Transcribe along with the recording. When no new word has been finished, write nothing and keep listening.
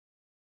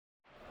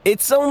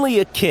It's only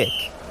a kick,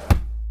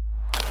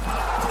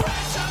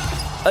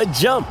 a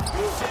jump,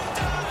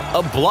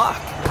 a block.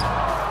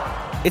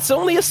 It's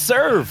only a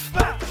serve.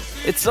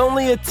 It's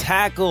only a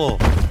tackle,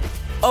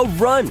 a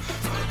run.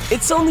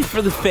 It's only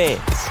for the fans.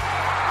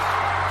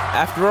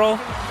 After all,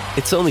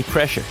 it's only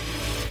pressure.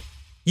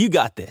 You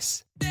got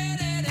this.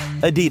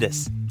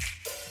 Adidas.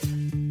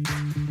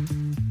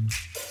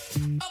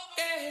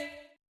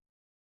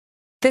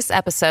 This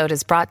episode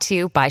is brought to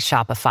you by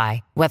Shopify.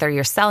 Whether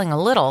you're selling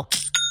a little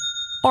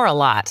or a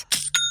lot,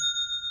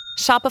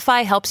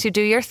 Shopify helps you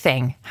do your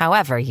thing,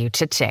 however you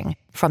cha-ching.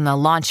 From the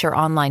launch your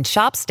online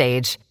shop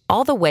stage,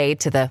 all the way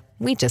to the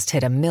we just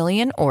hit 1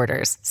 million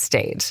orders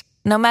stage.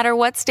 No matter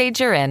what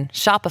stage you're in,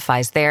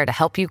 Shopify's there to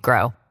help you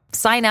grow.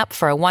 Sign up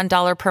for a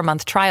 $1 per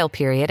month trial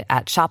period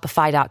at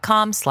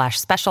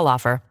shopify.com/special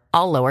offer,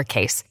 all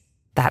lowercase.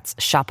 That's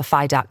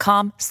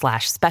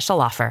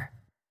shopify.com/special offer.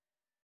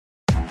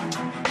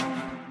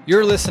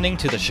 You're listening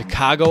to the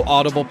Chicago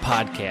Audible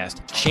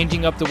Podcast,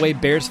 changing up the way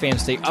Bears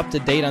fans stay up to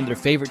date on their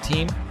favorite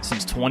team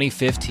since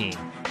 2015.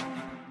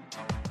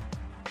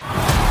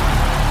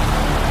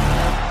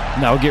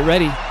 Now get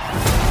ready,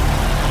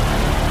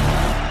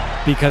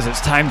 because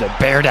it's time to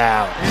bear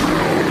down.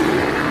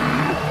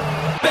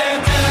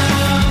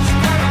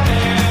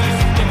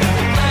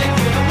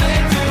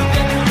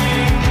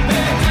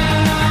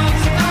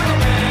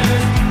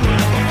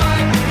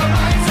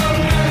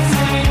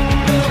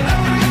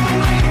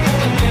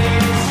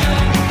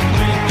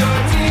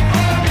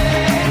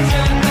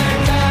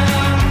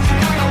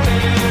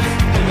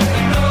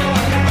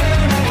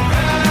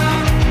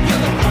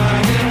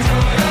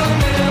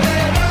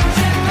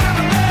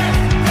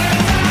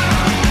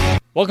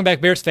 Welcome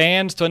back, Bears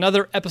fans, to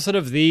another episode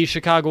of the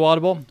Chicago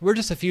Audible. We're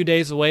just a few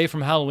days away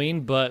from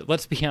Halloween, but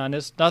let's be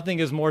honest, nothing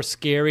is more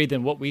scary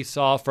than what we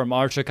saw from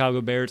our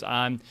Chicago Bears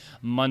on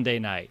Monday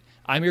night.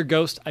 I'm your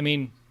host,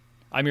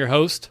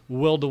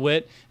 Will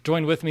DeWitt.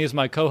 Joined with me is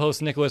my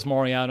co-host, Nicholas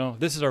Moriano.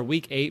 This is our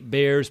Week 8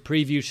 Bears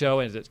preview show,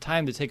 and it's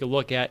time to take a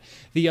look at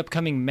the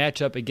upcoming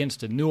matchup against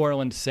the New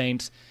Orleans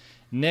Saints.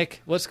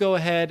 Nick, let's go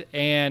ahead,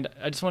 and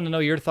I just want to know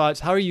your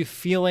thoughts. How are you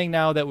feeling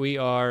now that we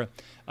are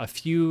a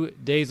few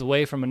days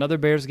away from another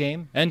Bears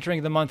game,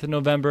 entering the month of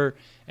November,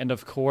 and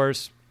of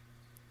course,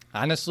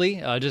 honestly,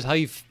 just how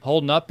you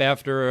holding up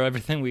after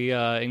everything we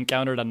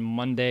encountered on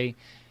Monday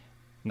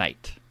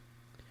night?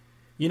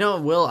 You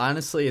know, Will,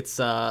 honestly, it's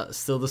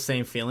still the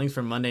same feelings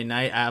from Monday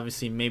night.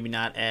 Obviously, maybe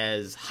not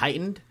as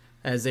heightened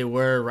as they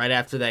were right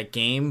after that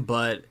game,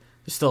 but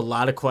there's still a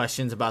lot of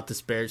questions about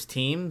this Bears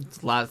team.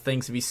 A lot of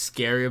things to be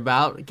scary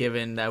about,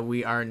 given that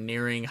we are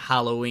nearing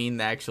Halloween,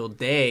 the actual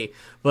day.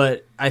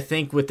 But I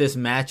think with this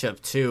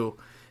matchup, too,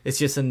 it's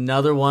just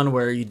another one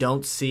where you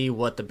don't see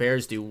what the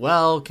Bears do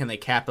well. Can they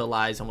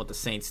capitalize on what the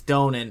Saints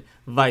don't, and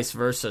vice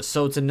versa.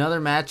 So it's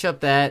another matchup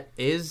that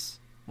is,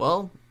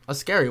 well, a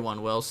scary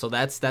one, Will. So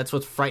that's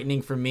what's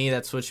frightening for me.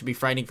 That's what should be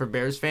frightening for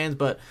Bears fans.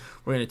 But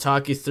we're going to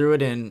talk you through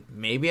it and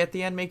maybe at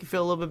the end make you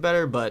feel a little bit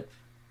better, but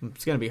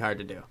it's going to be hard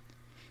to do.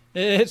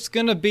 It's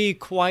going to be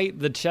quite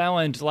the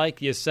challenge, like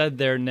you said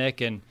there,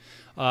 Nick. And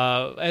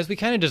as we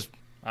kind of just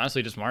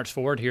march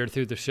forward here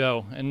through the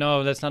show. And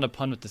no, that's not a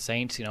pun with the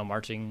Saints,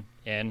 marching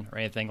in or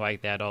anything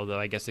like that, although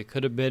I guess it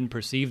could have been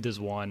perceived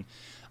as one.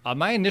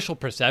 My initial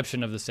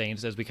perception of the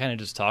Saints, as we kind of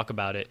just talk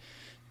about it,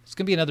 it's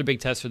going to be another big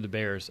test for the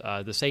Bears.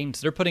 The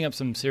Saints, they're putting up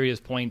some serious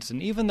points.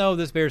 And even though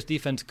this Bears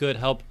defense could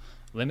help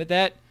limit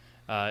that,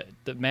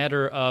 the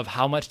matter of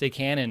how much they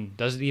can and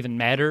does it even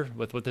matter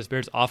with what this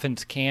Bears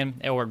offense can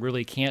or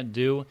really can't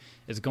do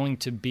is going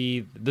to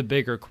be the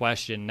bigger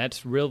question.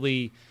 That's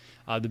really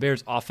the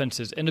Bears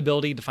offense's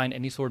inability to find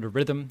any sort of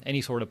rhythm, any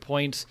sort of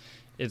points.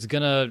 It's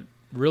going to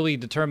really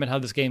determine how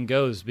this game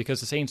goes because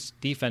the Saints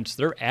defense,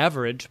 they're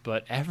average,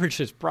 but average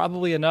is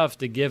probably enough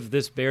to give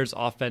this Bears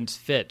offense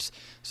fits.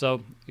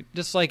 So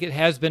just like it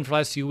has been for the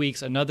last few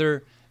weeks,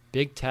 another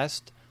big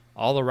test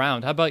all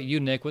around. How about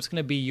you, Nick? What's going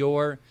to be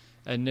your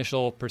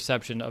initial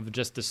perception of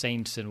just the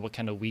Saints and what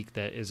kind of week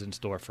that is in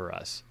store for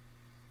us?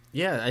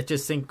 Yeah, I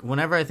just think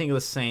whenever I think of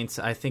the Saints,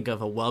 I think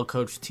of a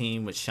well-coached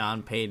team with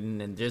Sean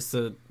Payton and just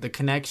the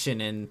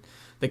connection and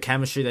the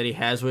chemistry that he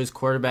has with his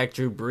quarterback,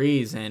 Drew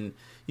Brees. And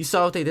you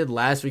saw what they did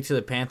last week to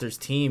the Panthers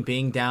team,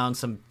 being down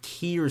some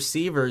key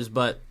receivers,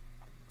 but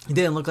it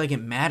didn't look like it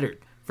mattered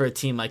for a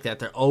team like that.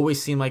 They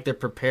always seem like they're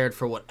prepared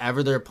for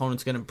whatever their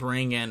opponent's going to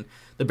bring, and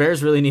the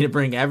Bears really need to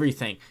bring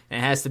everything.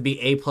 And it has to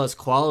be A-plus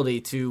quality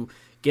to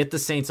get the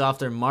Saints off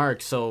their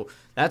mark. So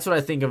that's what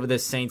I think of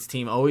this Saints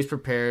team, always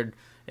prepared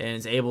and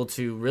is able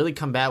to really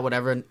combat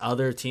whatever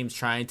other team's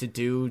trying to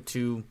do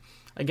to,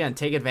 again,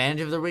 take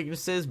advantage of their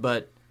weaknesses.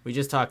 But we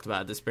just talked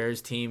about it. This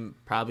Bears team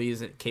probably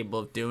isn't capable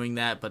of doing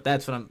that. But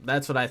that's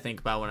what I think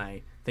about when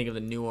I think of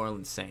the New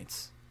Orleans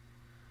Saints.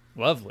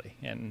 Lovely.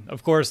 And,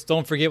 of course,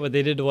 don't forget what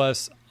they did to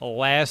us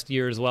last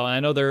year as well. And I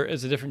know there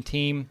is a different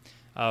team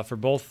for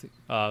both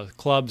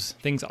clubs.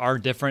 Things are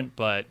different,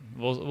 but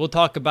we'll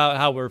talk about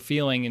how we're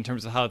feeling in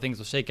terms of how things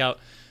will shake out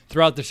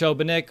throughout the show.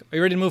 But Nick, are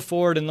you ready to move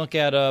forward and look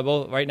at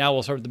both? Right now,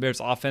 we'll start with the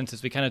Bears offense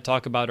as we kind of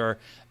talk about our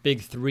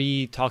big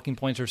 3 talking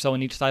points or so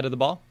on each side of the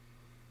ball.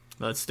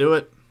 Let's do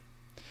it.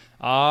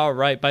 All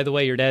right. By the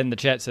way, your dad in the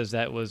chat says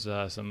that was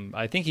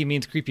I think he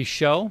means creepy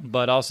show,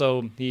 but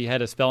also he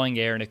had a spelling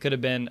error, and it could have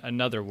been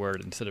another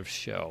word instead of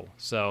show.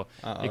 So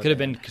it could have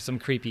been some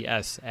creepy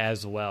S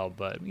as well,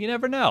 but you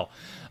never know.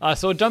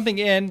 So jumping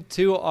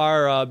into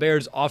our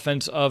Bears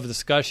offense of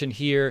discussion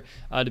here,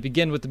 to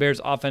begin with the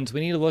Bears offense, we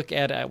need to look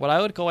at what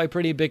I would call a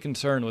pretty big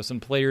concern with some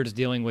players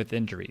dealing with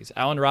injuries.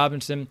 Allen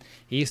Robinson,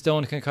 he's still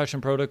in concussion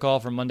protocol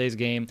from Monday's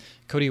game.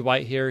 Cody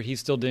Whitehair, he's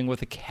still dealing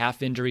with a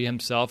calf injury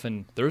himself,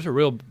 and there's a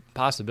real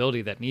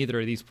possibility that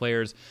neither of these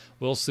players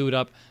will suit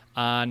up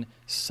on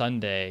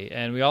Sunday.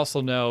 And we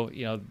also know,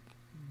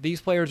 these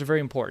players are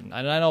very important.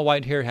 And I know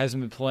Whitehair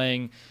hasn't been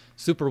playing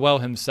super well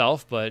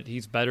himself, but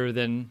he's better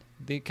than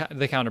the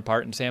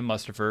counterpart in Sam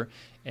Mustipher.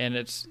 And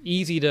it's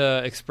easy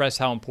to express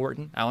how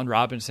important Allen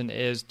Robinson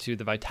is to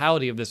the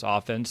vitality of this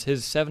offense.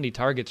 His 70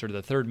 targets are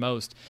the 3rd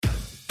most.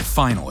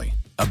 Finally,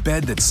 a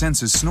bed that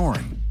senses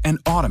snoring and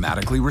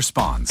automatically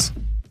responds.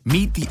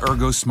 Meet the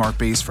Ergo Smart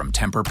Base from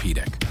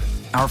Tempur-Pedic,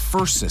 our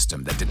first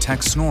system that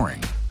detects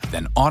snoring,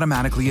 then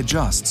automatically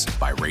adjusts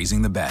by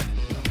raising the bed.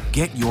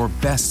 Get your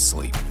best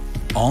sleep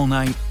all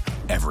night,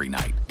 every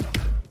night.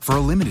 For a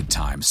limited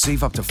time,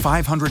 save up to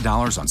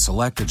 $500 on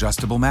select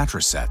adjustable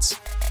mattress sets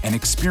and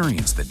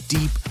experience the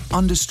deep,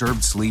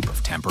 undisturbed sleep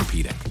of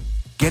Tempur-Pedic.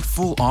 Get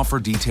full offer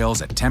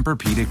details at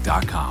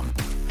TempurPedic.com.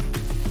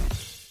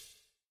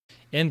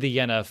 In the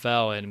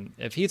NFL, and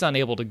if he's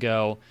unable to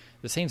go,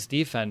 the Saints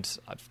defense,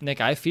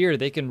 Nick, I fear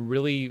they can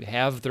really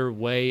have their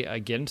way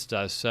against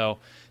us. So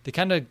to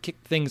kind of kick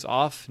things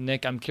off,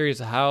 Nick, I'm curious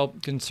how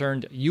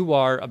concerned you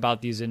are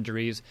about these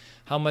injuries,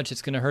 how much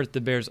it's going to hurt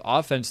the Bears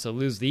offense to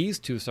lose these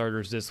 2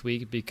 starters this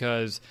week,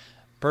 because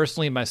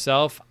personally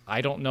myself, I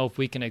don't know if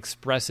we can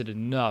express it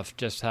enough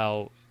just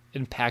how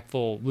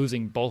impactful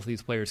losing both of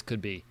these players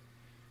could be.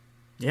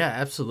 Yeah,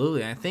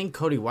 absolutely. I think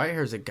Cody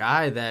Whitehair is a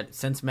guy that,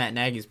 since Matt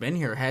Nagy's been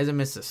here, hasn't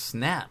missed a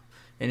snap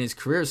in his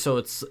career.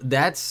 So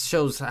that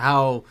shows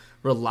how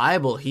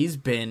reliable he's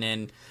been.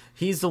 And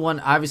he's the one,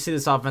 obviously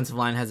this offensive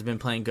line hasn't been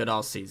playing good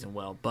all season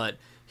well, but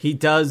he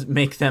does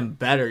make them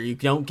better. You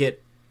don't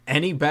get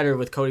any better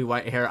with Cody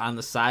Whitehair on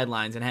the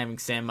sidelines and having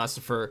Sam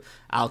Mustipher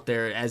out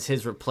there as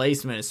his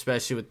replacement,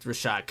 especially with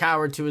Rashad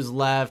Coward to his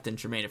left and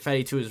Germain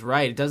Ifedi to his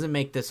right. It doesn't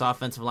make this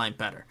offensive line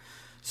better.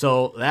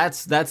 So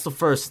that's the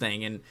first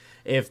thing. And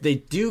if they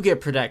do get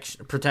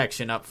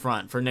protection up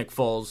front for Nick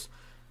Foles,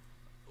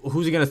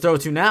 who's he going to throw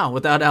to now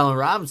without Allen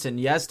Robinson?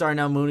 Yes,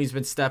 Darnell Mooney's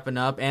been stepping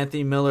up.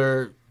 Anthony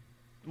Miller,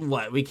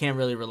 we can't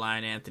really rely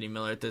on Anthony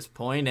Miller at this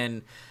point,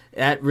 and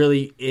that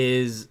really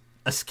is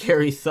a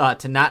scary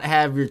thought to not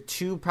have your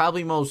 2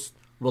 probably most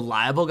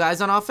reliable guys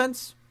on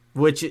offense,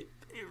 which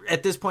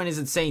at this point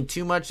isn't saying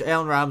too much.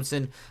 Allen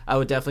Robinson, I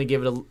would definitely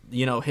give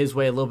it his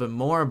way a little bit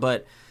more,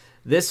 but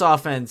this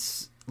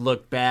offense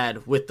looked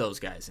bad with those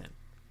guys in.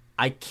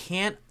 I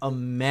can't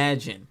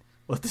imagine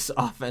what this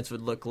offense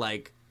would look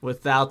like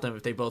without them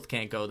if they both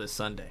can't go this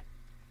Sunday.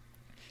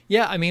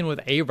 Yeah, I mean,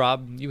 with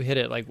A-Rob, you hit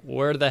it. Like,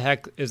 where the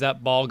heck is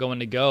that ball going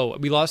to go?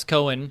 We lost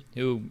Cohen,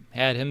 who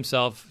had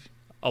himself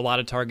a lot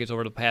of targets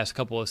over the past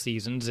couple of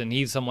seasons, and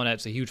he's someone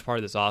that's a huge part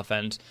of this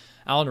offense.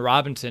 Allen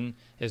Robinson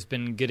has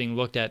been getting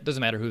looked at, doesn't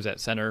matter who's at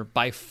center,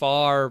 by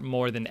far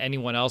more than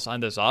anyone else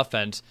on this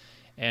offense.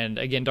 And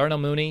again, Darnell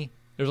Mooney,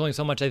 there's only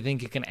so much I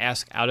think you can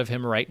ask out of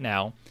him right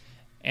now.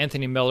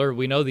 Anthony Miller,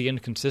 we know the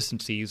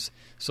inconsistencies,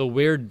 so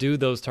where do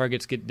those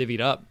targets get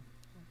divvied up?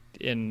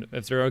 And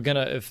if they're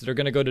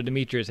gonna go to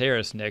Demetrius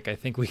Harris, Nick, I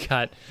think we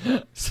got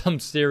some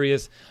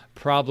serious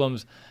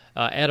problems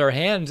at our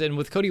hands. And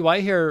with Cody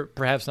Whitehair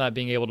perhaps not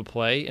being able to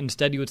play,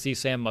 instead you would see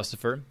Sam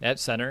Mustipher at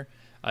center.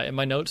 In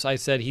my notes, I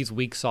said he's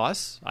weak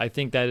sauce. I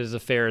think that is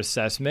a fair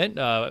assessment.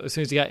 As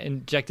soon as he got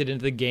injected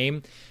into the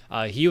game,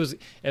 he was,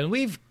 and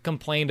we've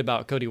complained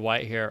about Cody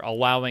Whitehair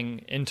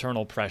allowing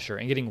internal pressure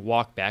and getting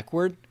walked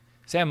backward.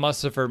 Sam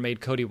Mustipher made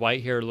Cody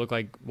Whitehair look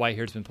like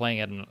Whitehair's been playing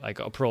at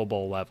a Pro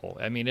Bowl level.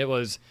 I mean, it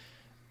was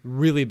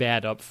really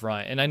bad up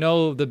front. And I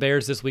know the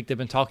Bears this week, they've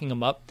been talking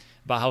him up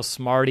about how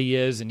smart he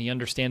is and he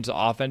understands the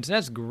offense, and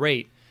that's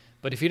great.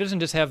 But if he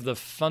doesn't just have the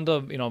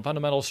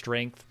fundamental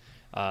strength,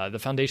 the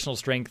foundational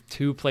strength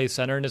to play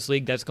center in this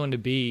league, that's going to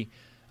be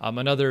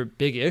another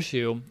big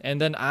issue. And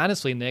then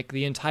honestly, Nick,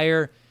 the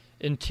entire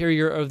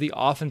interior of the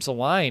offensive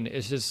line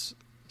is just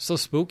so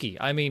spooky.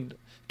 I mean,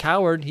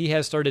 Coward, he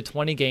has started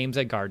 20 games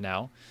at guard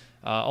now,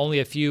 only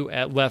a few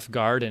at left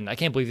guard, and I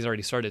can't believe he's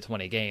already started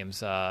 20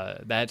 games.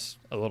 That's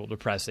a little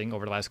depressing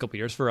over the last couple of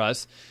years for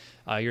us.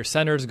 Your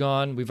center's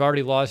gone. We've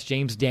already lost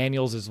James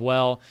Daniels as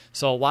well.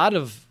 So a lot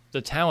of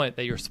the talent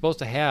that you're supposed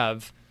to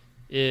have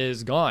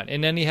is gone.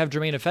 And then you have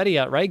Germain Ifedi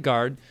at right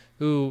guard,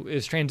 who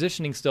is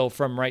transitioning still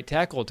from right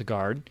tackle to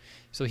guard.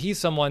 So he's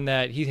someone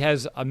that he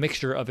has a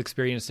mixture of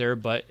experience there,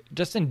 but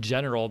just in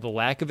general, the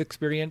lack of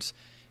experience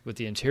with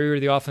the interior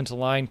of the offensive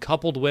line,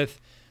 coupled with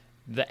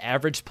the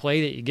average play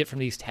that you get from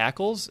these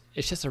tackles,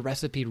 it's just a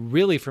recipe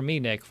really for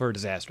me, Nick, for a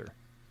disaster.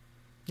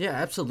 Yeah,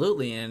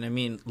 absolutely. And I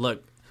mean,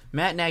 look,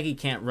 Matt Nagy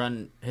can't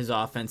run his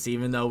offense,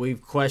 even though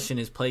we've questioned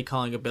his play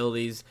calling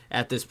abilities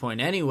at this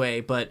point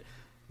anyway. But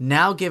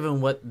now,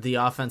 given what the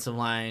offensive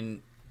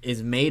line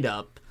is made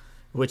up,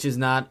 which is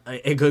not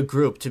a good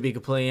group, to be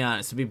completely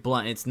honest, to be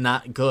blunt, it's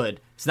not good.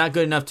 It's not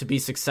good enough to be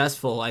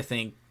successful, I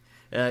think,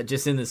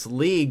 just in this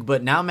league.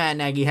 But now Matt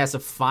Nagy has to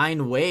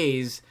find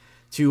ways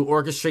to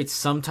orchestrate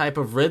some type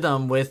of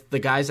rhythm with the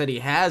guys that he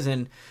has,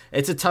 and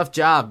it's a tough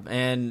job.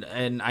 And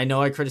I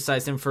know I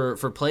criticized him for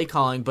play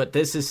calling, but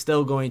this is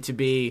still going to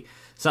be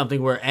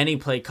something where any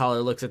play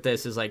caller looks at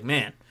this is like,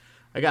 man,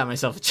 I got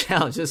myself a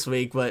challenge this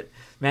week, but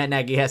Matt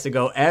Nagy has to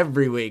go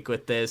every week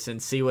with this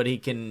and see what he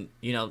can,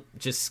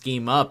 just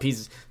scheme up.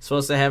 He's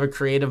supposed to have a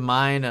creative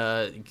mind,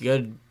 a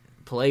good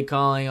play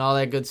calling, all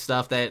that good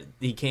stuff that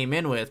he came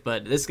in with,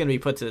 but this is going to be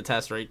put to the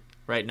test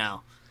right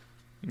now.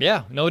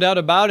 Yeah, no doubt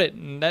about it.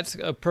 And that's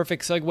a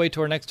perfect segue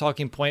to our next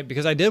talking point,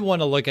 because I did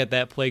want to look at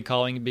that play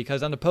calling,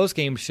 because on the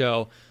post-game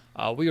show,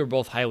 we were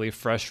both highly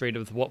frustrated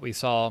with what we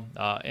saw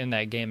in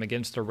that game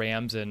against the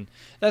Rams, and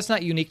that's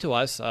not unique to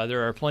us.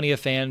 There are plenty of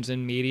fans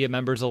and media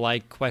members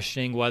alike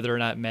questioning whether or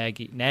not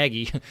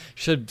Nagy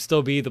should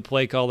still be the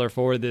play caller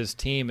for this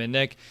team. And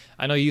Nick,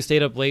 I know you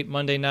stayed up late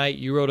Monday night.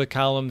 You wrote a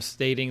column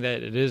stating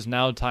that it is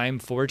now time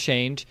for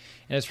change,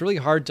 and it's really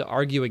hard to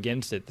argue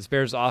against it. The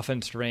Bears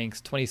offense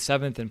ranks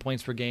 27th in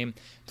points per game,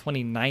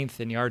 29th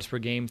in yards per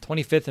game,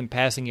 25th in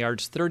passing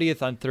yards,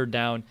 30th on third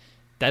down,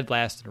 dead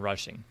last in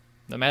rushing.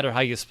 No matter how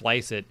you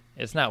splice it,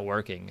 it's not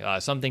working.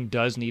 Something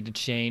does need to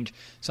change.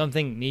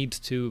 Something needs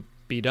to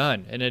be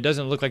done. And it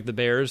doesn't look like the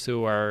Bears,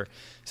 who are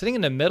sitting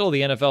in the middle of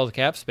the NFL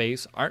cap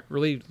space, aren't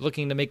really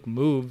looking to make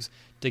moves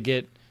to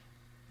get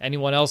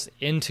anyone else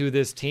into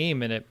this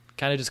team. And it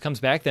kind of just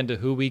comes back then to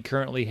who we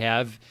currently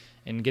have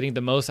and getting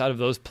the most out of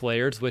those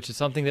players, which is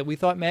something that we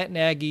thought Matt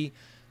Nagy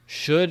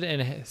should,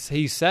 and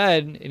he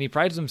said, and he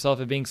prides himself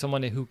at being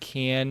someone who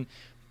can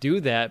do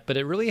that, but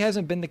it really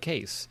hasn't been the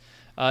case.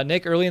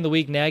 Nick, early in the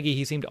week, Nagy,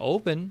 he seemed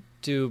open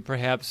to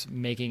perhaps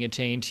making a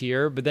change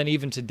here, but then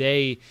even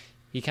today,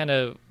 he kind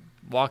of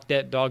walked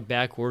that dog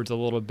backwards a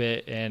little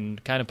bit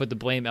and kind of put the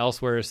blame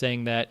elsewhere,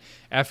 saying that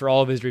after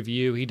all of his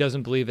review, he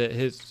doesn't believe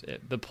that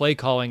the play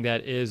calling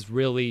that is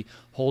really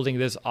holding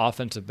this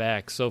offensive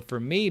back. So for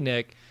me,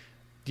 Nick,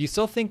 do you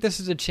still think this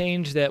is a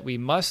change that we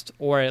must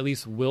or at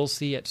least will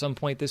see at some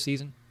point this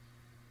season?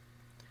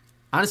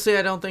 Honestly,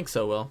 I don't think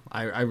so, Will.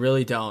 I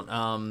really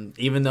don't.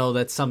 Even though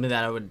that's something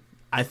that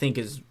I think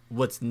is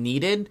what's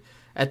needed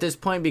at this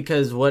point,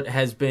 because what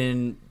has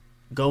been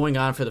going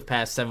on for the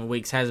past 7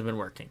 weeks hasn't been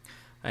working.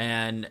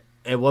 And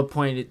at what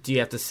point do you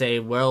have to say,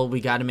 well,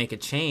 we got to make a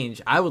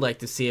change? I would like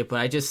to see it, but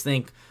I just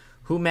think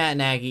who Matt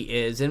Nagy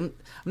is, and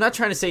I'm not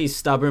trying to say he's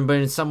stubborn, but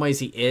in some ways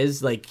he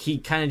is. Like, he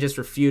kind of just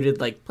refuted,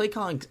 like, play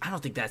calling, I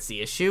don't think that's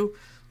the issue.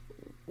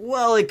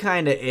 Well, it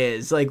kind of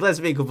is. Like, let's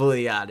be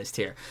completely honest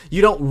here.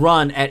 You don't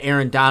run at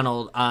Aaron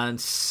Donald on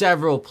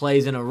several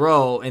plays in a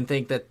row and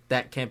think that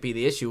that can't be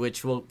the issue,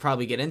 which we'll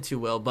probably get into,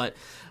 Will. But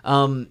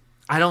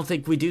I don't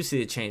think we do see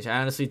the change.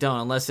 I honestly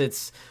don't, unless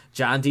it's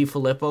John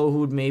DeFilippo, who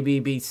would maybe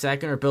be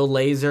second, or Bill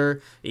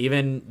Lazor,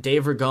 even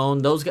Dave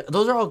Ragone.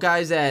 Those are all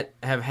guys that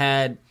have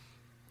had,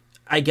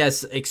 I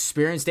guess,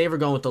 experience. Dave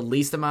Ragone with the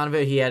least amount of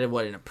it. He had it,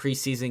 in a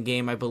preseason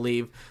game, I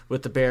believe,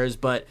 with the Bears.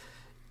 But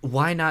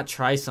why not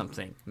try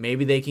something?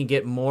 Maybe they can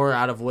get more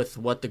out of with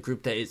what the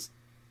group that is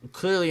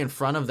clearly in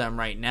front of them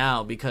right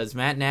now, because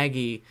Matt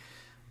Nagy,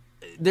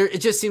 it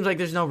just seems like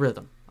there's no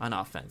rhythm on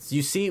offense.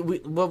 You see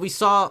what we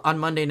saw on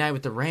Monday night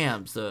with the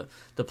Rams, the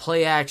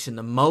play action,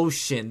 the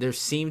motion. There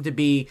seemed to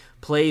be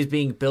plays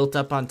being built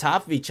up on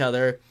top of each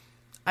other.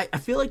 I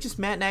feel like just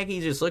Matt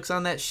Nagy just looks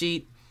on that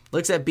sheet,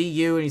 looks at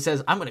BU, and he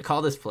says, I'm going to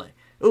call this play.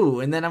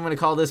 Ooh, and then I'm going to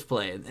call this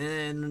play.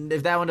 And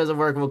if that one doesn't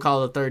work, we'll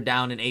call the third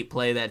down and 8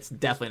 play. That's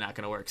definitely not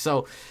going to work.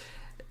 So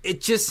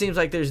it just seems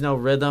like there's no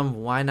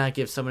rhythm. Why not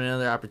give someone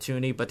another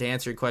opportunity? But to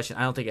answer your question,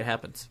 I don't think it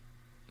happens.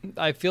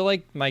 I feel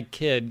like my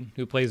kid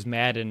who plays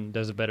Madden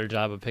does a better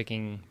job of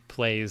picking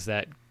plays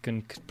that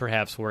can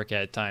perhaps work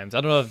at times.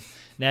 I don't know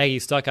if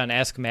Nagy's stuck on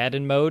Ask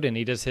Madden mode and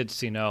he just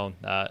hits,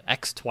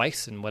 X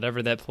twice, and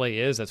whatever that play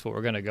is, that's what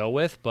we're going to go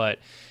with. But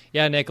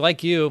yeah, Nick,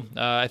 like you,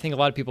 I think a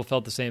lot of people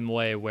felt the same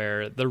way,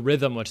 where the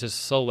rhythm was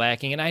just so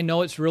lacking. And I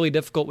know it's really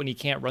difficult when you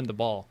can't run the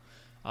ball.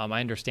 I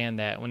understand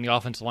that when the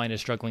offensive line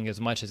is struggling as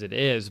much as it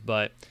is,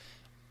 but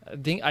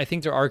I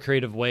think there are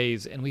creative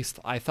ways, and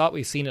I thought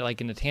we seen it like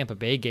in the Tampa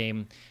Bay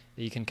game,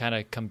 that you can kind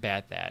of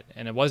combat that,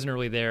 and it wasn't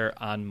really there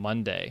on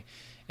Monday.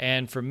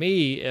 And for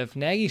me, if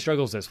Nagy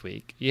struggles this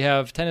week, you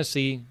have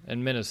Tennessee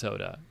and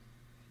Minnesota,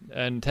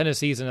 and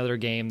Tennessee's another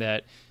game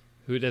that's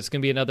going to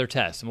be another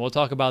test, and we'll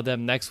talk about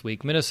them next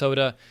week.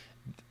 Minnesota,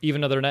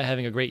 even though they're not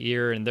having a great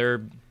year and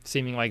they're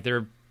seeming like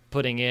they're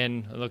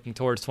looking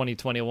towards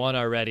 2021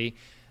 already,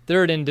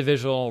 they're an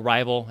individual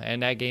rival,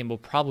 and that game will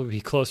probably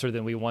be closer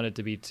than we want it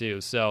to be too.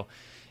 So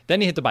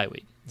then you hit the bye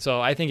week. So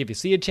I think if you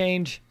see a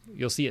change,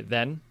 you'll see it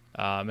then.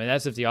 And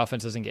that's if the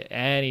offense doesn't get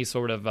any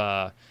sort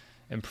of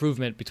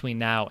improvement between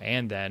now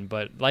and then.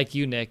 But like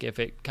you, Nick, if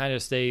it kind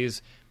of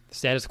stays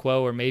status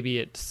quo, or maybe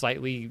it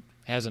slightly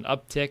has an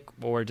uptick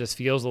or just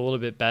feels a little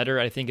bit better.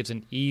 I think it's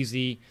an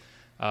easy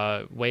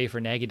way for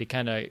Nagy to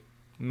kind of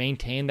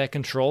maintain that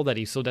control that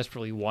he so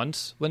desperately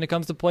wants when it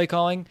comes to play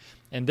calling.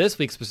 And this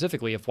week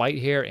specifically, if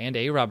Whitehair and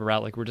A-Rob are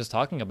out, like we're just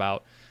talking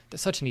about,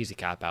 that's such an easy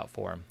cop-out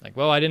for him. Like,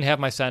 well, I didn't have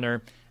my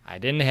center, I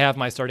didn't have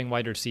my starting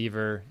wide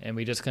receiver, and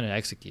we just couldn't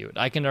execute.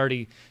 I can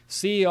already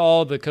see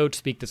all the coach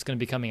speak that's going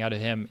to be coming out of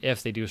him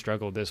if they do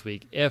struggle this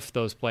week, if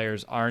those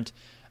players aren't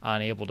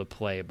unable to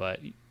play. But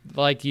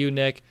like you,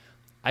 Nick,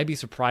 I'd be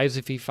surprised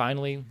if he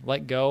finally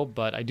let go,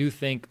 but I do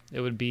think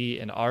it would be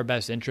in our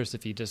best interest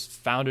if he just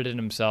found it in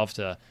himself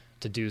to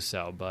do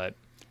so. But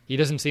he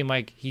doesn't seem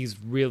like he's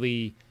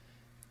really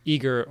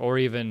eager or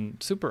even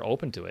super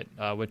open to it,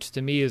 which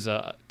to me is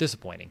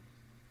disappointing.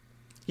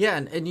 Yeah,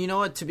 and you know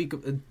what?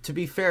 To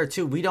be fair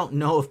too, we don't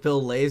know if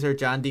Bill Lazor,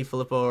 John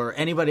DeFilippo, or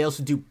anybody else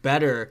would do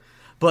better.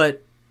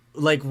 But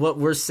like what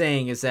we're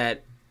saying is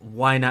that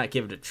why not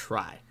give it a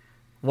try?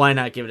 Why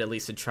not give it at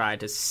least a try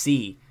to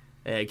see?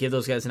 Give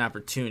those guys an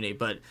opportunity.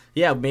 But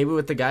yeah, maybe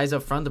with the guys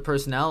up front, the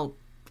personnel,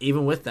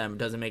 even with them,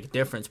 doesn't make a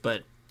difference.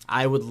 But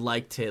I would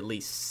like to at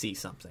least see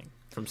something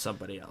from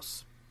somebody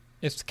else.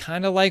 It's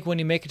kind of like when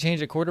you make a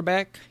change at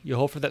quarterback, you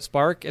hope for that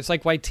spark. It's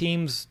like why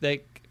teams that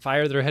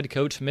fire their head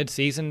coach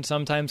mid-season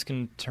sometimes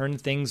can turn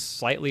things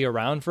slightly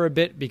around for a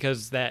bit,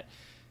 because that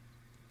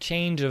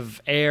change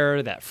of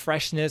air, that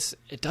freshness,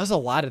 it does a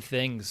lot of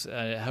things.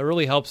 It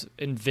really helps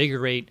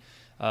invigorate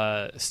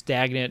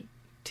stagnant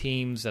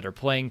teams that are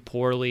playing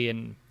poorly,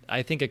 and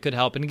I think it could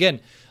help. And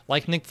again,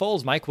 like Nick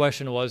Foles, my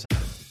question was...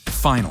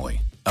 Finally,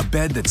 a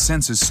bed that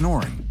senses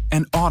snoring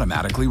and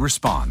automatically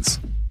responds.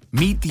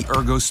 Meet the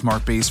Ergo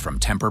Smart Base from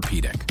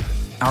Tempur-Pedic,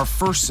 our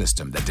first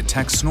system that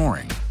detects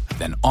snoring,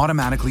 then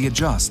automatically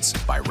adjusts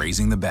by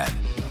raising the bed.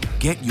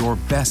 Get your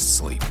best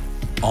sleep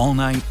all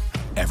night,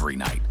 every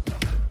night.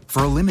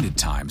 For a limited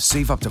time,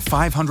 save up to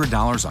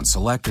 $500 on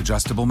select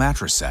adjustable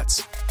mattress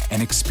sets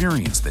and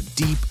experience the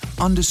deep,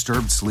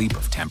 undisturbed sleep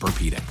of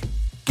Tempur-Pedic.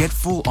 Get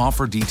full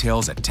offer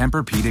details at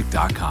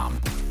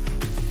TempurPedic.com.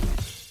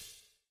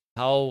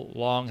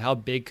 How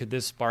big could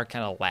this spark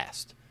kind of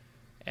last?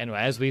 And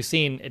as we've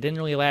seen, it didn't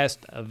really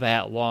last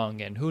that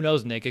long. And who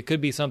knows, Nick, it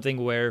could be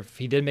something where if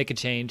he did make a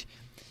change,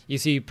 you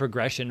see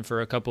progression for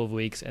a couple of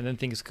weeks, and then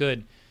things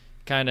could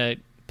kind of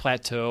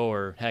plateau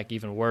or, heck,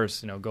 even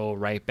worse, go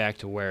right back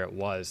to where it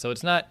was. So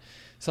it's not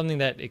something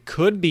that it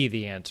could be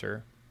the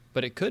answer,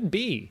 but it could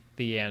be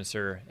the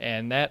answer.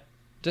 And that,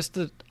 just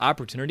the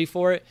opportunity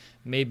for it,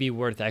 may be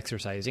worth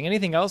exercising.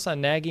 Anything else on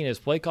Nagy and his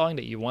play calling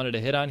that you wanted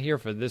to hit on here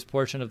for this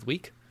portion of the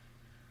week?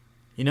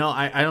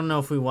 I don't know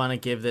if we want to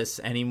give this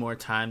any more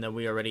time than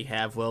we already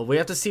have, Will. We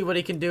have to see what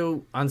he can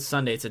do on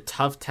Sunday. It's a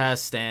tough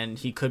test, and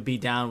he could be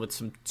down with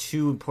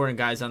two important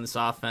guys on this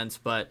offense,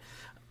 but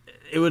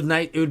it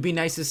would be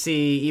nice to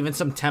see even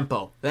some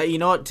tempo.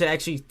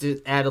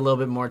 To add a little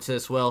bit more to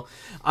this, Will,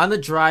 on the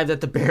drive that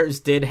the Bears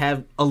did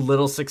have a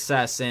little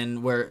success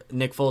in, where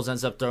Nick Foles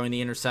ends up throwing the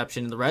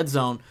interception in the red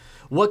zone,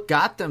 what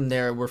got them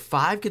there were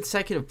 5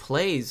 consecutive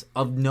plays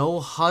of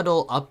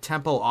no-huddle,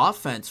 up-tempo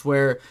offense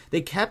where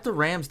they kept the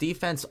Rams'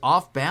 defense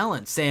off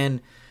balance.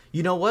 And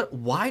you know what?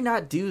 Why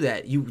not do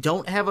that? You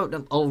don't have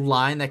a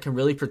line that can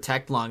really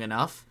protect long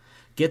enough.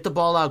 Get the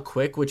ball out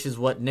quick, which is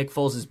what Nick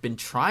Foles has been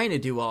trying to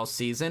do all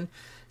season.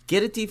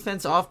 Get a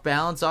defense off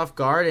balance, off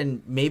guard,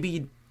 and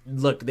maybe,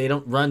 look, they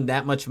don't run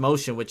that much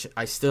motion, which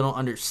I still don't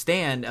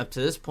understand up to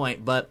this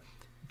point, but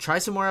try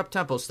some more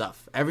up-tempo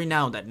stuff every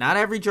now and then. Not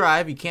every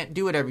drive. You can't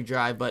do it every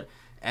drive, but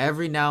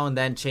every now and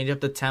then change up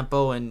the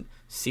tempo and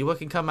see what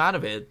can come out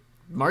of it.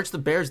 March the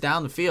Bears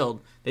down the field.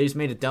 They just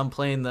made a dumb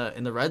play in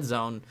the red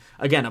zone.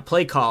 Again, a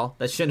play call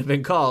that shouldn't have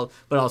been called,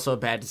 but also a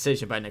bad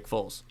decision by Nick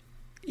Foles.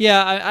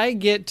 Yeah, I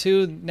get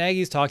to,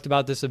 Nagy's talked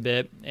about this a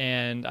bit,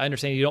 and I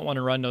understand you don't want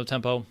to run no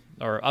tempo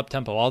or up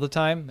tempo all the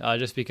time,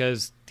 just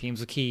because teams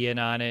will key in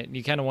on it.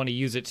 You kind of want to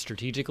use it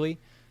strategically.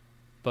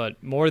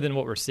 But more than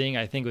what we're seeing,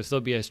 I think would still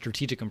be a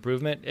strategic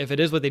improvement. If it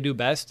is what they do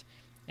best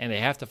and they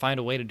have to find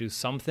a way to do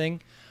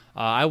something,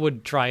 I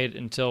would try it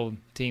until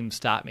teams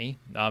stop me.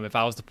 If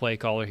I was the play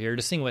caller here,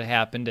 just seeing what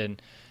happened. And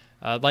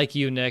like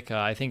you, Nick,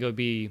 I think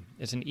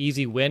it's an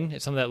easy win.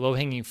 It's some of that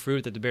low-hanging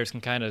fruit that the Bears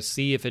can kind of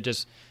see if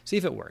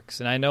it works.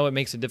 And I know it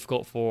makes it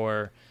difficult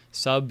for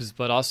subs,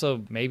 but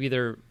also maybe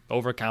they're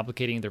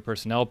overcomplicating their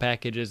personnel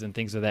packages and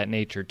things of that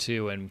nature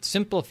too, and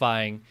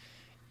simplifying.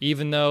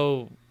 Even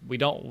though we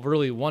don't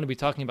really want to be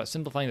talking about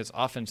simplifying this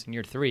offense in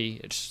year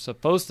 3, it's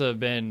supposed to have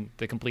been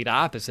the complete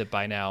opposite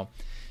by now.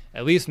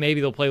 At least maybe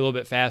they'll play a little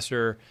bit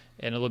faster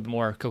and a little bit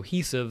more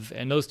cohesive,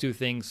 and those two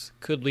things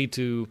could lead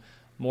to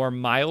more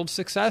mild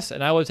success,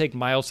 and I would take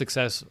mild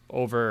success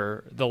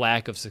over the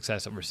lack of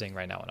success that we're seeing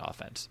right now in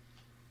offense.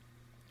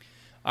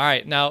 All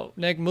right, now,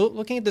 Nick,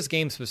 looking at this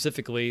game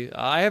specifically,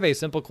 I have a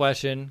simple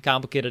question,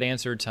 complicated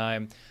answer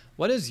time.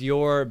 What is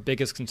your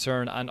biggest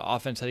concern on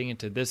offense heading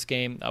into this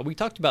game? We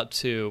talked about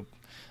 2,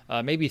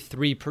 maybe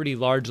 3 pretty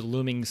large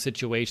looming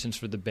situations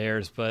for the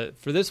Bears, but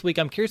for this week,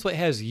 I'm curious what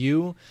has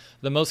you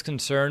the most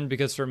concerned,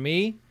 because for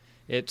me,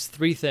 it's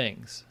 3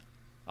 things.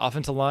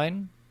 Offensive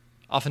line,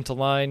 Offensive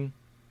line.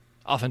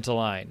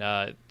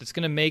 It's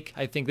going to make,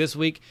 I think, this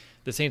week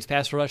the Saints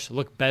pass rush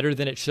look better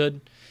than it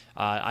should.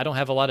 I don't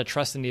have a lot of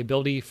trust in the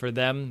ability for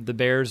them, the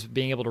Bears,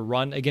 being able to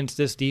run against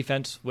this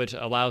defense, which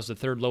allows the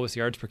third lowest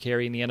yards per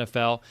carry in the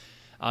NFL.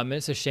 And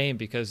it's a shame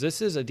because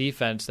this is a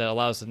defense that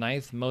allows the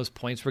ninth most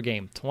points per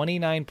game,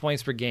 29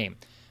 points per game.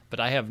 But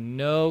I have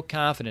no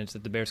confidence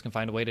that the Bears can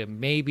find a way to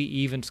maybe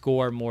even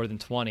score more than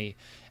 20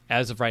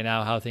 as of right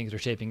now, how things are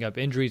shaping up,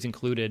 injuries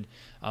included.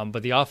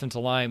 But the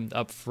offensive line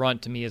up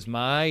front, to me, is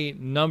my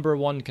number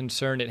one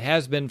concern. It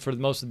has been for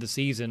most of the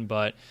season,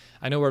 but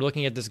I know we're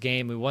looking at this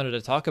game. We wanted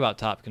to talk about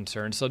top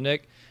concerns. So,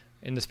 Nick,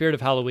 in the spirit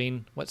of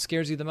Halloween, what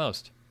scares you the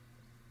most?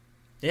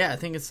 Yeah, I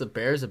think it's the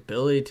Bears'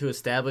 ability to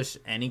establish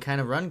any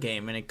kind of run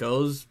game, and it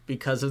goes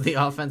because of the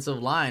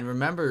offensive line.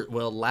 Remember,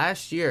 Will,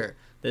 last year,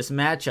 this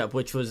matchup,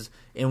 which was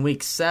in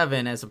Week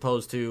 7 as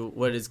opposed to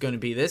what is going to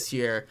be this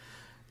year,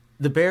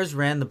 the Bears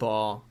ran the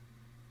ball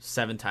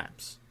 7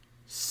 times.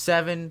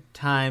 7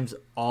 times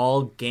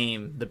all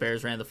game, the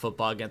Bears ran the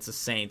football against the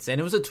Saints.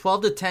 And it was a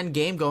 12-10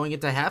 game going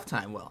into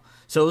halftime, Will.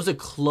 So it was a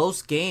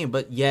close game,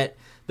 but yet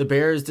the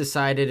Bears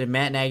decided, and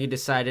Matt Nagy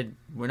decided,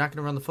 we're not going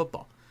to run the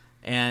football.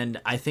 And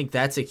I think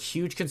that's a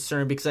huge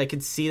concern because I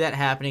could see that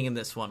happening in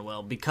this one,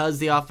 Will. Because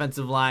the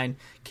offensive line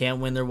can't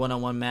win their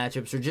one-on-one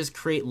matchups or just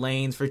create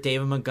lanes for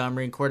David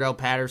Montgomery and Cordell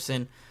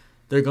Patterson,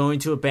 they're going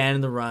to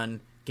abandon the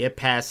run, get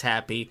pass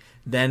happy,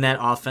 then that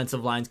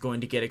offensive line's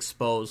going to get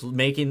exposed,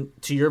 making,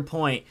 to your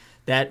point,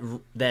 that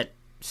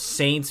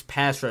Saints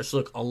pass rush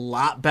look a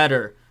lot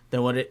better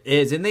than what it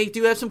is. And they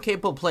do have some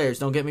capable players,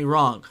 don't get me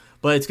wrong,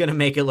 but it's going to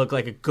make it look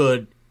like a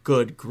good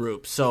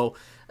group. So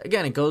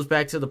again, it goes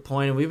back to the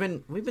point, and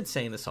we've been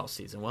saying this all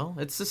season. Well,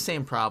 it's the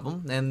same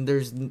problem, and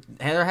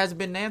there hasn't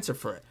been an answer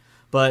for it.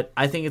 But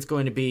I think it's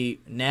going to be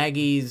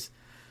Nagy's,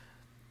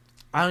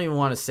 I don't even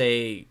want to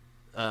say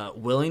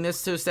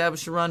willingness to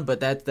establish a run, but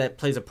that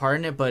plays a part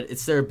in it. But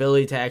it's their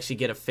ability to actually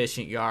get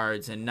efficient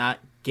yards and not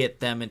get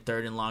them in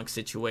third and long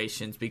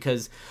situations,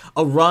 because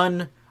a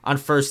run on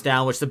first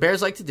down, which the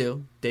Bears like to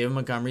do, David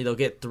Montgomery, they'll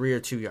get 3 or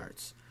 2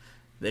 yards.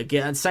 They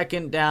get on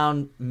second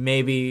down,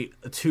 maybe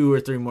 2 or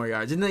 3 more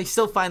yards, and they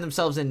still find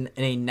themselves in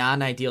a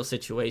non-ideal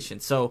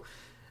situation. So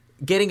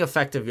getting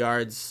effective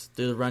yards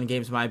through the run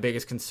game is my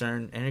biggest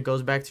concern, and it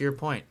goes back to your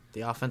point,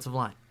 the offensive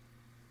line.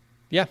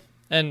 Yeah,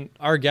 and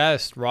our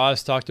guest,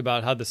 Ross, talked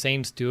about how the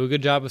Saints do a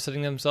good job of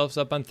setting themselves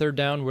up on third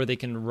down where they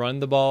can run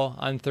the ball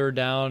on third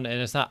down,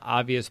 and it's not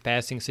obvious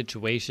passing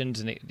situations,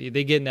 and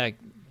they get in that,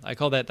 I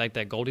call that like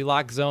that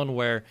Goldilocks zone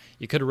where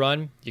you could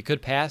run, you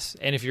could pass,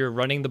 and if you're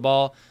running the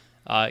ball,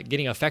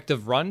 getting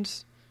effective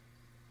runs,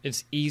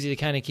 it's easy to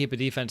kind of keep a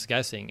defense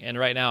guessing. And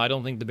right now, I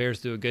don't think the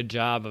Bears do a good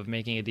job of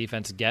making a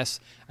defense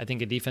guess. I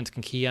think a defense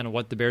can key on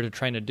what the Bears are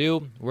trying to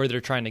do, where they're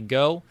trying to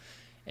go,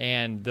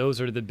 and those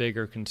are the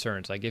bigger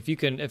concerns. Like if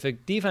a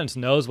defense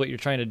knows what you're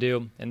trying to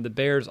do, and the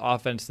Bears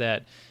offense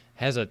that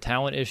has a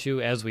talent issue,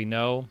 as we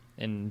know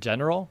in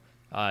general,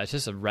 it's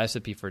just a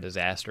recipe for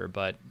disaster.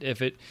 But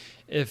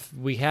if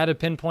we had to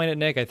pinpoint it,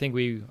 Nick, I think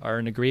we are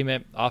in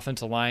agreement,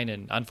 offensive line,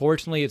 and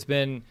unfortunately it's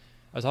been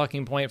a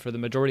talking point for the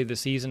majority of the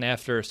season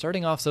after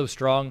starting off so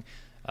strong,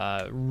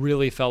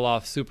 really fell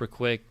off super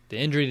quick. The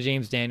injury to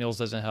James Daniels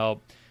doesn't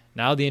help.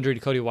 Now the injury to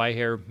Cody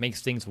Whitehair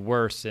makes things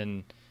worse,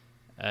 and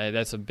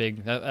that's a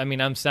big. I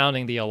mean, I'm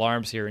sounding the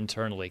alarms here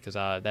internally because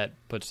that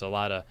strikes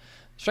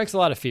a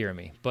lot of fear in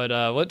me. But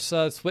let's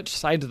switch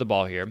sides of the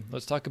ball here.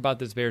 Let's talk about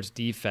this Bears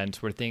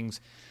defense, where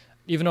things,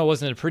 even though it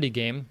wasn't a pretty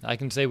game, I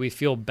can say we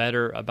feel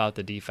better about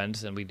the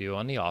defense than we do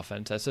on the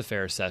offense. That's a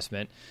fair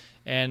assessment.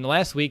 And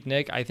last week,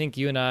 Nick, I think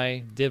you and I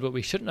did what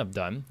we shouldn't have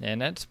done,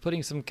 and that's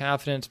putting some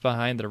confidence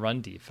behind the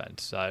run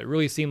defense. It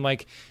really seemed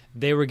like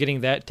they were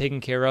getting that taken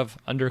care of,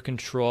 under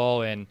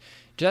control, and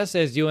just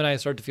as you and I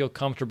start to feel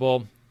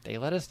comfortable, they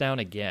let us down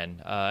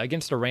again.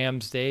 Against the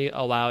Rams, they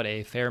allowed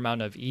a fair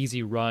amount of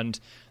easy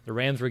runs. The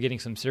Rams were getting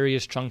some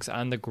serious chunks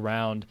on the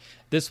ground.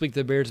 This week,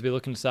 the Bears will be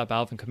looking to stop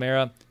Alvin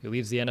Kamara, who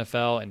leads the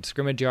NFL in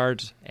scrimmage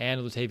yards,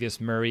 and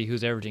Latavius Murray,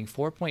 who's averaging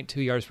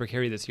 4.2 yards per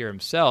carry this year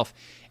himself.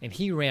 And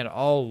he ran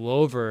all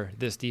over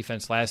this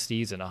defense last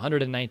season,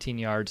 119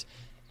 yards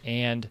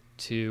and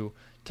 2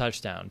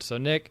 touchdowns. So,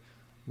 Nick,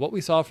 what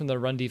we saw from the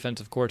run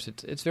defense, of course,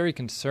 it's very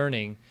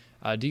concerning.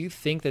 Do you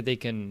think that they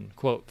can,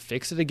 quote,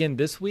 fix it again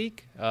this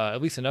week,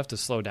 at least enough to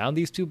slow down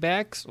these two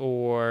backs,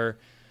 or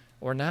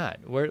not?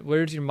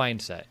 Where's your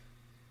mindset?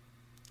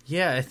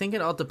 Yeah, I think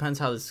it all depends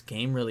how this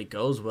game really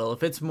goes, Will.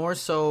 If it's more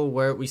so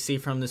where we see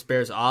from this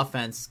Bears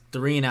offense,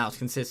 3 and outs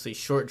consistently,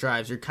 short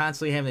drives, you're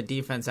constantly having the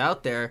defense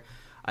out there,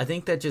 I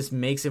think that just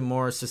makes it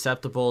more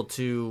susceptible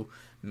to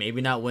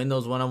maybe not win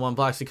those one-on-one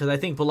blocks, because I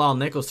think Bilal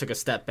Nichols took a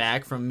step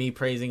back from me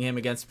praising him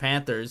against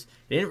Panthers.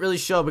 He didn't really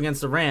show up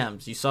against the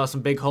Rams. You saw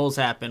some big holes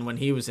happen when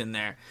he was in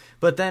there.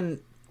 But then,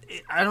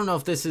 I don't know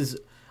if this is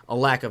a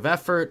lack of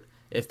effort,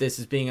 if this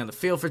is being on the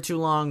field for too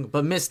long,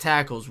 but missed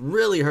tackles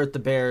really hurt the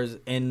Bears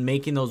in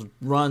making those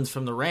runs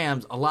from the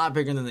Rams a lot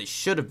bigger than they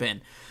should have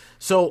been.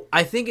 So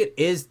I think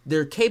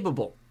they're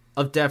capable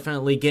of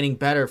definitely getting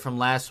better from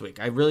last week.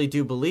 I really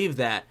do believe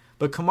that.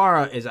 But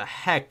Kamara is a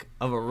heck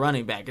of a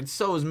running back, and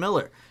so is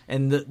Miller.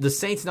 And the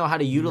Saints know how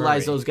to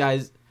utilize those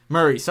guys.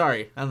 Murray,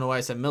 sorry. I don't know why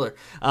I said Miller.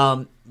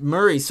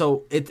 Murray,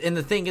 and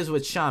the thing is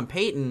with Sean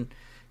Payton,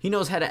 he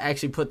knows how to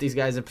actually put these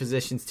guys in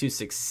positions to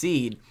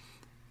succeed.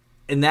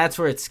 And that's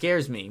where it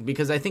scares me,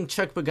 because I think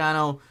Chuck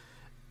Pagano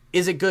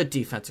is a good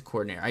defensive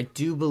coordinator. I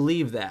do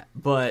believe that.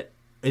 But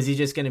is he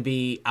just going to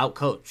be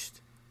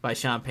outcoached by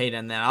Sean Payton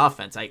in that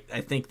offense? I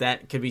think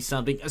that could be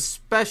something,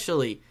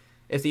 especially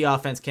if the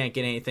offense can't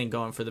get anything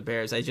going for the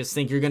Bears. I just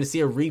think you're going to see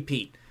a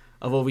repeat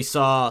of what we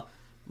saw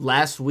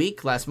last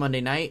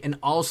Monday night, and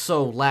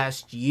also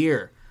last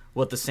year,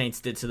 what the Saints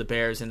did to the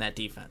Bears in that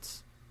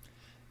defense.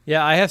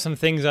 Yeah, I have some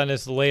things on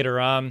this later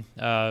on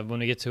when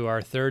we get to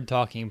our third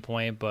talking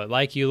point, but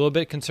like you, a little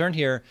bit concerned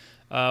here.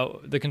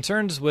 The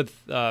concerns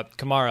with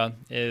Kamara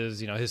is,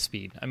 his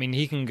speed. I mean,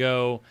 he can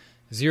go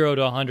 0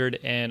 to 100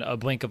 in a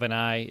blink of an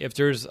eye. If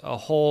there's a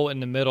hole in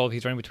the middle, if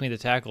he's running between the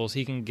tackles,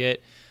 he can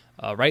get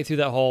right through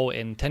that hole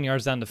and 10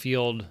 yards down the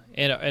field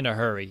in a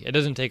hurry. It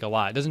doesn't take a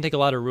lot. It doesn't take a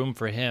lot of room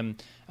for him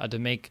to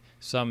make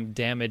some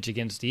damage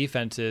against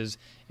defenses.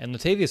 And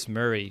Latavius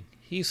Murray,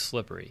 he's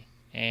slippery.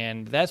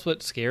 And that's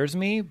what scares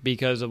me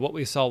because of what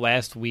we saw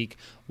last week,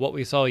 what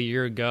we saw a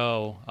year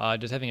ago,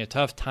 just having a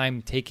tough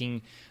time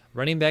taking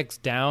running backs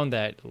down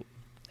that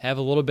have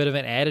a little bit of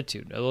an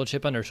attitude, a little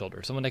chip on their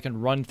shoulder, someone that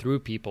can run through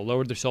people,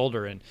 lower their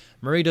shoulder. And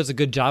Murray does a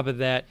good job of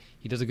that.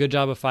 He does a good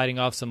job of fighting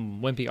off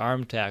some wimpy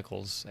arm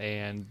tackles.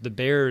 And the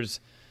Bears,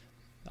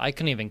 I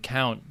couldn't even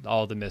count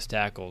all the missed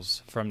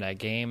tackles from that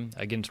game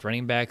against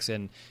running backs.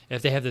 And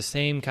if they have the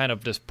same kind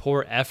of just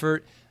poor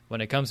effort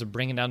when it comes to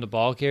bringing down the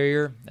ball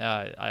carrier,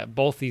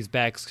 both these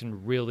backs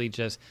can really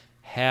just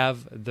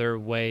have their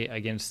way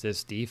against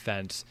this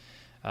defense.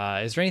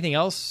 Is there anything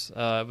else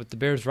with the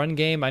Bears' run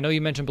game? I know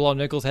you mentioned Bilal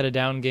Nichols had a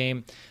down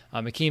game.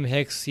 Akeem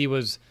Hicks, he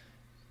was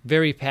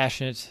very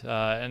passionate,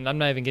 and I'm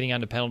not even getting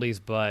onto penalties,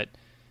 but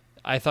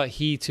I thought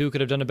he, too,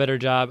 could have done a better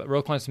job.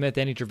 Roquan Smith,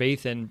 Andy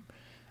Trevathan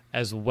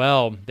as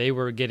well, they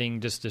were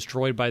getting just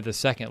destroyed by the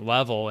second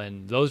level,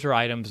 and those are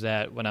items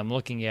that when I'm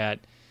looking at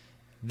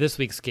this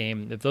week's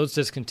game, if those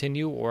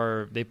discontinue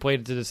or they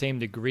played to the same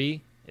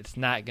degree, it's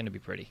not going to be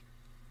pretty.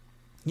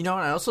 And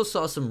I also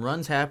saw some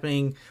runs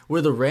happening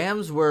where the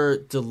Rams were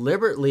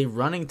deliberately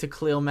running to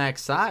Khalil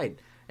Mack's side.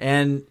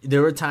 And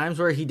there were times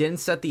where he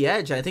didn't set the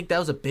edge. I think that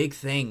was a big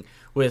thing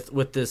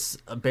with this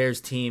Bears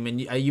team. And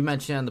you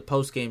mentioned on the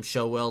postgame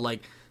show, Will,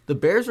 like the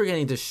Bears were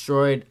getting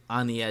destroyed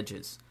on the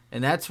edges.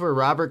 And that's where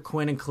Robert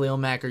Quinn and Khalil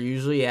Mack are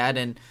usually at.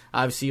 And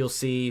obviously you'll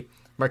see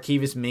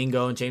Marquivas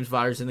Mingo and James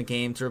Waters in the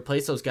game to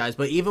replace those guys.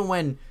 But even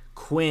when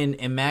Quinn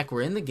and Mack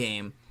were in the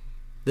game,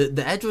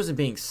 the edge wasn't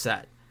being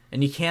set.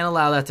 And you can't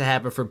allow that to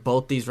happen for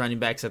both these running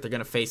backs that they're going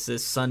to face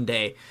this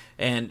Sunday.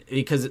 And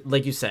because,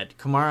 like you said,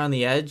 Kamara on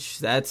the edge,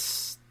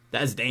 that's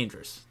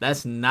dangerous.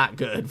 That's not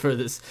good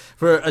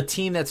for a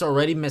team that's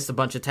already missed a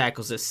bunch of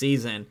tackles this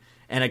season,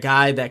 and a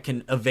guy that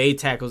can evade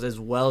tackles as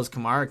well as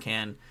Kamara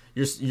can.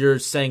 You're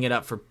setting it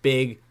up for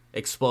big,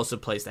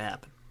 explosive plays to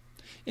happen.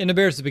 And the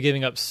Bears have been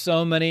giving up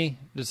so many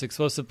just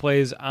explosive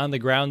plays on the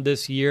ground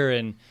this year,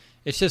 and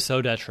it's just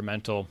so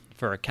detrimental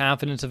for a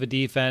confidence of a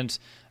defense.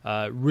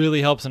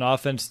 Really helps an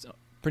offense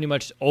pretty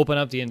much open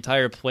up the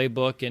entire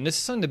playbook. And this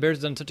is something the Bears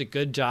have done such a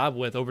good job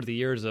with over the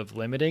years of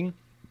limiting.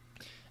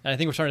 And I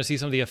think we're starting to see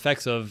some of the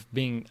effects of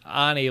being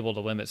unable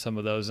to limit some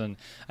of those. And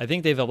I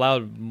think they've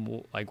allowed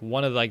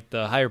one of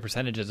the higher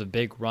percentages of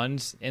big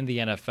runs in the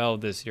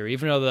NFL this year.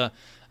 Even though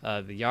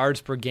the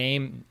yards per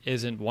game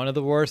isn't one of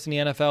the worst in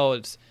the NFL,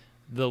 it's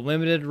the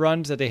limited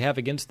runs that they have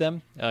against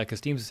them, because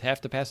teams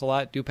have to pass a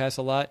lot, do pass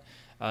a lot.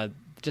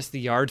 Just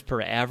the yards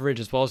per average,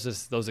 as well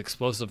as those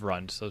explosive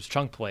runs, those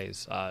chunk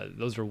plays,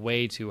 those are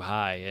way too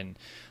high. And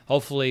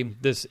hopefully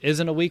this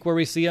isn't a week where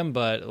we see them,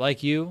 but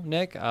like you,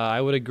 Nick, I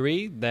would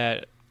agree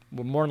that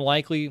more than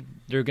likely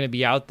they're going to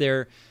be out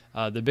there.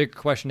 The big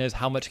question is,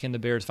 how much can the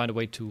Bears find a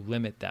way to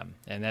limit them?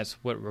 And that's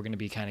what we're going to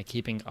be kind of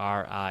keeping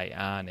our eye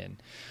on. And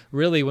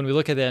really, when we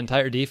look at the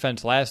entire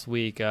defense last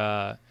week,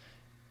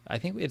 I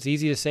think it's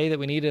easy to say that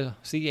we need to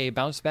see a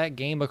bounce-back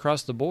game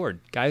across the board.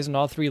 Guys in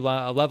all three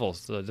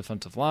levels, the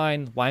defensive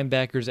line,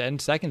 linebackers,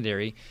 and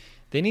secondary,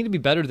 they need to be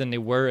better than they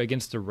were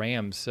against the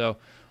Rams. So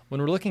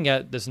when we're looking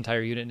at this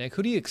entire unit, Nick,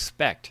 who do you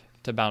expect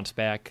to bounce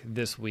back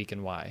this week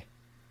and why?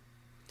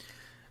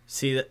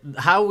 See,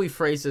 how we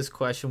phrase this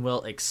question,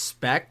 Will,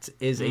 expect,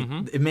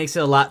 it makes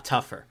it a lot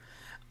tougher.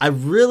 I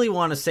really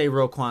want to say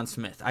Roquan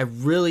Smith. I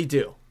really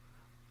do.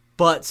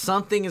 But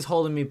something is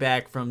holding me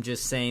back from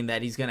just saying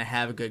that he's going to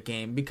have a good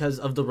game because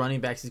of the running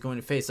backs he's going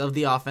to face, of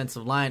the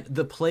offensive line,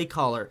 the play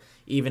caller,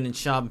 even in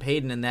Sean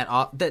Payton and that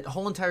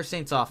whole entire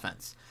Saints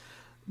offense.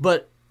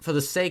 But for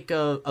the sake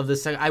of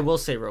this, I will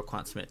say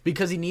Roquan Smith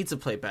because he needs to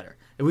play better.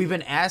 And we've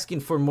been asking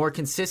for more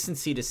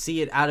consistency to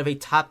see it out of a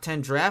top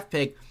 10 draft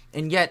pick,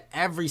 and yet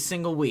every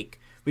single week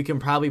we can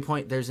probably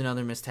point, there's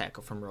another missed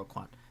tackle from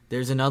Roquan.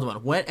 There's another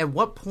one. At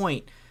what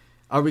point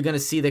are we going to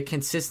see the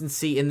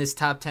consistency in this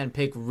top 10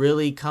 pick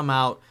really come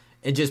out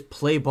and just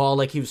play ball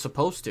like he was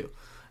supposed to?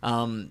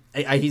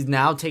 He's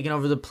now taken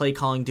over the play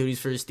calling duties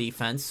for his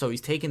defense, so he's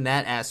taken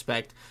that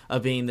aspect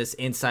of being this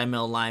inside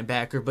middle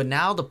linebacker, but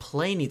now the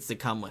play needs to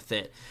come with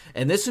it.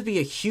 And this would be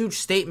a huge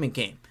statement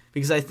game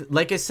because,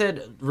 like I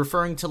said,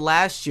 referring to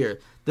last year,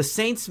 the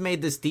Saints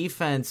made this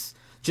defense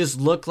just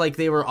look like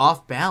they were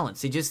off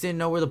balance. They just didn't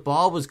know where the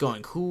ball was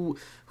going, who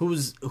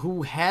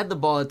had the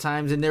ball at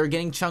times, and they were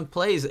getting chunk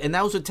plays, and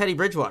that was with Teddy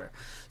Bridgewater.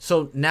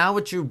 So now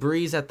with Drew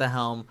Brees at the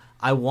helm,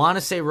 I want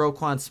to say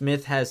Roquan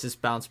Smith has this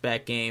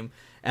bounce-back game.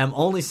 And I'm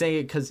only saying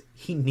it because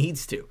he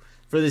needs to.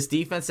 For this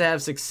defense to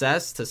have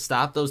success, to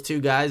stop those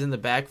two guys in the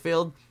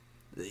backfield,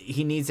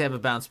 he needs to have a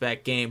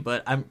bounce-back game.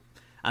 But I'm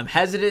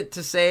hesitant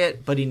to say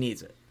it, but he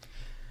needs it.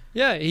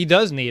 Yeah, he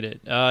does need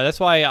it. That's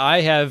why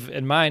I have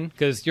in mind,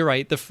 because you're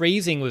right, the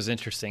phrasing was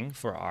interesting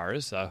for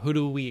ours. Who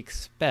do we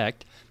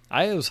expect?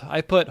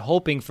 I put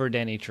hoping for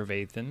Danny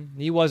Trevathan.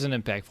 He wasn't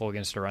impactful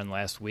against the run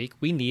last week.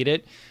 We need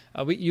it.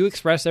 You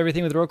expressed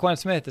everything with Roquan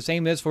Smith. The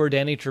same is for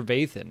Danny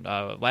Trevathan.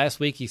 Last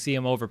week you see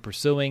him over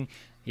pursuing.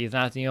 He's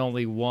not the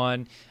only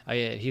one.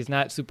 He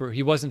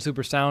wasn't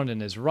super sound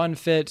in his run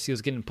fits. He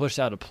was getting pushed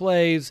out of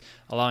plays,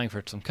 allowing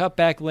for some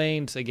cutback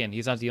lanes. Again,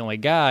 he's not the only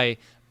guy,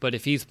 but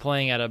if he's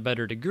playing at a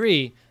better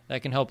degree,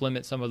 that can help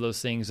limit some of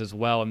those things as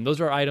well. And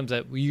those are items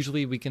that we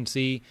can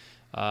see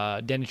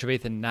Danny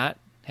Trevathan not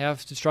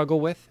have to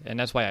struggle with, and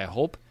that's why I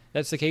hope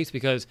that's the case,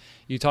 because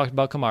you talked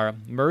about Kamara.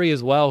 Murray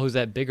as well, who's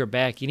that bigger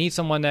back. You need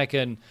someone that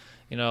can,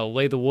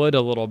 lay the wood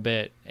a little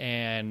bit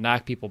and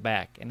knock people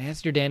back. And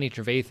that's your Danny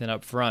Trevathan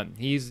up front.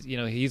 He's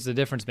the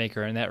difference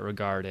maker in that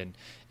regard. And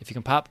if you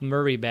can pop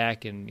Murray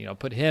back and,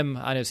 put him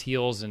on his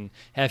heels and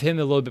have him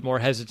a little bit more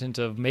hesitant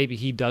of maybe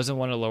he doesn't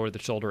want to lower the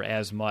shoulder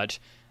as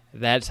much,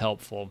 that's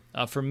helpful.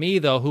 For me,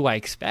 though, who I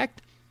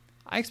expect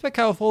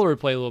Kyle Fuller to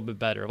play a little bit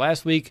better.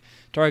 Last week,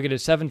 targeted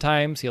 7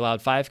 times. He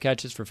allowed 5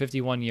 catches for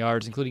 51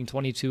 yards, including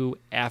 22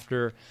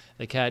 after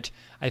the catch.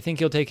 I think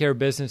he'll take care of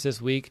business this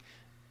week.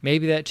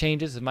 Maybe that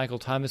changes if Michael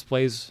Thomas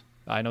plays.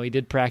 I know he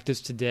did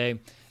practice today.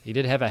 He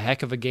did have a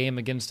heck of a game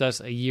against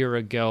us a year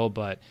ago,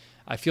 but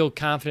I feel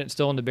confident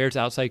still in the Bears'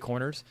 outside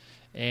corners.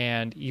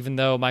 And even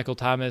though Michael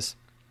Thomas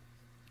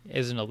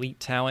is an elite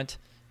talent,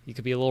 he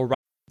could be a little...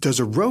 Does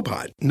a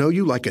robot know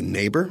you like a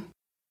neighbor?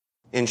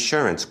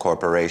 Insurance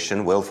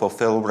Corporation will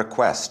fulfill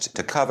requests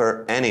to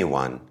cover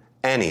anyone,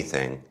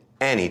 anything,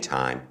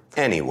 anytime,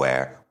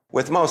 anywhere,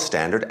 with most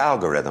standard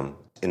algorithm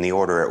in the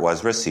order it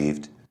was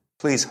received.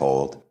 Please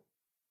hold.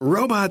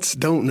 Robots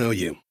don't know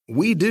you.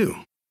 We do.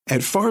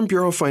 At Farm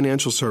Bureau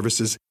Financial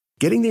Services,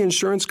 getting the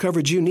insurance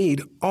coverage you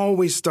need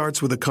always starts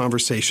with a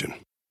conversation.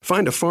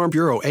 Find a Farm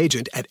Bureau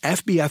agent at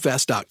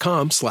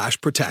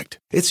fbfs.com/protect.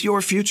 It's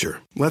your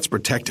future. Let's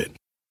protect it.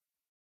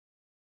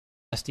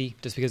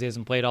 Just because he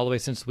hasn't played all the way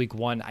since week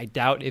 1. I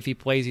doubt if he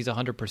plays, he's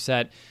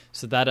 100%,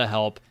 so that'll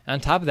help. On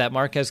top of that,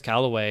 Marquez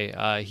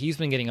Callaway, he's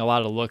been getting a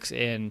lot of looks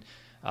in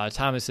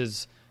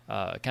Thomas's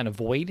kind of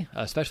void,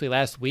 especially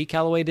last week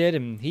Callaway did,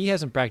 and he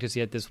hasn't practiced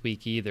yet this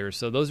week either.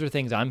 So those are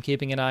things I'm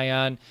keeping an eye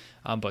on.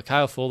 But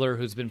Kyle Fuller,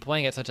 who's been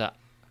playing at such a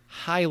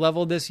high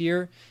level this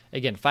year,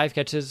 again, 5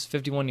 catches,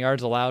 51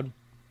 yards allowed.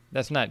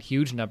 That's not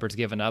huge numbers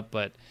given up,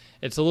 but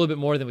it's a little bit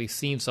more than we've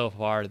seen so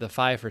far, the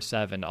 5 for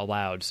 7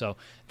 allowed. So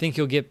I think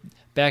he'll get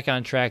back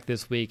on track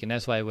this week, and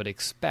that's why I would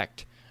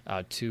expect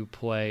to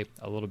play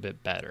a little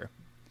bit better.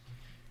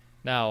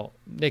 Now,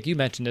 Nick, you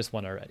mentioned this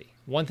one already.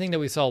 One thing that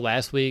we saw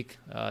last week,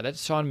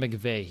 that's Sean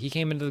McVay. He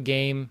came into the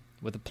game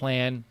with a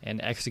plan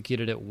and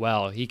executed it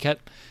well. He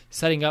kept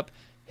setting up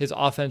his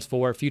offense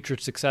for future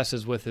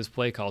successes with his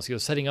play calls. He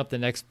was setting up the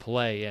next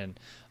play, and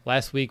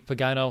last week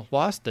Pagano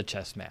lost the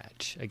chess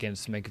match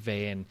against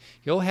McVay, and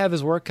he'll have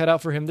his work cut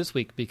out for him this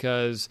week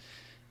because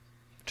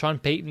Sean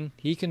Payton,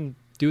 he can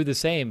do the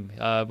same.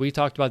 We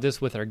talked about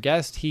this with our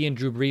guest. He and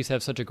Drew Brees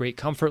have such a great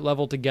comfort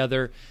level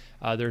together.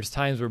 There's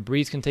times where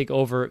Brees can take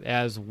over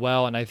as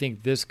well, and I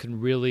think this can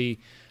really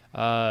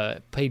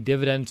pay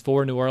dividends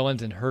for New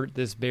Orleans and hurt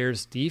this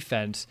Bears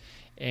defense.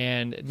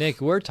 And Nick,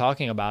 we're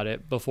talking about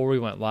it before we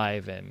went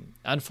live, and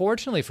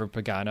unfortunately for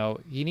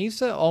Pagano, he needs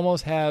to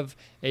almost have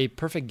a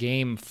perfect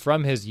game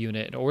from his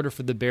unit in order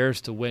for the Bears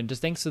to win,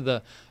 just thanks to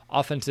the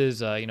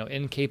offense's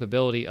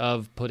incapability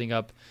of putting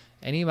up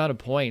any amount of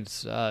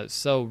points.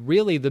 So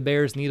really the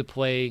Bears need to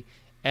play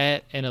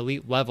at an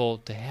elite level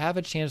to have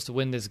a chance to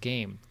win this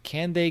game.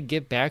 Can they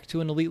get back to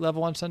an elite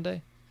level on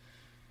Sunday?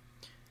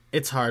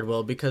 It's hard,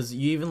 Will, because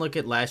you even look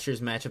at last year's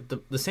matchup.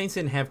 The Saints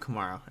didn't have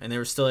Kamara, and they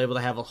were still able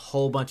to have a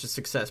whole bunch of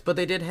success. But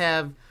they did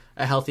have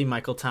a healthy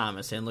Michael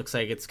Thomas, and it looks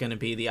like it's going to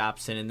be the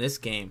opposite in this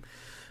game.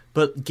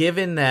 But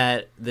given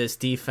that this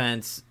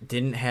defense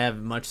didn't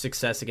have much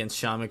success against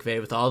Sean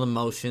McVay with all the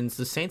motions,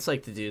 the Saints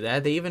like to do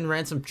that. They even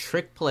ran some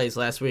trick plays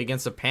last week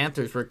against the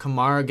Panthers where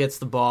Kamara gets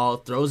the ball,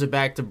 throws it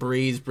back to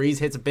Brees. Brees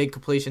hits a big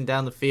completion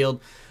down the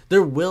field.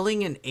 They're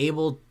willing and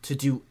able to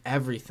do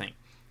everything.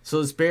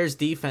 So this Bears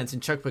defense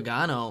and Chuck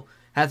Pagano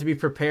have to be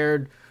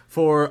prepared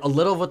for a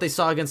little of what they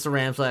saw against the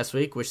Rams last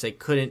week, which they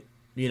couldn't,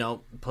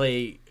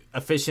 play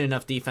efficient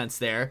enough defense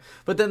there.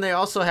 But then they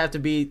also have to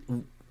be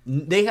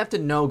they have to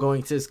know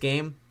going to this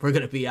game, we're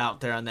going to be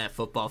out there on that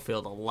football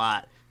field a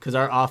lot because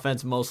our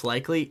offense most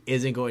likely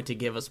isn't going to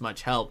give us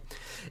much help.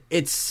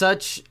 It's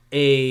such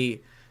a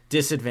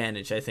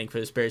disadvantage, I think, for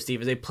this Bears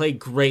defense. They play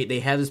great.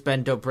 They have this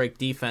bend don't break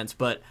defense,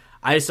 but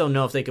I just don't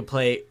know if they could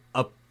play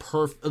a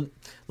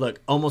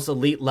almost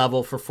elite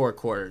level for 4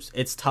 quarters.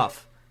 It's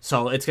tough.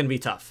 So it's going to be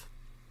tough.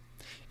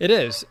 It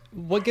is.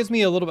 What gives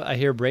me a little bit, I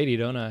hear Brady,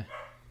 don't I?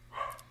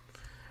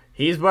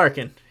 He's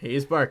barking.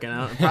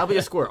 Probably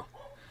a squirrel.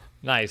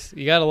 Nice.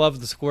 You got to love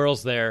the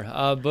squirrels there.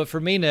 But for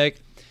me, Nick,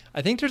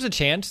 I think there's a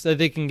chance that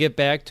they can get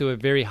back to a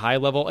very high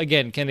level.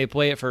 Again, can they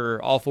play it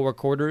for all 4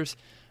 quarters?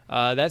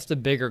 That's the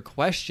bigger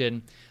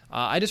question.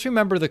 I just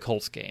remember the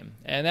Colts game,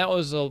 and that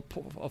was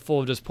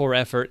full of just poor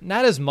effort.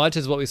 Not as much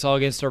as what we saw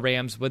against the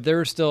Rams, but there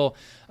was still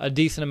a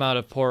decent amount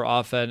of poor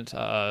offensive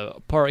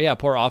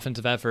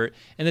effort,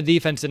 and the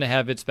defense didn't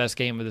have its best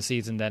game of the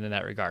season then in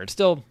that regard.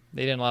 Still,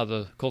 they didn't allow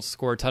the Colts to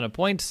score a ton of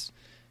points,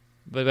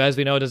 but as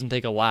we know, it doesn't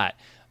take a lot.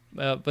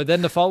 But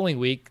then the following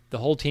week, the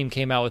whole team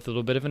came out with a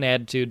little bit of an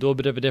attitude, a little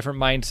bit of a different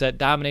mindset,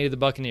 dominated the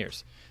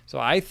Buccaneers. So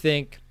I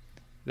think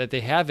that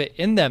they have it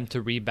in them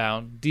to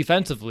rebound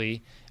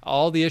defensively.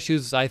 All the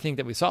issues I think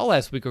that we saw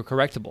last week are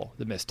correctable.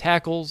 The missed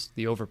tackles,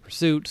 the over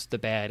pursuits, the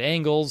bad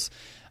angles,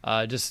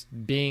 just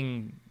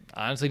being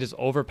honestly just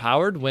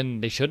overpowered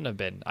when they shouldn't have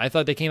been. I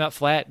thought they came out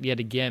flat yet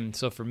again.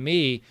 So for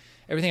me,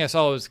 everything I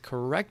saw was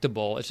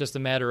correctable. It's just a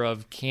matter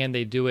of can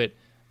they do it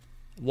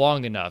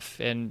long enough,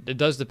 and it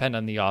does depend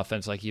on the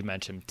offense, like you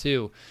mentioned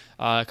too.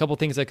 A couple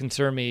things that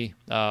concern me.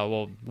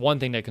 One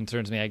thing that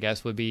concerns me, I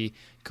guess, would be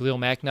Khalil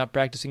Mack not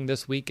practicing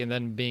this week, and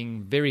then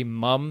being very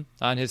mum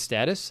on his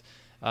status.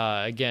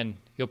 Again,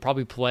 he'll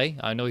probably play.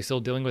 I know he's still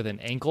dealing with an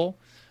ankle,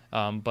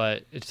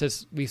 but it's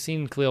just we've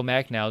seen Khalil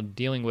Mack now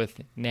dealing with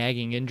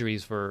nagging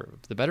injuries for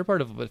the better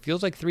part of what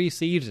feels like 3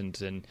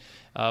 seasons, and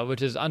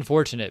which is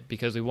unfortunate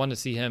because we want to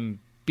see him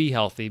be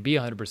healthy, be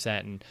 100%,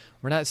 and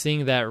we're not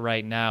seeing that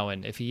right now.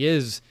 And if he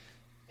is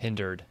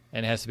hindered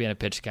and has to be on a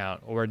pitch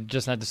count or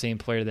just not the same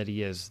player that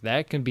he is,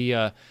 that can be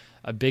a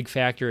big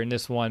factor in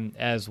this one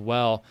as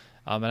well.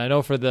 And I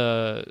know for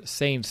the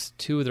Saints,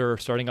 2 of their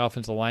starting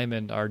offensive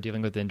linemen are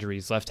dealing with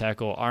injuries. Left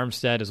tackle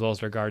Armstead as well as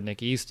their guard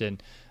Nick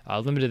Easton,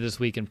 limited this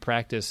week in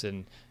practice,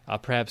 and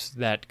perhaps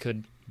that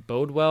could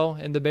bode well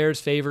in the Bears'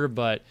 favor.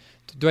 But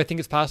do I think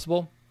it's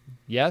possible?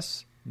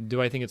 Yes.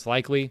 Do I think it's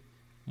likely?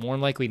 More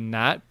than likely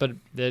not, but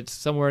it's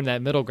somewhere in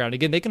that middle ground.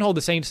 Again, they can hold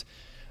the Saints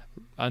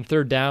on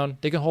 3rd down.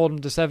 They can hold them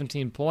to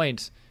 17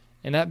 points,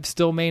 and that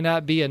still may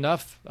not be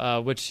enough,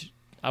 which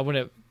I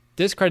wouldn't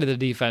discredit the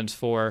defense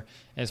for,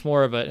 and it's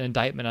more of an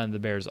indictment on the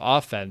Bears'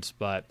 offense,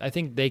 but I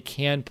think they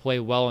can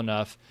play well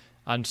enough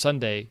on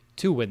Sunday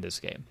to win this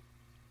game.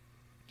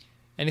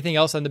 Anything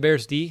else on the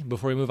Bears' D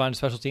before we move on to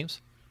special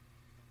teams?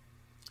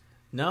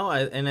 No,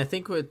 I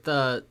think with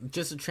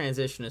just a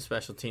transition to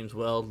special teams,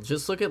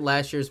 just look at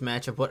last year's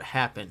matchup, what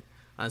happened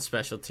on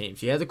special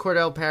teams. You had the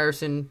Cordell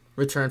Patterson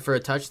return for a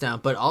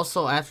touchdown, but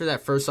also after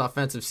that first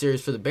offensive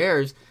series for the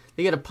Bears,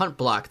 they get a punt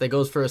block that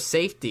goes for a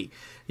safety.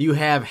 You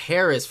have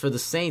Harris for the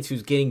Saints,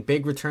 who's getting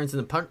big returns in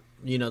the punt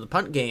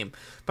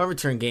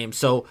return game.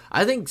 So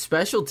I think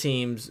special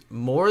teams,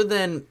 more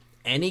than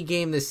any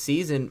game this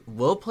season,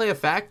 will play a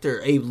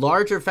factor, a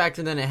larger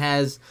factor than it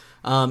has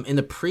in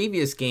the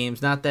previous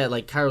games. Not that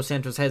like Cairo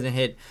Santos hasn't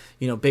hit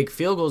big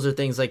field goals or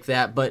things like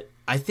that, but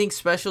I think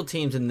special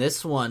teams in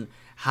this one,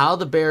 how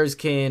the Bears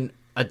can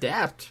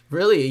adapt.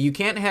 Really, you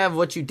can't have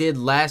what you did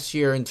last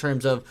year in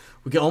terms of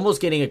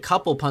almost getting a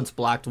couple punts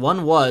blocked.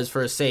 One was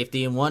for a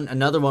safety, and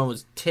another one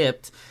was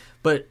tipped.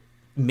 But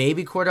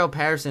maybe Cordell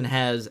Patterson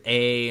has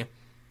a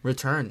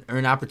return or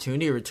an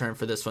opportunity to return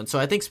for this one. So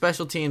I think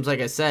special teams, like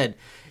I said,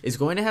 is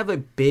going to have a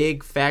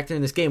big factor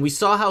in this game. We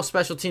saw how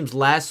special teams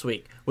last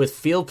week with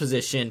field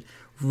position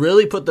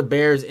really put the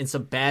Bears in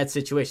some bad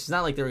situations. It's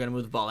not like they were going to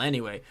move the ball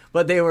anyway,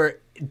 but they were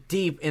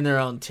deep in their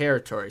own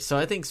territory. So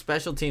I think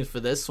special teams for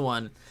this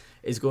one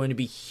is going to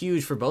be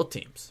huge for both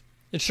teams.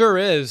 It sure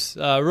is.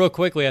 Real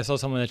quickly, I saw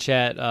someone in the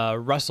chat,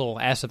 Russell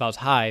asked if I was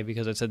high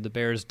because I said the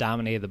Bears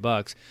dominated the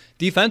Bucs.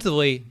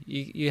 Defensively,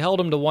 you held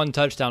them to 1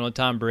 touchdown with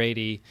Tom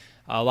Brady,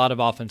 a lot of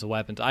offensive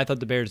weapons. I thought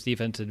the Bears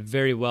defense did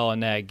very well in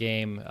that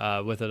game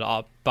with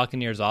a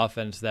Buccaneers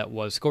offense that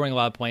was scoring a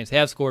lot of points. They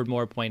have scored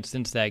more points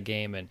since that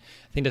game, and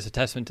I think that's a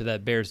testament to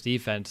that Bears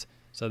defense.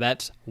 So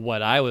that's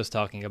what I was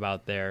talking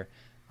about there.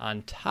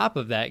 On top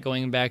of that,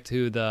 going back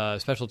to the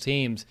special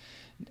teams,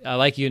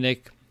 like you,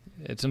 Nick,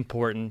 it's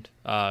important.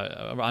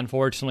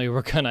 Unfortunately,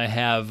 we're going to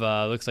have,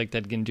 looks like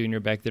Ted Ginn Jr.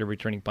 back there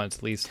returning punts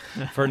at least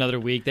for another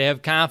week. They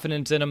have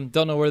confidence in him.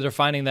 Don't know where they're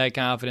finding that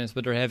confidence,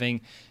 but they're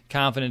having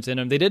confidence in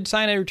him. They did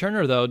sign a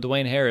returner, though,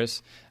 Dwayne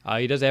Harris.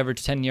 He does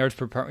average 10 yards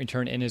per punt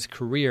return in his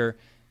career.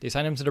 They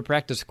signed him to the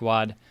practice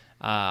squad.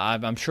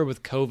 I'm sure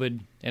with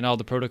COVID and all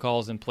the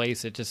protocols in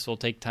place, it just will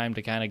take time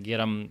to kind of get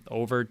him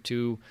over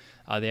to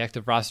the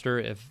active roster.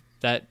 If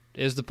that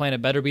is the plan,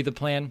 it better be the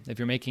plan. If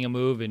you're making a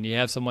move and you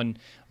have someone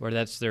where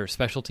that's their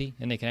specialty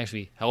and they can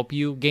actually help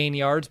you gain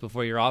yards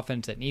before your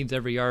offense that needs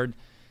every yard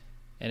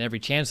and every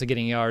chance of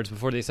getting yards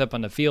before they step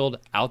on the field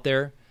out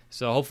there,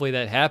 So hopefully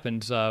that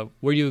happens.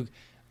 Were you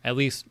at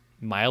least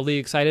mildly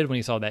excited when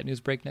you saw that news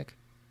break, Nick?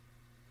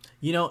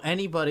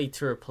 Anybody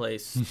to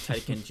replace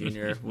Teddy Kent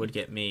Jr. would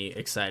get me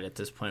excited at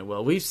this point.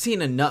 Well, we've seen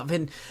enough.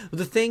 And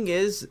the thing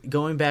is,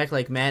 going back,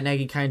 like Matt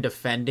Nagy kind of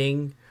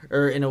defending,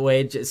 or in a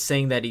way just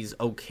saying that he's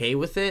okay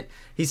with it,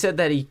 he said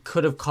that he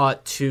could have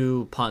caught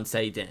 2 punts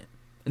that he didn't.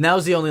 And that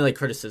was the only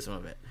criticism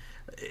of it.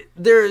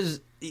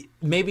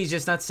 Maybe he's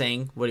just not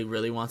saying what he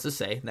really wants to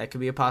say. That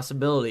could be a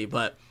possibility.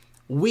 But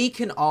we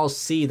can all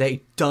see that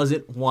he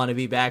doesn't want to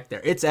be back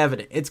there. It's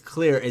evident. It's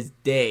clear as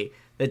day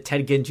that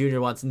Ted Ginn Jr.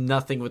 wants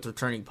nothing with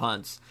returning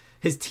punts.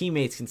 His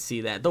teammates can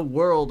see that. The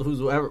world,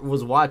 whoever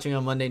was watching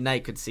on Monday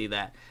night, could see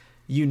that.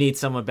 You need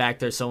someone back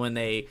there. So when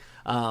they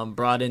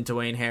brought in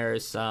Dwayne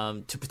Harris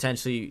to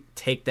potentially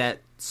take that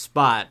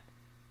spot,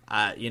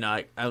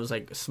 I was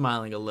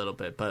smiling a little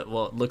bit. But it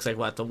looks like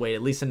we'll have to wait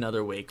at least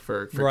another week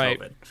for right.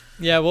 COVID.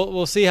 Yeah,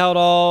 we'll see how it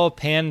all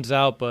pans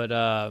out. But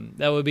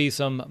that would be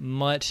some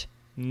much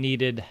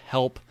needed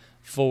help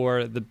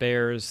for the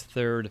Bears'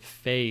 third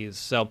phase.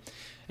 So.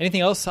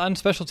 Anything else on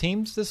special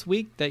teams this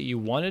week that you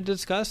want to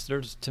discuss?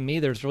 To me,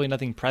 there's really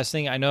nothing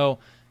pressing. I know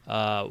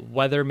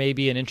weather may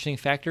be an interesting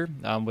factor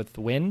with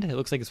wind. It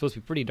looks like it's supposed to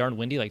be pretty darn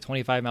windy, like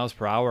 25 miles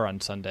per hour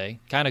on Sunday.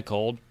 Kind of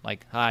cold,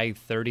 like high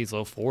 30s,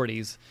 low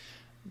 40s.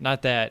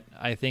 Not that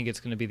I think it's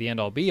going to be the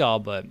end-all, be-all,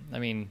 but, I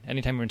mean,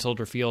 anytime you're in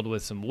Soldier Field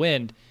with some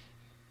wind,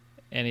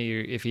 and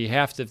if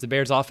the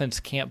Bears'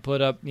 offense can't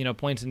put up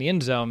points in the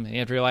end zone, and you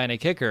have to rely on a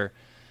kicker,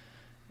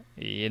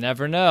 you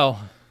never know.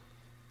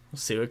 We'll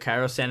see what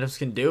Cairo Santos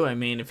can do. I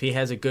mean, if he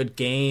has a good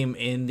game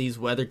in these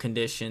weather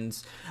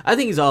conditions, I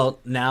think he's all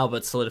now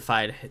but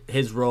solidified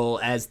his role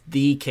as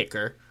the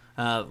kicker.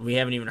 We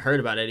haven't even heard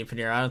about Eddie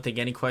Pinheiro. I don't think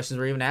any questions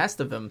were even asked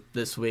of him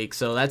this week,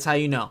 so that's how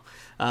you know.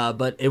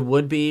 But it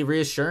would be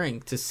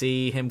reassuring to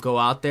see him go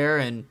out there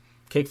and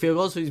kick field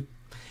goals.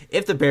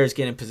 If the Bears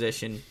get in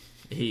position,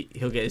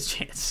 he'll get his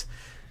chance.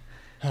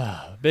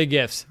 Big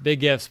gifts.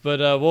 But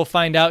we'll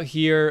find out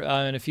here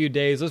in a few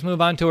days. Let's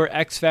move on to our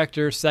X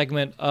Factor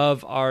segment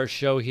of our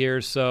show here.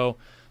 So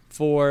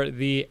for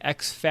the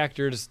X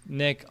Factors,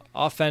 Nick,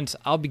 offense,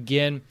 I'll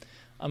begin.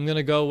 I'm going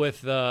to go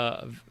with,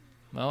 not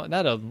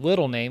a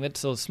little name.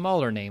 It's a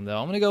smaller name, though.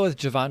 I'm going to go with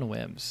Javon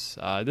Wims.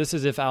 This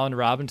is if Allen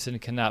Robinson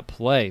cannot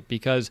play,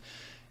 because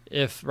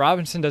if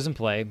Robinson doesn't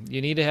play,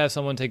 you need to have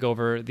someone take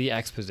over the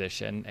X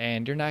position,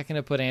 and you're not going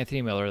to put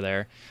Anthony Miller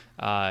there.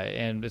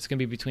 And it's going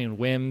to be between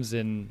Wims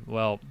and,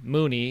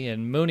 Mooney.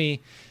 And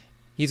Mooney,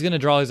 he's going to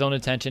draw his own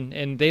attention,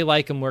 and they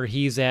like him where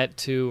he's at,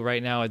 too,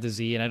 right now at the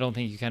Z, and I don't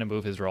think you kind of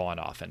move his role on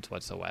offense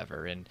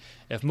whatsoever. And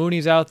if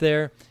Mooney's out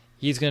there,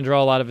 he's going to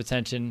draw a lot of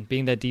attention,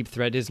 being that deep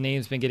threat. His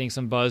name's been getting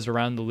some buzz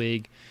around the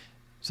league.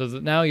 So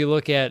now you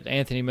look at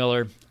Anthony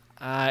Miller.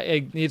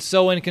 It's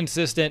so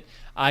inconsistent.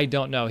 I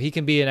don't know. He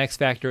can be an X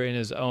factor in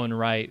his own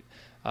right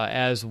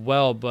as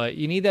well, but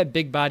you need that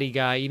big body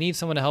guy. You need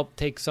someone to help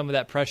take some of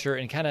that pressure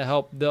and kind of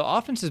help. The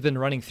offense has been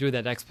running through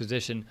that X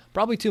position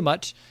probably too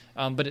much,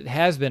 but it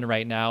has been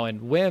right now.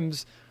 And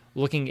Wims,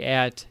 looking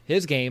at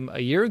his game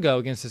a year ago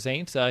against the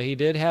Saints, he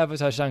did have a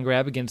touchdown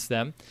grab against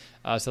them,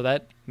 so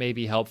that may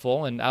be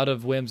helpful. And out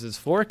of Wims'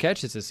 4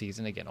 catches this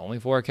season, again, only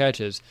 4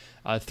 catches,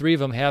 3 of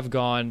them have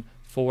gone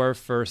for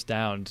first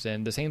downs.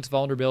 And the Saints'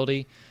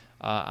 vulnerability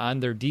on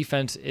their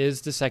defense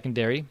is the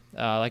secondary.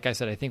 Like I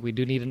said, I think we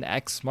do need an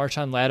X.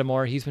 Marshawn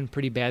Lattimore, he's been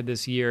pretty bad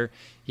this year.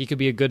 He could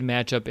be a good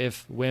matchup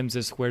if Wims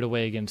is squared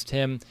away against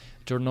him.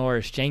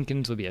 Janoris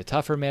Jenkins would be a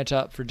tougher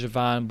matchup for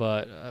Javon,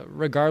 but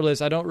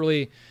regardless, I don't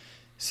really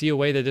see a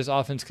way that this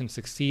offense can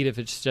succeed if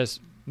it's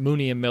just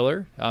Mooney and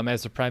Miller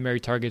as the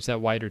primary targets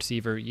at wide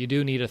receiver. You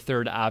do need a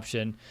third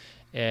option,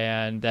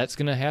 and that's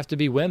going to have to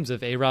be Wims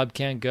if A-Rob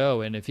can't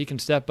go. And if he can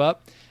step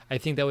up, I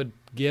think that would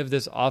give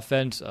this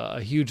offense a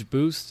huge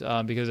boost,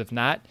 because if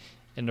not,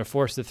 and they're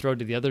forced to throw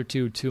to the other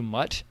two too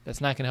much,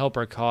 that's not going to help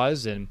our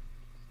cause. And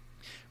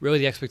really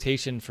the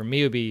expectation for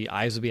me would be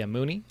eyes would be on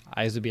Mooney,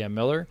 eyes would be on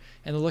Miller,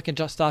 and they're looking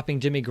just stopping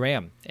Jimmy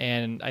Graham.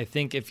 And I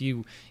think if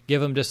you give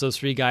them just those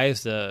 3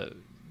 guys to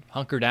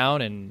hunker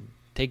down and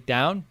take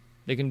down,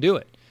 they can do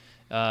it.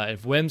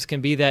 If Wims can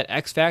be that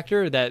X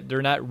factor that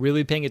they're not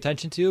really paying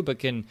attention to, but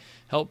can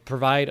help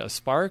provide a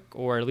spark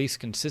or at least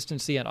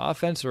consistency on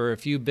offense or a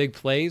few big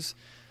plays,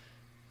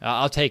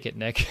 I'll take it,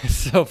 Nick.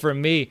 So for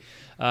me,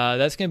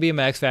 that's going to be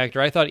my X factor.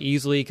 I thought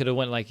easily could have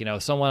went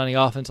someone on the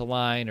offensive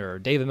line or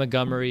David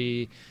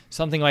Montgomery,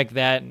 something like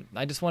that.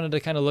 I just wanted to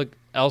kind of look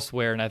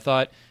elsewhere, and I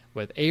thought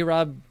with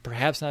A-Rob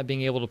perhaps not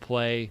being able to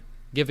play,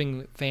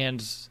 giving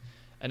fans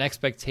an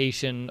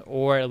expectation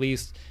or at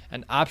least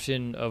an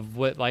option of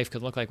what life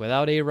could look like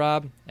without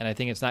A-Rob, and I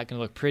think it's not going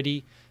to look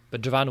pretty.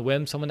 But Javon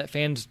Wims, someone that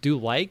fans do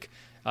like,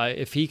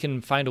 if he can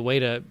find a way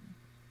to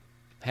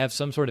have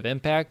some sort of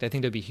impact, I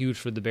think that'd be huge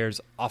for the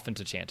Bears'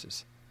 offensive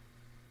chances.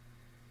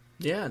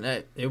 Yeah,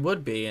 it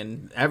would be,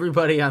 and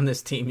everybody on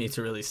this team needs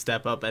to really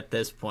step up at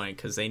this point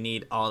because they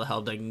need all the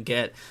help they can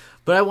get.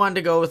 But I wanted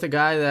to go with a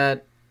guy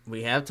that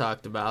we have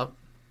talked about,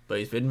 but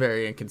he's been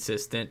very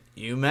inconsistent.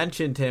 You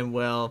mentioned him,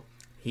 Will.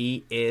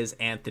 He is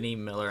Anthony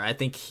Miller. I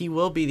think he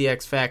will be the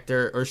X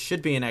factor, or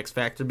should be an X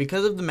factor,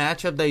 because of the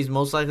matchup that he's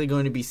most likely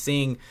going to be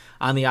seeing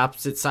on the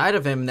opposite side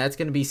of him, and that's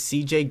going to be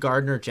C.J.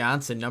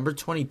 Gardner-Johnson, number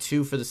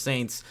 22 for the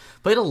Saints.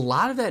 Played a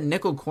lot of that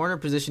nickel corner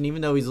position,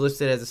 even though he's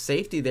listed as a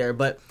safety there.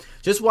 But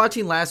just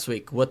watching last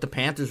week what the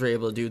Panthers were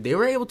able to do, they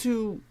were able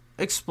to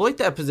exploit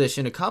that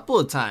position a couple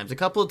of times with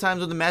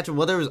the matchup,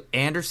 whether it was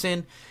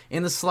Anderson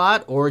in the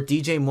slot or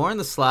DJ Moore in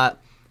the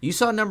slot. You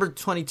saw number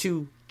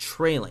 22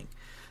 trailing.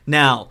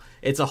 Now,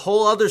 it's a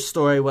whole other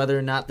story whether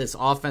or not this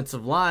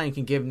offensive line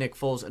can give Nick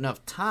Foles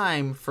enough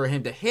time for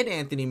him to hit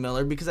Anthony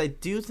Miller, because I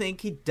do think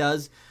he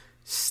does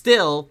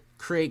still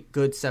create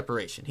good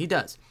separation. He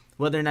does.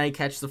 Whether or not he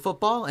catches the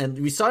football, and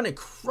we saw an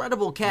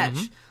incredible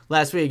catch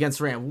last week against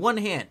Ram, one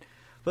hand.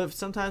 But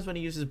sometimes when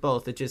he uses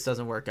both, it just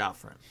doesn't work out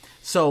for him.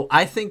 So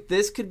I think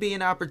this could be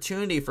an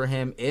opportunity for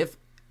him if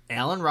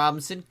Allen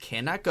Robinson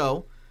cannot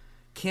go.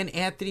 Can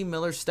Anthony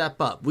Miller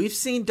step up? We've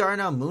seen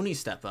Darnell Mooney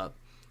step up.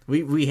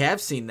 We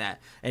have seen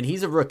that, and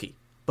he's a rookie.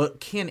 But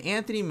can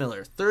Anthony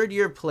Miller,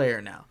 third-year player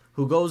now,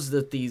 who goes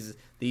with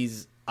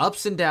these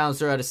ups and downs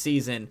throughout a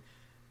season,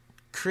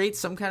 create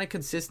some kind of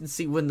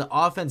consistency when the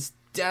offense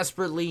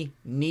desperately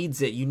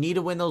needs it? You need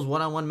to win those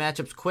one-on-one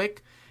matchups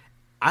quick.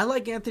 I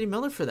like Anthony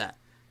Miller for that.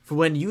 For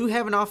when you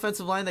have an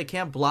offensive line that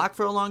can't block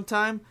for a long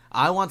time,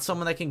 I want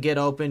someone that can get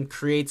open,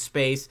 create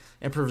space,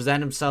 and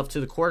present himself to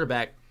the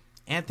quarterback.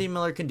 Anthony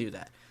Miller can do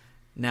that.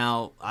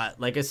 Now,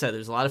 like I said,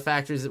 there's a lot of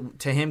factors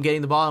to him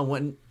getting the ball and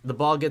when the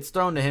ball gets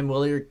thrown to him,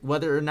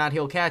 whether or not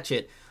he'll catch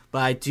it. But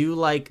I do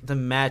like the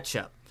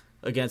matchup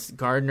against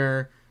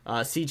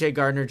C.J.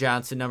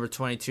 Gardner-Johnson, number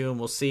 22, and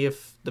we'll see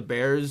if the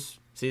Bears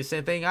see the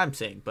same thing I'm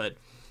saying. But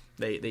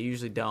they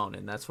usually don't,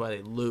 and that's why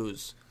they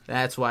lose.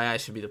 That's why I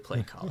should be the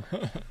play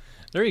caller.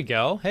 There you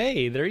go.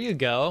 Hey, there you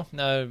go.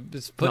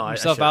 Just putting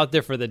yourself out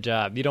there for the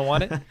job. You don't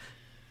want it?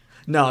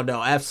 No,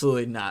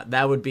 absolutely not.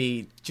 That would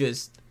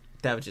just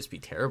be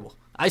terrible.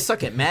 I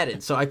suck at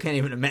Madden, so I can't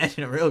even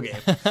imagine a real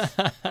game.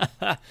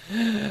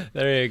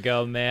 There you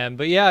go, man.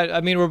 But yeah,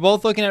 I mean, we're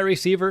both looking at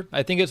receiver.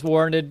 I think it's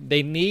warranted.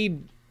 They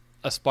need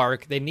a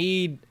spark. They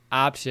need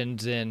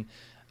options, and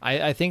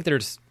I think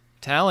there's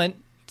talent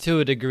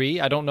to a degree.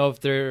 I don't know if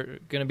they're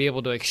going to be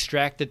able to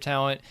extract the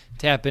talent,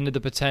 tap into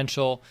the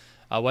potential,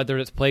 whether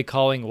it's play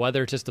calling,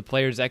 whether it's just the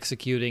players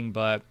executing,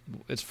 but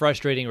it's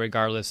frustrating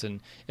regardless.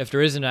 And if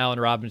there is an Allen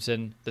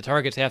Robinson, the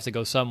targets have to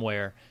go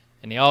somewhere.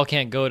 And they all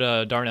can't go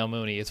to Darnell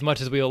Mooney. As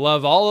much as we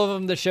love all of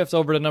them to shift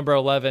over to number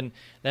 11,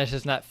 that's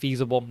just not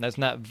feasible. That's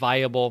not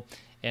viable.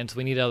 And so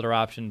we need other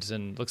options.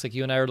 And looks like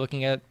you and I are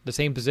looking at the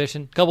same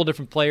position. A couple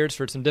different players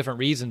for some different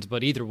reasons.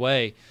 But either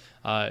way,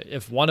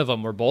 if one of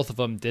them or both of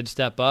them did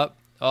step up,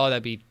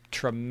 that'd be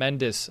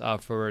tremendous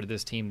for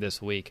this team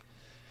this week.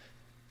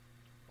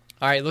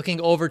 All right,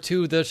 looking over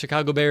to the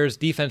Chicago Bears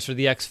defense for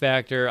the X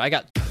Factor.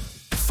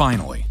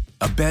 Finally,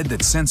 a bed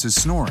that senses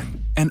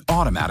snoring and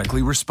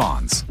automatically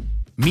responds.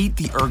 Meet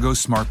the Ergo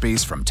Smart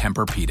Base from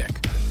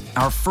Tempur-Pedic,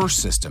 our first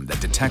system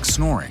that detects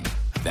snoring,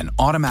 then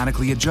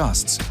automatically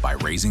adjusts by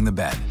raising the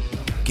bed.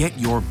 Get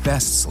your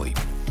best sleep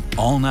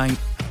all night,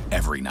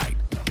 every night.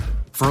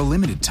 For a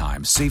limited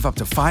time, save up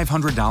to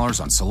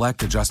 $500 on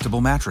select adjustable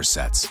mattress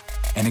sets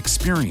and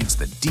experience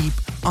the deep,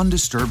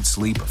 undisturbed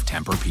sleep of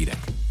Tempur-Pedic.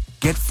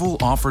 Get full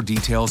offer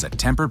details at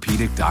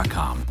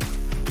TempurPedic.com.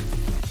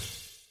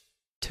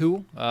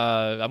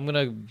 I'm going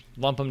to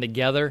lump them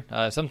together.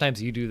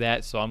 Sometimes you do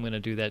that, so I'm going to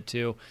do that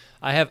too.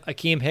 I have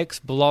Akeem Hicks,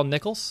 Bilal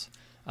Nichols.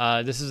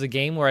 This is a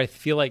game where I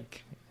feel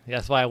like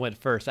that's why I went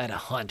first. I had a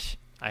hunch.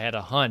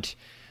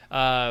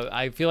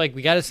 I feel like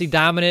we got to see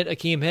dominant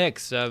Akeem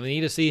Hicks. We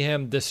need to see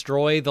him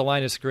destroy the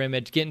line of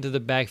scrimmage, get into the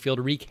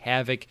backfield, wreak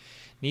havoc.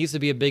 Needs to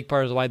be a big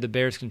part of why the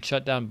Bears can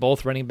shut down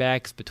both running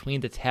backs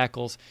between the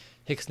tackles.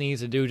 Hicks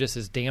needs to do just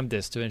his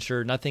damnedest to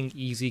ensure nothing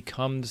easy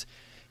comes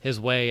his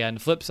way. On the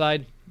flip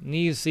side,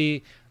 needs to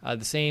see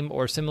the same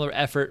or similar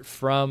effort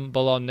from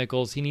Bilal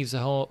Nichols. He needs to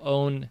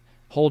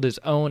hold his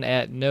own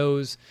at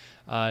nose.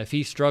 If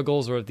he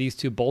struggles or if these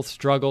two both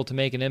struggle to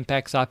make an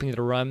impact stopping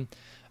the run,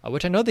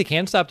 which I know they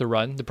can stop the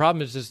run. The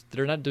problem is just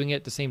they're not doing it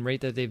at the same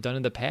rate that they've done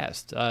in the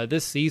past.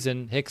 This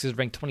season, Hicks is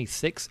ranked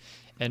 26th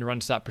in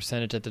run stop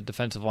percentage at the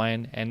defensive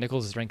line, and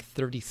Nichols is ranked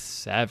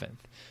 37th.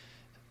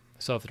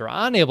 So if they're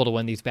unable to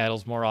win these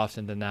battles more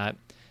often than not,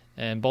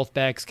 and both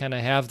backs kind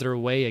of have their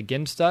way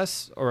against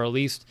us, or at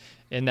least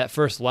in that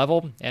first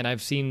level, and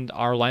I've seen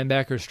our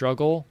linebackers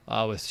struggle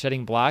with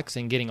shedding blocks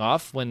and getting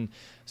off when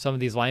some of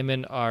these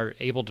linemen are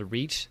able to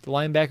reach the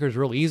linebackers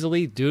real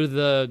easily due to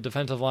the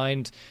defensive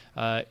line's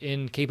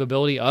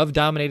incapability of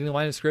dominating the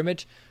line of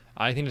scrimmage.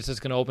 I think it's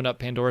just going to open up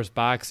Pandora's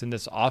box, and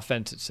this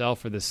offense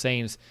itself for the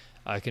Saints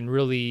can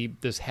really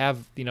just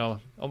have, it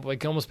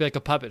can almost be like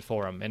a puppet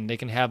for them, and they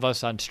can have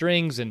us on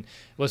strings, and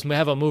let's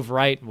have a move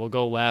right, we'll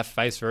go left,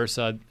 vice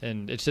versa,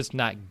 and it's just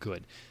not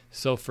good.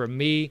 So for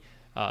me,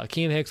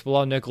 Akeem Hicks,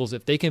 Bilal Nichols,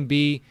 if they can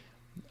be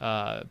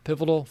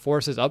pivotal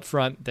forces up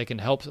front that can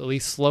help at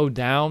least slow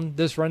down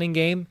this running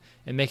game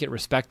and make it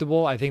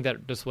respectable, I think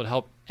that this would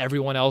help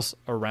everyone else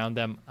around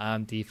them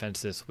on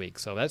defense this week.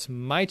 So that's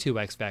my 2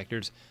 X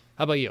factors.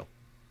 How about you?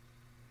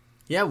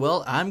 Yeah,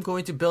 well, I'm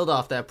going to build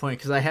off that point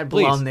because I had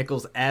Bilal Please.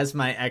 Nichols as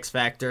my X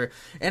factor,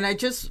 and I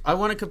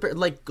want to compare.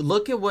 Like,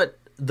 look at what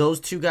those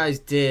 2 guys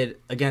did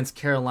against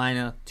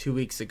Carolina 2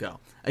 weeks ago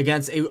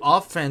against a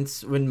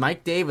offense when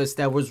Mike Davis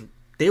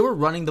they were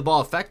running the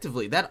ball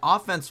effectively. That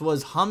offense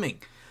was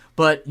humming.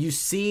 But you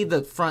see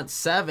the front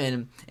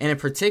 7, and in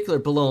particular,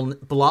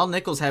 Bilal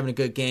Nichols having a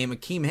good game,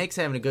 Akeem Hicks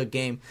having a good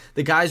game.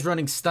 The guys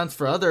running stunts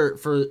for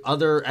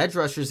other edge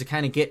rushers to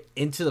kind of get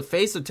into the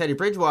face of Teddy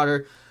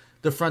Bridgewater.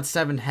 The front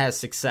 7 has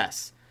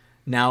success.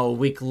 Now, a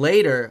week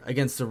later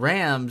against the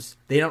Rams,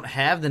 they don't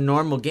have the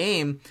normal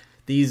game.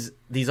 These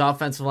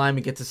offensive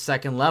linemen get to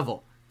second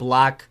level.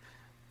 Block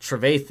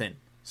Trevathan,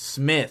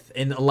 Smith,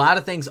 and a lot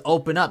of things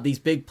open up. These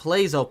big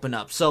plays open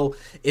up. So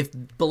if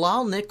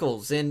Bilal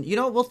Nichols, and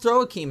we'll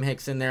throw Akeem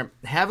Hicks in there,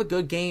 have a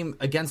good game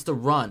against the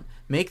run,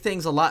 make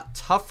things a lot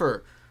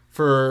tougher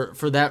for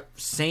that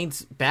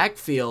Saints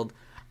backfield,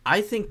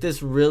 I think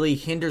this really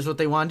hinders what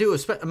they want to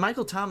do.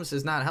 Michael Thomas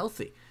is not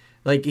healthy.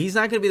 Like, he's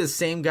not going to be the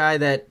same guy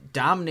that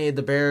dominated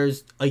the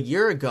Bears a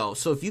year ago.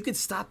 So if you could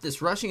stop this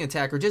rushing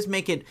attack or just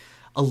make it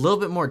a little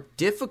bit more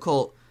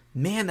difficult,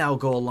 man, that will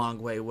go a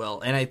long way,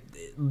 Will. And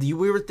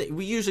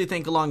we usually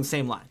think along the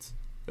same lines.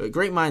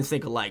 Great minds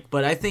think alike.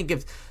 But I think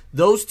if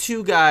those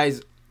 2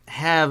 guys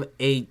have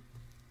a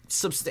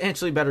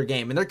substantially better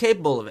game, and they're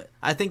capable of it,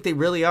 I think they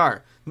really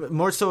are.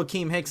 More so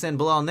Akeem Hicks and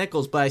Bilal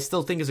Nichols, but I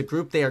still think as a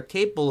group they are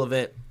capable of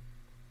it.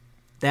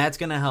 That's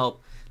going to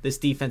help this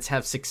defense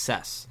have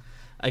success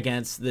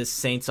against this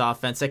Saints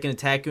offense that can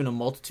attack you in a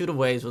multitude of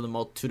ways with a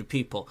multitude of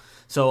people.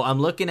 So I'm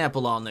looking at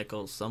Bilal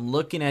Nichols. I'm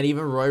looking at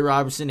even Roy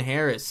Robertson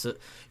Harris.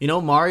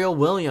 Mario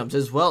Williams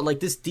as well.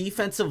 Like, this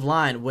defensive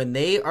line, when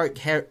they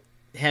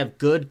have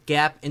good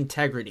gap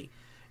integrity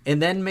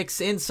and then mix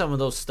in some of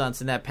those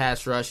stunts in that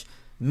pass rush,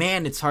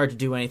 man, it's hard to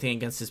do anything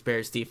against this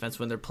Bears defense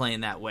when they're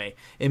playing that way.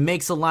 It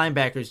makes the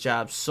linebackers'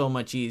 job so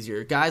much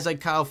easier. Guys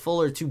like Kyle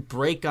Fuller to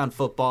break on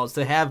footballs,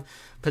 to have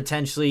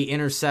potentially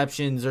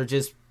interceptions or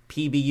just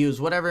PBUs,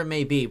 whatever it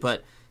may be.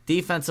 But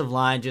defensive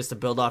line, just to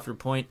build off your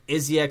point,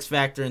 is the X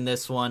factor in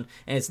this one.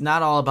 And it's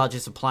not all about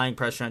just applying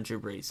pressure on Drew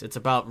Brees. It's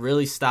about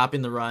really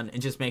stopping the run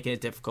and just making it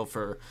difficult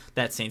for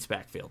that Saints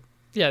backfield.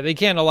 Yeah, they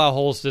can't allow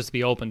holes just to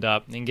be opened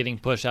up and getting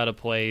pushed out of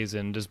plays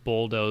and just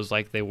bulldoze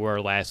like they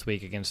were last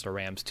week against the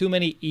Rams. Too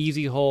many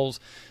easy holes,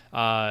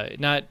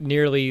 not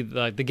nearly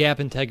the gap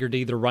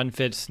integrity, the run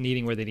fits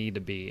needing where they need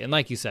to be. And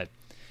like you said,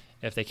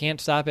 if they can't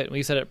stop it,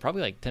 we said it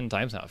probably like 10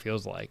 times now, it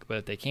feels like, but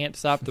if they can't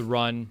stop the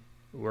run,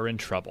 we're in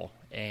trouble.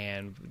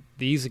 And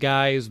these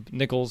guys,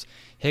 Nichols,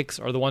 Hicks,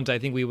 are the ones I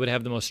think we would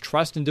have the most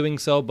trust in doing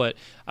so, but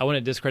I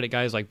wouldn't discredit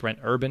guys like Brent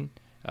Urban,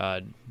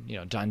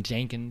 John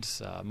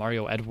Jenkins,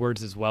 Mario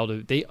Edwards as well.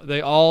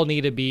 They all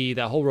need to be,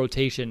 that whole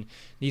rotation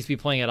needs to be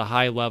playing at a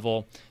high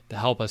level to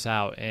help us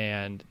out.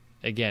 And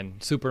again,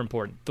 super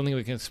important. Don't think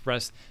we can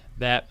express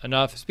that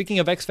enough. Speaking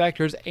of X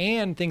factors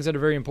and things that are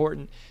very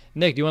important,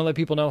 Nick, do you want to let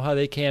people know how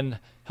they can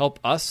help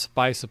us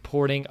by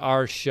supporting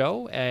our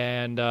show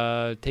and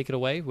take it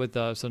away with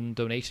some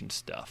donation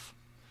stuff?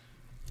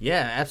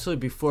 Yeah,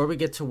 absolutely. Before we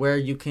get to where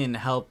you can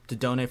help to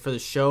donate for the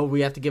show, we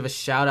have to give a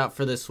shout out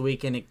for this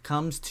week, and it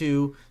comes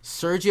to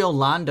Sergio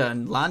Landa.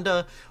 And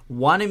Landa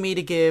wanted me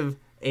to give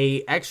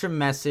a extra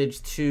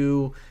message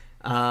to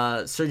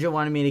Sergio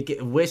wanted me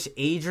to wish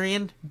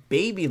Adrian,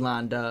 baby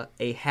Landa,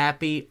 a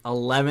happy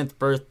 11th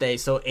birthday.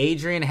 So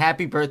Adrian,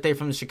 happy birthday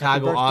from the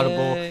Chicago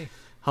Audible.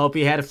 Hope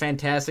you had a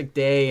fantastic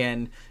day,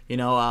 and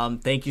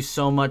thank you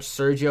so much,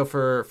 Sergio,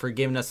 for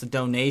giving us a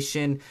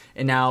donation.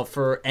 And now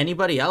for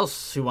anybody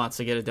else who wants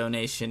to get a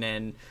donation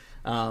and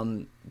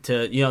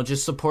to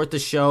just support the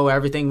show,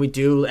 everything we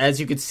do. As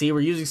you can see,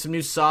 we're using some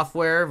new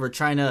software. We're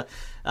trying to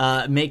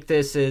make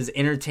this as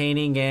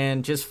entertaining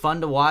and just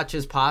fun to watch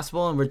as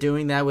possible, and we're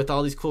doing that with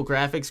all these cool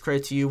graphics.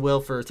 Credit to you,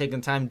 Will, for taking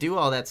the time to do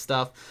all that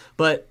stuff.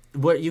 But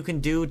what you can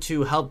do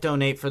to help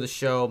donate for the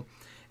show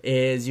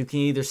is you can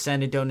either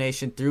send a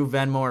donation through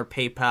Venmo or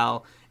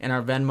PayPal, and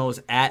our Venmo's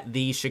at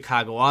the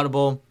Chicago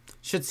Audible.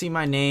 Should see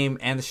my name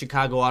and the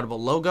Chicago Audible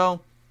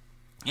logo.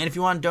 And if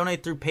you want to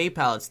donate through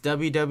PayPal, it's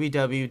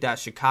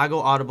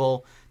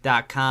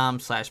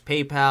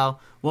www.chicagoaudible.com/PayPal.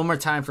 One more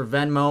time for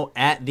Venmo,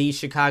 at the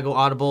Chicago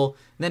Audible.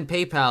 And then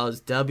PayPal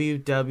is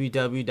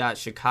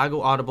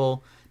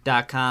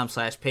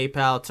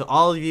www.chicagoaudible.com/PayPal. To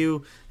all of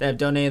you that have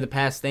donated in the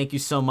past, thank you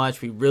so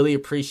much. We really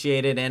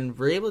appreciate it, and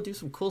we're able to do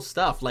some cool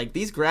stuff. Like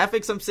these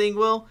graphics I'm seeing,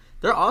 Will,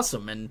 they're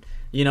awesome, and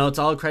it's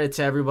all a credit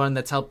to everyone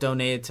that's helped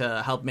donate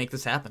to help make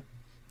this happen.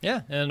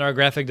 Yeah, and our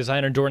graphic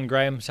designer, Jordan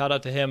Graham, shout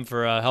out to him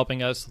for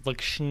helping us look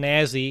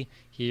snazzy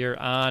here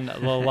on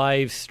the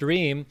live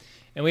stream.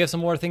 And we have some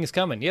more things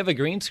coming. You have a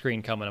green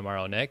screen coming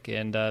tomorrow, Nick,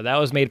 and that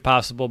was made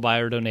possible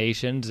by our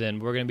donations,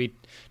 and we're going to be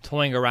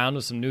toying around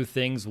with some new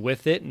things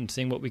with it and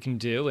seeing what we can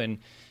do, and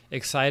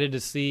excited to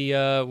see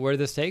where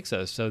this takes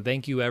us. So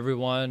thank you,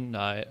 everyone,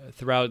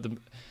 throughout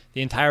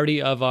the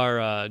entirety of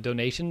our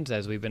donations,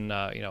 as we've been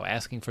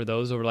asking for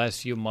those over the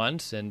last few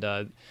months, and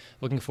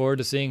looking forward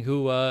to seeing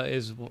who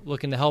is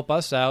looking to help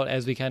us out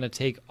as we kind of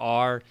take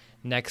our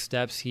next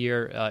steps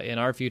here in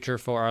our future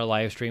for our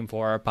live stream,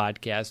 for our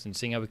podcast, and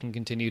seeing how we can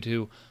continue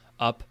to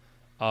up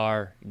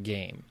our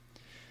game.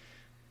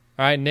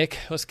 All right, Nick,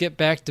 let's get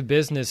back to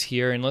business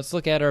here, and let's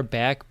look at our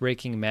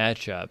back-breaking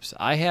matchups.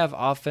 I have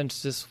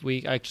offense this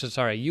week.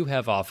 You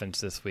have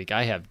offense this week.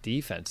 I have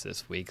defense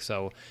this week.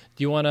 So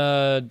do you want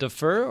to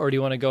defer, or do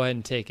you want to go ahead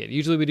and take it?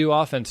 Usually we do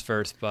offense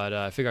first, but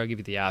I figure I'll give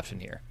you the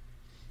option here.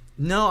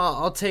 No,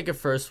 I'll take it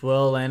first,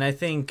 Will, and I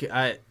think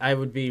I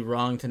would be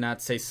wrong to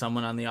not say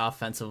someone on the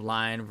offensive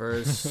line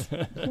versus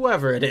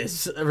whoever it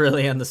is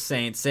really on the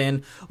Saints.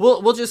 And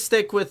we'll just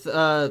stick with,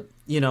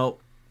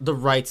 the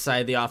right side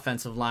of the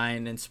offensive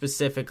line, and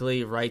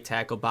specifically right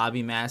tackle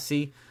Bobby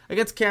Massey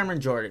against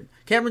Cameron Jordan.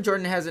 Cameron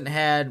Jordan hasn't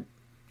had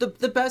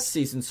the best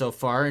season so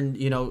far, and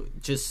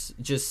just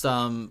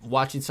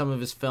watching some of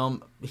his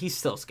film, he's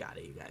still got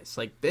it, you guys.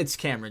 Like, it's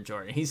Cameron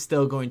Jordan. He's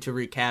still going to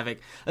wreak havoc,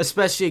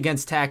 especially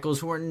against tackles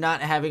who are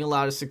not having a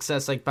lot of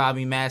success, like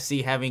Bobby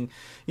Massey, having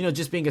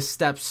just being a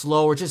step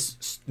slow or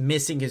just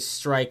missing his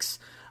strikes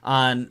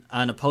on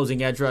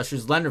opposing edge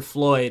rushers. Leonard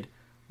Floyd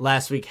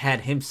last week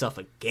had himself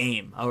a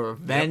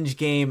revenge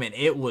game, and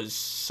it was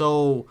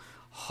so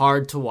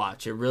hard to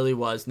watch. It really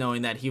was,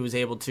 knowing that he was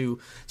able to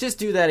just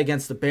do that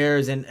against the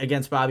Bears and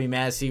against Bobby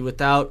Massey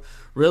without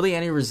really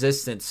any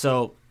resistance.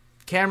 So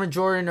Cameron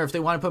Jordan, or if they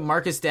want to put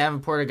Marcus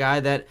Davenport, a guy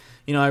that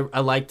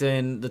I liked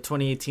in the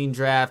 2018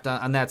 draft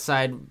on that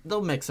side,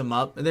 they'll mix them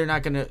up. They're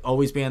not going to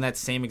always be on that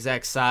same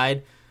exact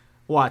side.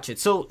 Watch it.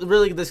 So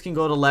really, this can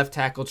go to left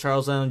tackle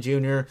Charles Leno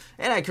Jr.,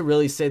 and I could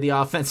really say the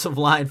offensive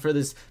line for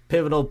this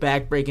pivotal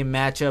back-breaking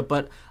matchup,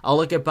 but I'll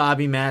look at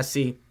Bobby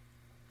Massey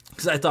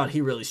because I thought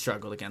he really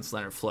struggled against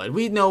Leonard Floyd.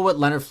 We know what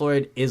Leonard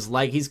Floyd is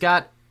like. He's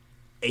got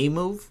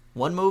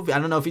one move. I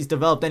don't know if he's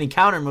developed any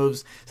counter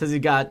moves since he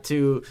got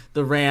to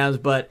the Rams,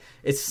 but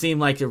it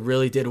seemed like it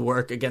really did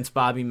work against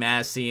Bobby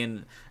Massey,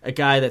 and a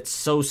guy that's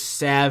so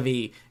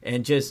savvy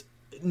and just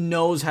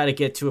knows how to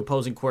get to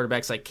opposing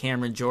quarterbacks like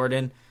Cameron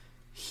Jordan.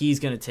 He's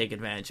going to take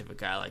advantage of a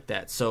guy like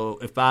that. So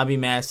if Bobby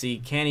Massey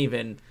can't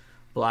even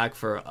block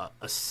for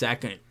a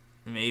second,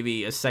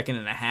 maybe a second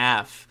and a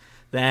half,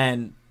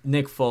 then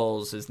Nick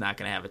Foles is not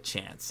going to have a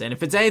chance. And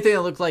if it's anything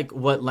that looked like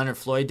what Leonard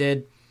Floyd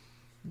did,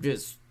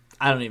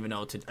 I don't even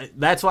know what to do.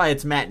 That's why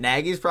it's Matt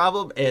Nagy's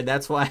problem, and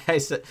that's why I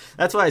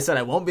said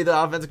I won't be the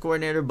offensive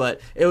coordinator, but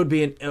it would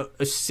be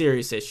a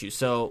serious issue.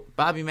 So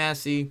Bobby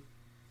Massey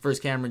versus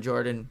Cameron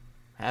Jordan,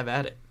 have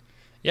at it.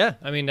 Yeah,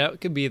 I mean,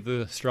 that could be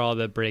the straw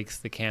that breaks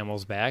the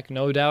camel's back,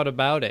 no doubt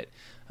about it.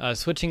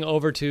 Switching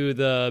over to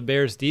the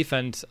Bears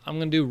defense, I'm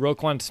going to do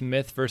Roquan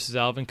Smith versus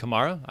Alvin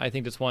Kamara. I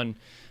think this one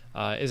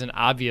is an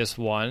obvious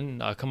one.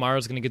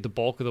 Kamara's going to get the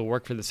bulk of the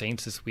work for the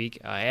Saints this week,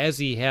 as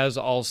he has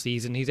all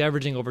season. He's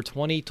averaging over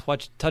 20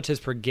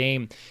 touches per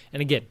game,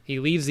 and again, he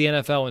leads the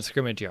NFL in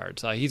scrimmage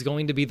yards. He's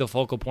going to be the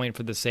focal point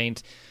for the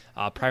Saints.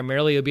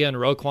 Primarily, it'll be on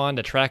Roquan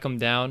to track him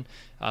down.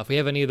 If we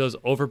have any of those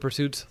over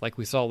pursuits like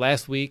we saw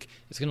last week,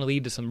 it's going to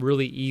lead to some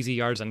really easy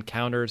yards on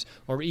counters,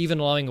 or even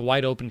allowing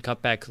wide open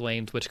cutback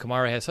lanes, which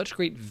Kamara has such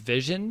great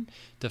vision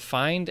to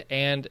find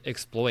and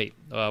exploit.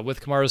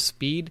 With Kamara's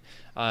speed,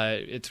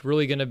 it's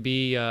really going to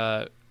be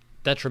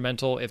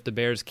detrimental if the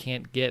Bears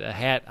can't get a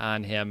hat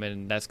on him,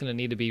 and that's going to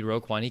need to be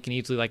Roquan. He can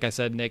easily, like I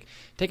said, Nick,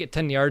 take it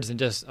 10 yards in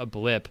just a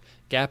blip.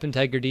 Gap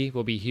integrity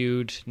will be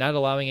huge. Not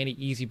allowing any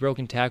easy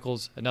broken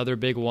tackles, another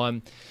big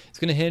one. It's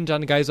going to hinge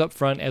on the guys up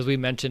front, as we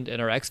mentioned in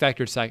our X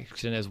Factor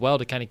section as well,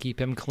 to kind of keep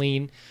him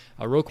clean.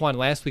 Roquan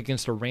last week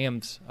against the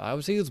Rams, I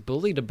would say he was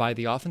bullied by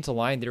the offensive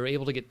line. They were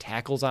able to get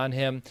tackles on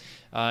him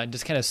and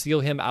just kind of seal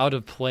him out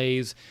of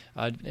plays.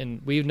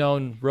 And we've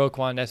known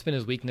Roquan, that's been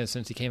his weakness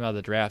since he came out of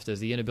the draft,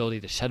 is the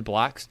inability to shed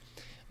blocks.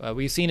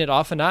 We've seen it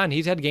off and on.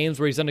 He's had games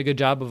where he's done a good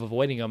job of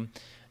avoiding them,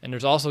 and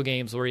there's also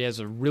games where he has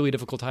a really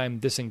difficult time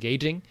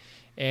disengaging.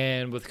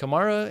 And with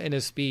Kamara and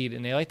his speed,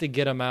 and they like to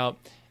get him out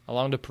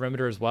along the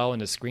perimeter as well in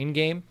the screen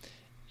game,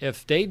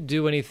 if they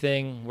do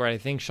anything where I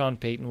think Sean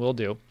Payton will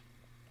do,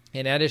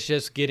 and that is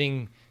just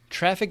getting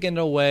traffic in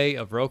the way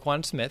of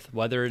Roquan Smith,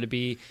 whether it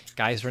be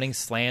guys running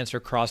slants or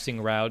crossing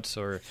routes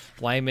or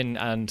linemen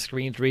on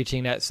screens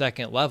reaching that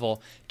second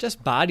level,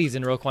 just bodies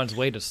in Roquan's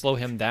way to slow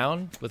him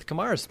down. With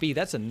Kamara's speed,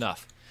 that's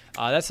enough.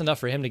 That's enough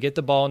for him to get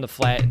the ball in the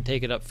flat and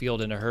take it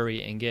upfield in a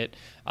hurry and get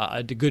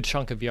a good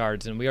chunk of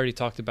yards. And we already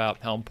talked about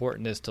how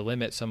important it is to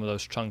limit some of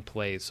those chunk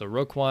plays. So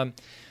Roquan,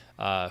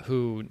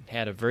 who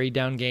had a very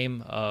down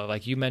game,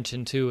 like you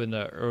mentioned too in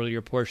the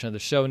earlier portion of the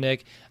show,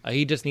 Nick,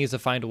 he just needs to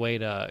find a way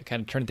to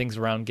kind of turn things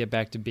around, get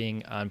back to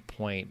being on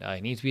point.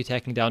 He needs to be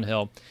attacking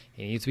downhill.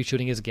 He needs to be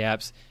shooting his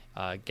gaps,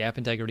 gap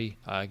integrity,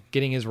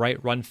 getting his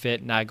right run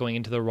fit, not going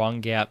into the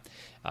wrong gap,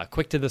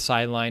 quick to the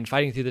sideline,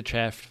 fighting through the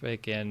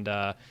traffic, and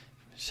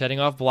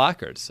shedding off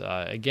blockers.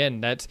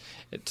 Again,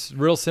 it's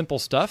real simple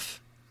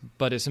stuff,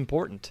 but it's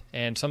important.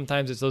 And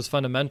sometimes it's those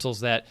fundamentals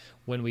that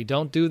when we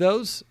don't do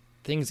those,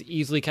 things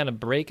easily kind of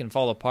break and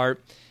fall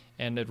apart.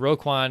 And at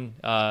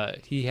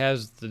Roquan, he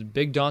has the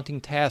big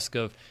daunting task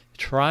of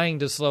trying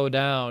to slow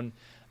down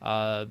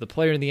the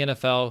player in the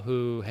NFL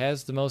who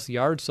has the most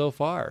yards so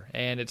far.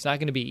 And it's not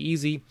going to be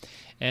easy.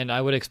 And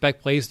I would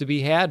expect plays to be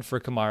had for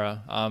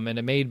Kamara. And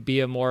it may be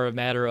a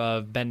matter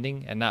of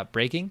bending and not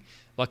breaking.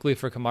 Luckily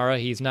for Kamara,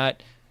 he's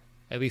not,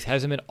 at least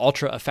hasn't been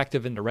ultra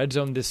effective in the red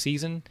zone this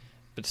season.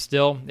 But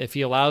still, if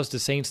he allows the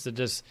Saints to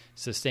just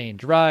sustain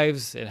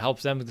drives, it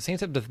helps them. The Saints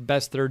have the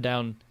best third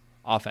down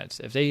offense.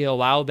 If they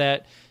allow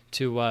that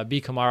to be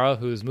Kamara,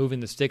 who's moving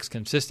the sticks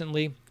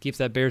consistently, keeps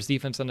that Bears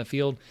defense on the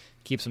field,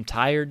 keeps them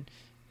tired,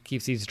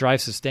 keeps these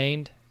drives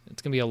sustained,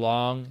 it's going to be a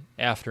long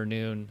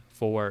afternoon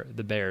for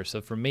the Bears. So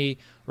for me,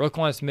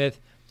 Roquan Smith,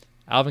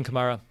 Alvin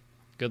Kamara,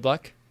 good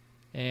luck,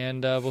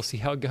 and we'll see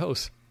how it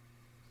goes.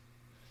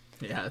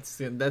 Yeah,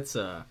 that's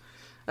a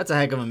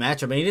heck of a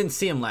matchup. I mean, you didn't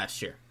see him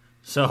last year,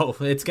 so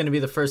it's going to be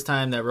the first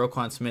time that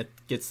Roquan Smith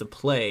gets to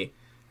play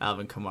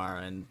Alvin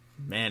Kamara, and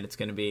man, it's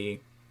going to be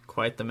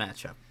quite the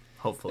matchup.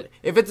 Hopefully,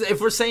 if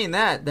we're saying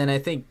that, then I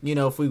think,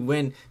 if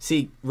we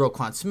see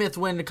Roquan Smith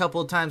win a couple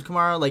of times,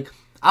 Kamara, like,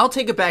 I'll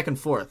take it back and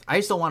forth. I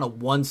just don't want a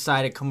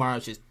one-sided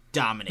Kamara just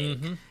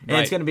dominating, and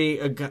it's going to be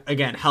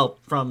again help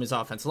from his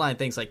offensive line,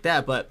 things like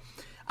that. But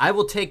I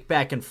will take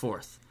back and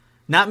forth,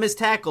 not missed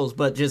tackles,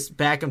 but just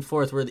back and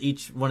forth where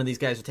each one of these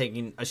guys are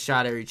taking a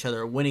shot at each other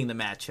or winning the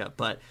matchup.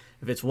 But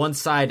if it's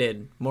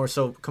one-sided, more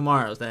so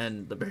Kamara's,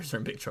 then the Bears are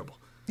in big trouble.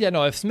 Yeah,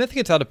 no, if Smith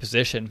gets out of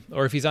position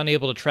or if he's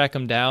unable to track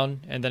him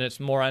down, and then it's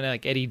more on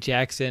like Eddie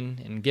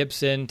Jackson and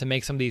Gibson to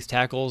make some of these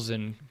tackles,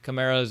 and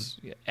Kamara's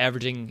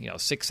averaging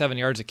 6-7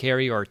 yards a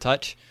carry or a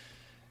touch,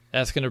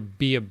 that's going to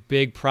be a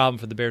big problem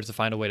for the Bears to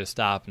find a way to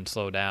stop and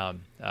slow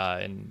down.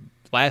 And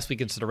last week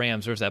against the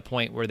Rams, there was that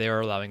point where they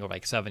were allowing over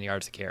 7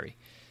 yards a carry.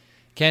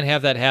 Can't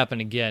have that happen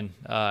again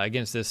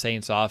against this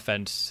Saints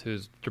offense,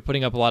 they're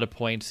putting up a lot of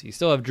points. You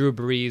still have Drew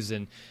Brees,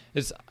 and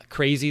it's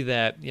crazy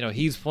that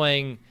he's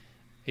playing.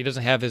 He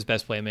doesn't have his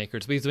best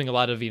playmakers, but he's doing a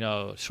lot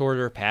of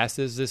shorter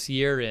passes this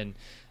year, and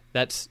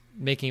that's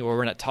making it where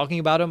we're not talking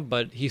about him,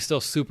 but he's still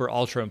super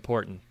ultra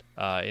important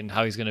in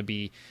how he's going to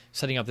be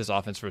setting up this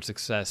offense for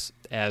success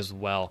as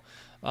well.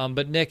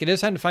 But Nick, it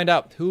is time to find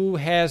out who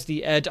has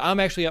the edge. I'm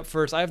actually up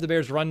first. I have the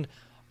Bears run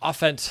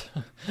offense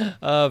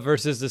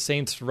versus the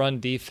Saints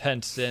run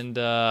defense, and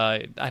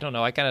I don't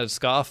know. I kind of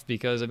scoffed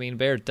because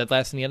Bears dead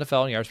last in the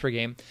NFL in yards per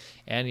game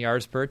and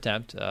yards per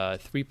attempt,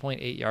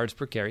 3.8 yards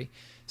per carry.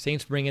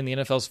 Saints bring in the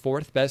NFL's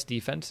fourth best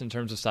defense in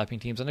terms of stopping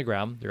teams on the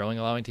ground. They're only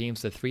allowing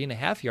teams to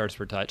 3.5 yards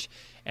per touch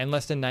and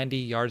less than 90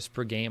 yards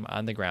per game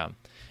on the ground.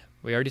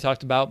 We already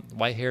talked about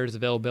Whitehair's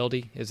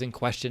availability is in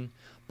question.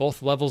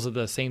 Both levels of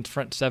the Saints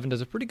front seven does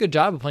a pretty good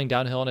job of playing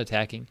downhill and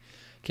attacking.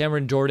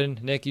 Cameron Jordan,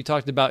 Nick, you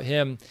talked about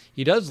him.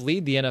 He does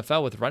lead the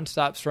NFL with run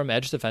stops from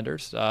edge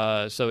defenders.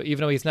 So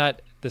even though he's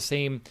not the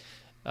same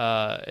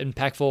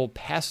impactful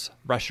pass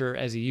rusher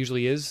as he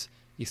usually is,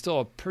 he's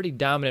still a pretty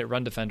dominant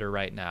run defender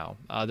right now.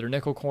 Their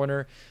nickel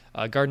corner,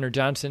 Gardner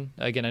Johnson.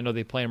 Again, I know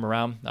they play him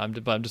around,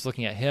 but I'm just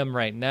looking at him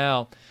right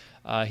now.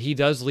 He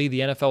does lead the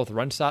NFL with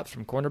run stops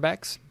from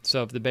cornerbacks.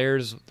 So if the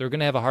Bears, they're going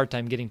to have a hard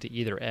time getting to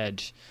either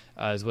edge,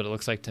 is what it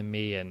looks like to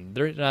me. And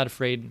they're not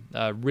afraid,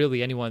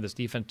 really, anyone in this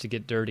defense to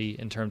get dirty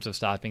in terms of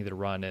stopping the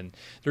run. And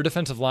their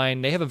defensive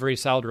line, they have a very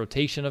solid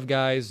rotation of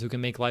guys who can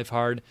make life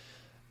hard.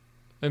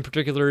 In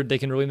particular, they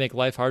can really make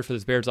life hard for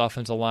this Bears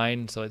offensive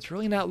line, so it's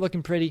really not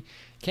looking pretty.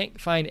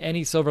 Can't find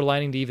any silver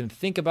lining to even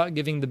think about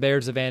giving the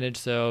Bears advantage,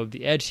 so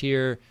the edge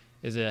here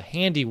is a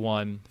handy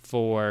one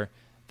for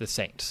the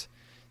Saints.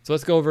 So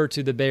let's go over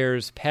to the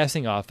Bears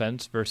passing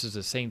offense versus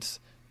the Saints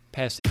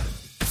passing.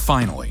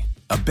 Finally,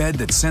 a bed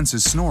that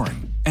senses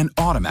snoring and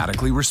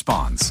automatically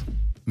responds.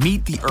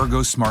 Meet the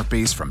Ergo Smart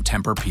Base from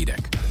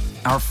Tempur-Pedic,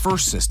 our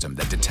first system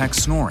that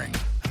detects snoring,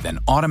 then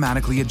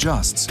automatically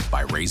adjusts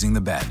by raising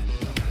the bed.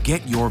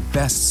 Get your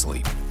best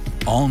sleep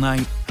all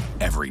night,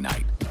 every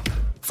night.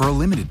 For a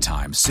limited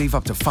time, save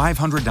up to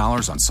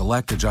 $500 on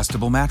select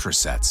adjustable mattress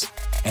sets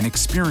and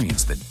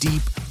experience the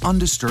deep,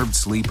 undisturbed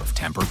sleep of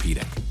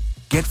Tempur-Pedic.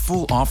 Get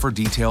full offer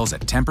details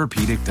at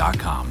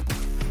TempurPedic.com.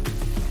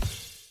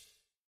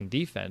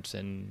 Defense,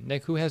 and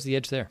Nick, who has the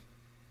edge there?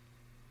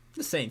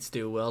 The Saints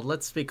do, Will.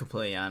 Let's be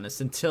completely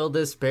honest. Until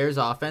this Bears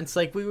offense,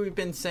 like we've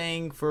been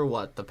saying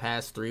for the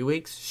past 3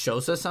 weeks,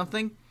 shows us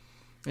something,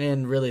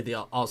 and really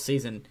all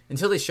season,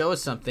 until they show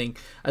us something,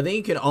 I think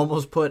you can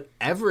almost put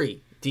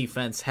every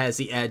defense has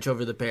the edge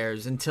over the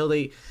Bears until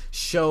they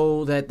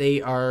show that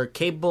they are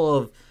capable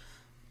of,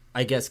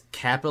 I guess,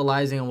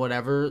 capitalizing on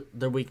whatever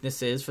their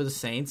weakness is for the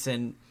Saints.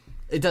 And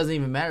it doesn't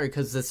even matter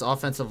because this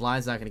offensive line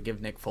is not going to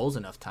give Nick Foles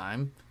enough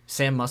time.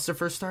 Sam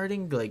Mustipher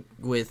starting,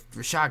 with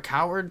Rashad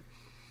Coward,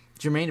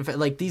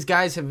 Jermaine, these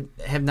guys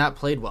have not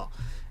played well.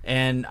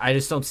 And I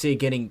just don't see it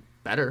getting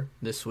better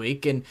this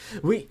week. And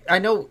I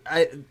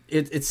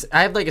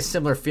have a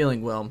similar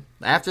feeling, Will.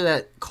 After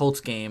that Colts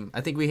game,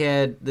 I think we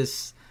had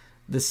this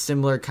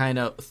similar kind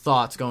of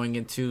thoughts going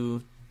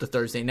into the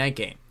Thursday night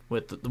game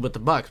with the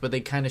Bucs, but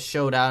they kind of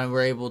showed out and were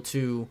able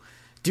to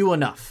do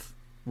enough.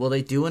 Will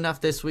they do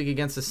enough this week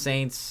against the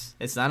Saints?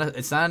 It's not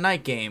a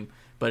night game,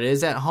 but it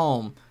is at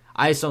home.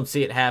 I just don't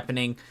see it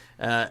happening.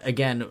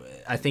 Again,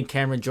 I think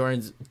Cameron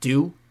Jordan's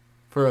due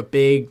for a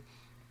big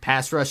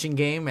pass rushing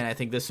game, and I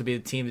think this would be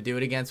the team to do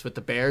it against with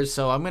the Bears.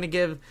 So I'm going to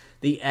give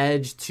the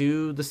edge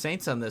to the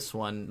Saints on this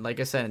one. Like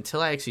I said,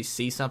 until I actually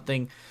see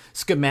something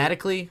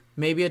schematically,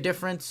 maybe a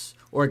difference,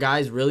 or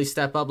guys really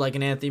step up like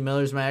an Anthony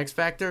Miller's my X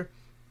factor,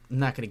 I'm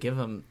not going to give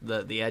them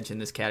the edge in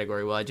this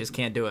category. Well, I just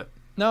can't do it.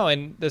 No,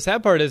 and the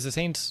sad part is the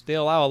Saints, they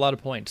allow a lot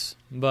of points.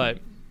 But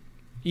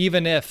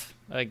even if,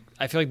 I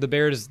feel like the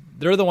Bears,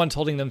 they're the ones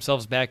holding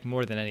themselves back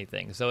more than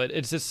anything. So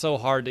it's just so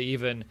hard to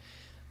even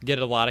get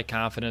a lot of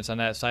confidence on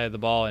that side of the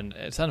ball. And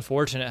it's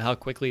unfortunate how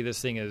quickly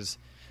this thing is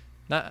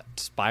not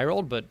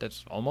spiraled, but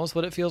that's almost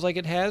what it feels like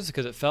it has,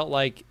 because it felt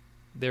like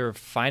they were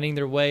finding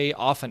their way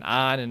off and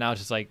on, and now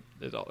it's just like,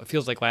 it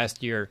feels like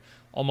last year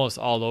almost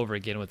all over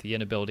again with the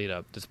inability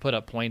to just put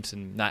up points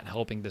and not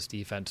helping this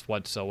defense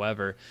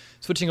whatsoever.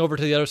 Switching over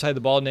to the other side of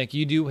the ball, Nick,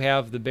 you do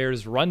have the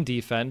Bears' run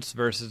defense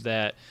versus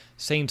that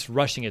Saints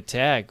rushing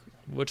attack.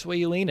 Which way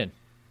you leaning?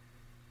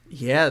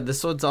 Yeah,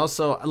 this one's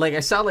also, like, I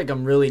sound like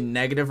I'm really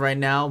negative right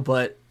now,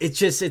 but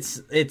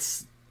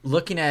it's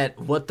looking at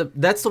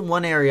that's the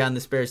one area on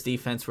this Bears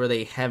defense where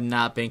they have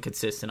not been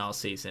consistent all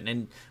season.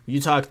 And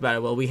you talked about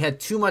it. Well, we had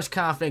too much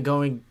confidence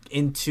going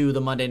into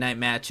the Monday night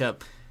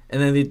matchup,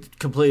 and then they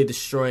completely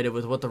destroyed it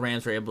with what the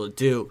Rams were able to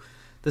do.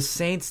 The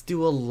Saints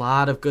do a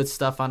lot of good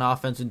stuff on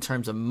offense in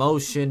terms of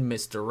motion,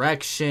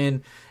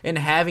 misdirection, and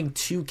having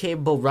two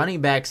capable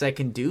running backs that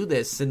can do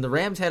this. And the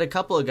Rams had a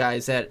couple of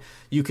guys that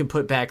you can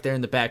put back there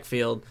in the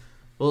backfield.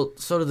 Well,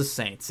 so do the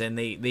Saints. And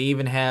they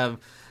even have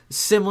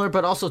similar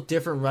but also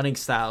different running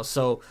styles.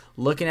 So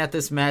looking at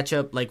this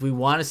matchup, like, we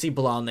want to see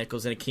Bilal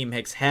Nichols and Akeem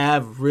Hicks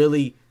have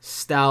really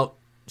stout,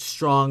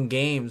 strong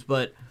games.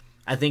 But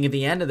I think at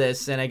the end of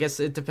this, and I guess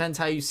it depends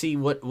how you see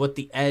what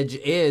the edge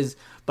is,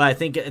 but I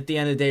think at the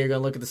end of the day, you're going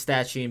to look at the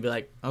stat sheet and be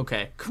like,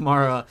 okay,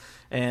 Kamara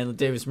and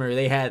Davis Murray,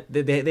 they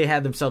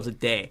had themselves a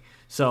day.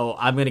 So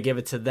I'm going to give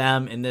it to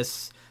them in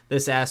this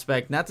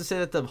aspect. Not to say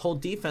that the whole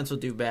defense will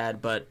do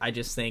bad, but I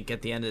just think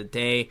at the end of the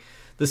day,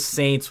 the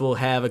Saints will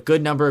have a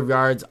good number of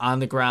yards on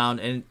the ground.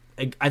 And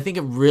I think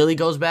it really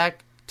goes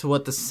back to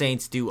what the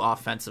Saints do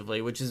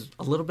offensively, which is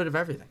a little bit of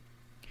everything.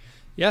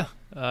 Yeah,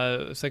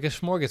 it's like a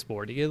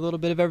smorgasbord. You get a little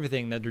bit of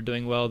everything that they're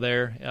doing well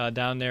there,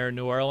 down there in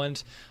New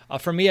Orleans.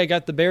 For me, I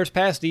got the Bears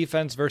pass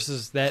defense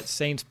versus that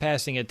Saints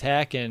passing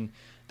attack, and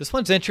this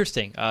one's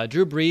interesting.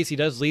 Drew Brees, he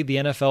does lead the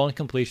NFL in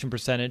completion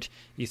percentage.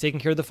 He's taking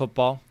care of the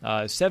football.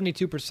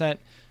 72%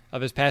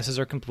 of his passes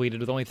are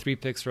completed with only 3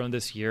 picks thrown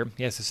this year.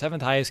 He has the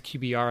 7th highest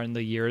QBR in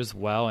the year as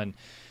well, and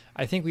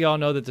I think we all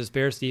know that this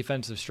Bears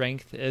defensive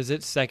strength is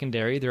its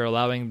secondary. They're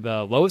allowing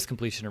the lowest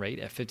completion rate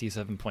at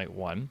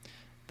 57.1.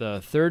 The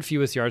third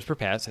fewest yards per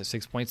pass at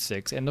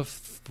 6.6,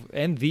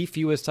 and the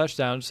fewest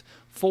touchdowns,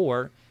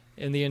 4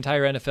 in the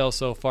entire NFL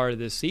so far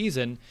this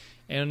season.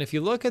 And if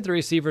you look at the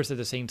receivers that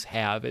the Saints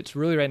have, it's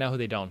really right now who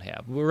they don't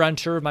have. We're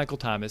unsure of Michael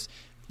Thomas.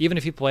 Even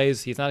if he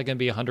plays, he's not going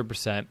to be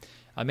 100%.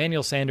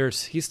 Emmanuel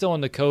Sanders, he's still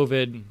on the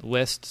COVID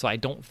list, so I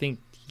don't think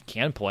he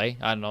can play.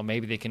 I don't know,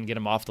 maybe they can get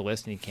him off the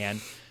list and he can.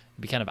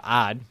 It'd be kind of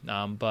odd.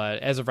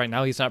 But as of right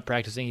now, he's not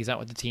practicing. He's not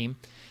with the team.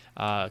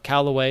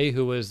 Callaway,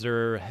 who was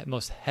their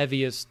most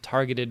heaviest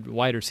targeted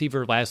wide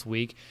receiver last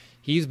week,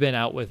 he's been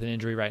out with an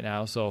injury right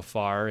now so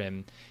far.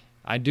 And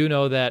I do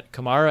know that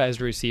Kamara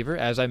as a receiver,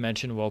 as I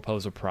mentioned, will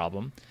pose a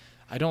problem.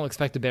 I don't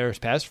expect the Bears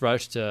pass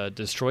rush to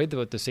destroy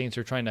what the Saints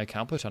are trying to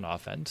accomplish on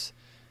offense.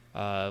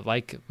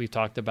 Like we've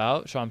talked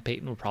about, Sean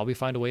Payton will probably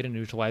find a way to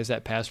neutralize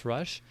that pass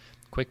rush.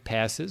 Quick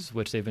passes,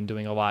 which they've been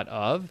doing a lot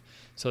of.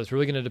 So it's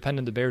really going to depend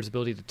on the Bears'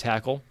 ability to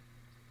tackle,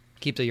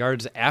 keep the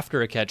yards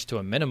after a catch to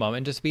a minimum,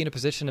 and just be in a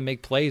position to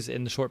make plays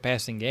in the short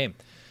passing game.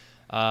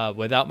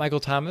 Without Michael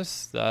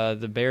Thomas,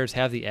 the Bears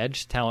have the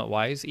edge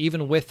talent-wise.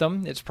 Even with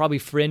them, it's probably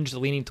fringe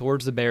leaning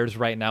towards the Bears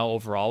right now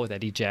overall with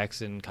Eddie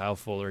Jackson, Kyle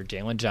Fuller,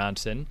 Jalen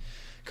Johnson.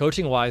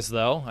 Coaching-wise,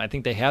 though, I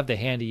think they have the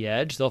handy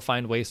edge. They'll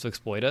find ways to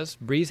exploit us.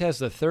 Brees has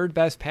the third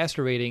best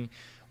passer rating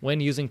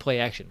when using play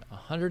action,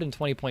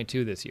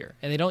 120.2 this year,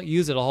 and they don't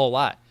use it a whole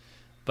lot.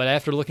 But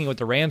after looking at what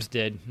the Rams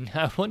did,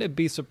 I wouldn't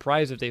be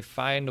surprised if they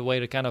find a way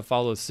to kind of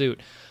follow suit,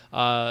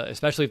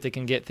 especially if they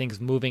can get things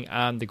moving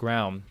on the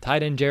ground.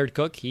 Tight end Jared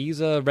Cook, he's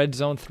a red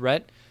zone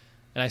threat.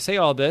 And I say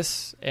all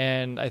this,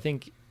 and I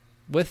think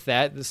with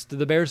that,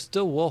 the Bears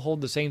still will hold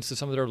the Saints to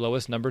some of their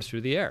lowest numbers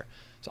through the air.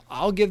 So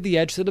I'll give the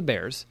edge to the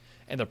Bears.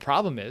 And the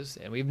problem is,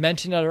 and we've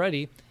mentioned it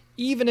already,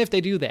 even if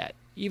they do that,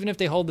 even if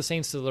they hold the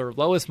Saints to their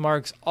lowest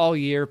marks all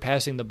year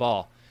passing the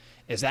ball,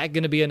 is that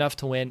going to be enough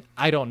to win?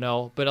 I don't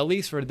know. But at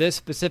least for this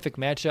specific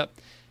matchup,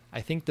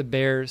 I think the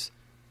Bears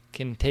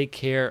can take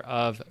care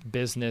of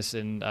business.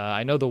 And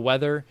I know the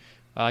weather,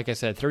 like I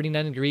said,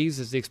 39 degrees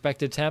is the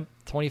expected temp,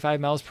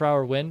 25 miles per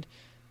hour wind.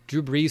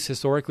 Drew Brees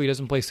historically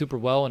doesn't play super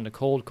well in the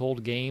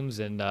cold games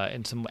and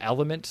in some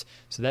elements,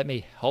 so that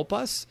may help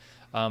us.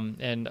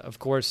 And, of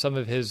course, some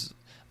of his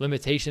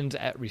limitations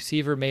at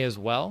receiver may as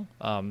well.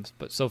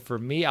 But so for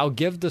me, I'll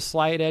give the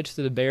slight edge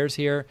to the Bears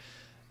here.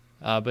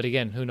 But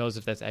again, who knows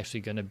if that's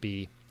actually going to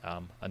be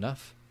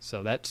enough.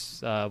 So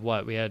that's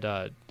what we had.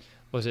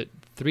 Was it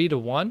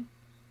 3-1?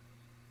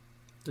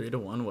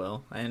 3-1,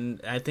 Will. And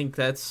I think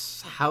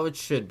that's how it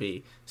should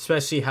be,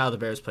 especially how the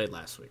Bears played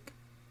last week.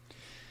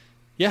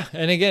 Yeah,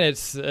 and again,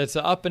 it's an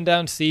up and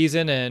down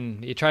season,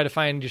 and you try to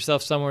find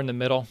yourself somewhere in the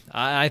middle.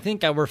 I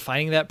think we're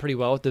finding that pretty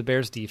well with the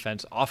Bears'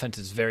 defense. Offense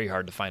is very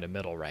hard to find a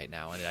middle right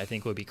now, and I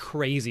think it would be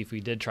crazy if we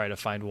did try to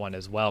find one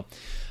as well.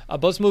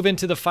 But let's move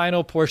into the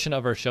final portion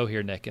of our show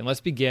here, Nick, and let's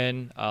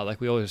begin,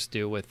 like we always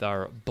do, with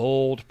our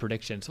bold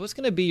prediction. So what's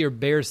going to be your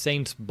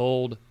Bears-Saints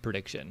bold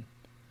prediction?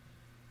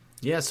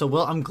 Yeah, so,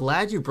 Will, I'm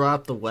glad you brought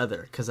up the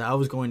weather because I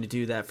was going to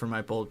do that for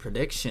my bold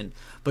prediction.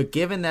 But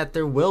given that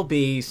there will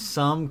be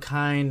some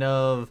kind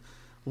of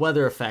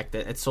weather effect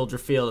at Soldier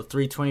Field, a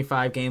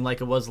 325 game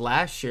like it was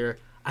last year,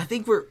 I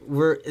think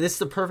this is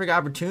the perfect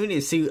opportunity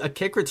to see a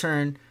kick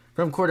return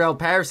from Cordell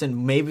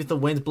Patterson. Maybe if the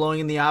wind's blowing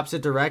in the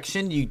opposite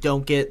direction, you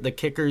don't get the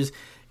kickers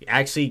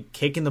actually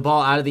kicking the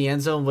ball out of the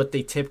end zone, what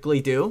they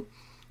typically do.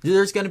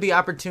 There's going to be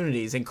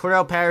opportunities, and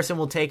Cordell Patterson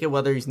will take it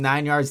whether he's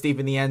 9 yards deep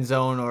in the end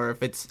zone or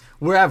if it's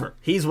wherever.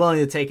 He's willing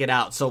to take it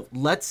out. So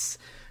let's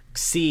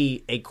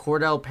see a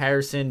Cordell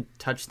Patterson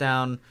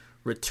touchdown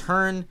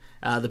return.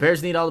 The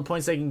Bears need all the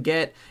points they can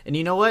get. And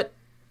you know what?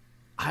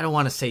 I don't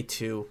want to say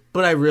 2,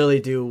 but I really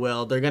do,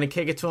 Will. They're going to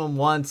kick it to him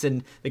once,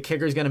 and the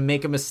kicker's going to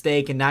make a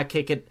mistake and not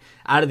kick it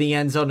out of the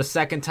end zone a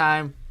second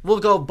time. We'll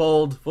go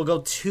bold. We'll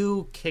go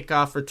 2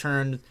 kickoff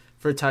returns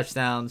for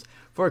touchdowns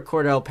for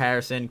Cordell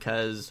Patterson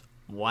because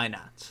why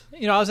not?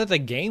 You know, I was at the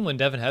game when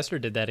Devin Hester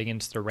did that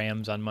against the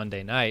Rams on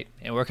Monday night,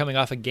 and we're coming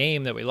off a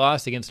game that we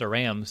lost against the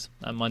Rams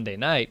on Monday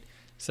night.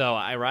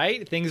 So,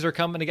 things are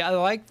coming together.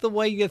 I like the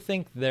way you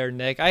think there,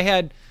 Nick. I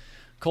had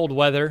cold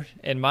weather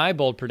in my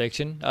bold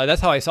prediction. That's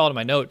how I saw it in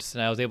my notes,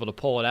 and I was able to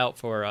pull it out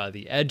for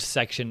the edge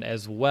section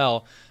as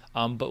well.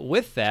 But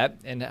with that,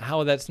 and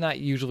how that's not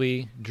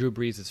usually Drew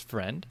Brees'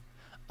 friend,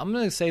 I'm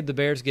going to say the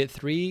Bears get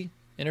 3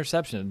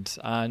 interceptions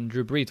on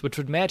Drew Brees, which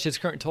would match his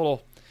current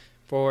total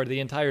for the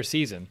entire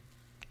season.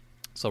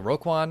 So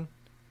Roquan,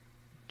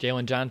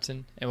 Jalen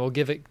Johnson, and we'll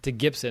give it to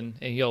Gibson,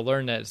 and he'll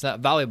learn that it's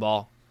not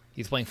volleyball.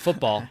 He's playing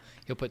football.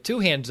 He'll put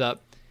 2 hands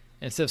up,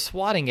 and instead of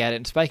swatting at it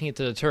and spiking it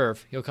to the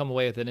turf, he'll come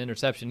away with an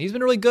interception. He's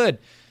been really good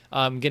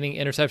getting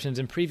interceptions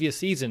in previous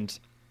seasons.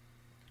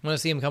 I want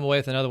to see him come away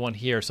with another one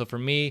here. So for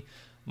me,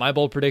 my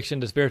bold prediction,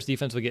 the Bears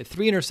defense will get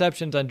 3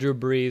 interceptions on Drew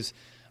Brees,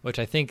 which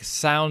I think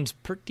sounds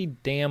pretty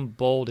damn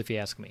bold if you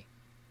ask me.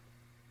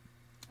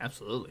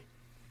 Absolutely.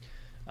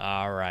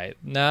 All right.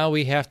 Now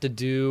we have to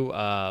do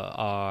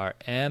our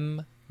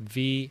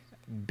MVP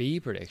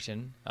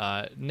prediction.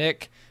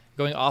 Nick,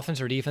 going offense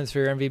or defense for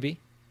your MVP?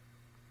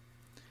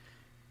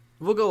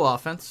 We'll go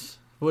offense.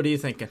 What are you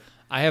thinking?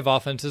 I have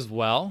offense as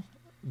well.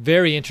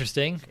 Very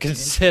interesting,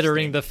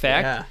 considering the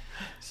fact. Yeah.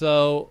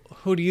 So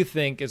who do you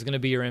think is going to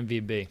be your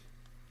MVP?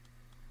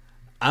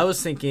 I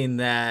was thinking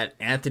that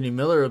Anthony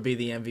Miller would be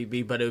the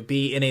MVP, but it would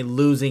be in a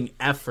losing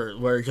effort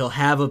where he'll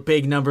have a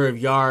big number of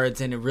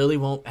yards and it really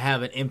won't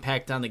have an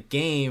impact on the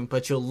game,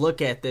 but you'll look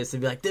at this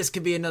and be like, this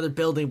could be another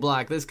building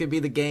block. This could be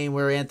the game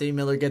where Anthony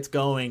Miller gets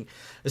going,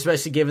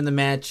 especially given the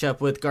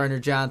matchup with Gardner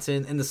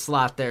Johnson in the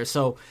slot there.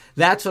 So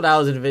that's what I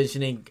was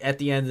envisioning at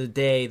the end of the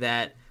day,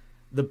 that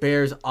the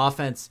Bears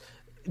offense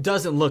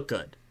doesn't look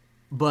good,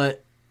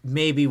 but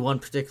maybe one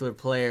particular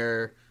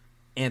player,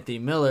 Anthony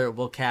Miller,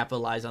 will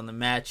capitalize on the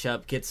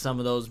matchup, get some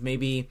of those,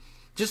 maybe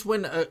just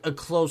win a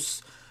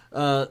close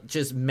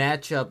just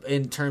matchup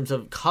in terms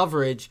of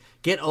coverage,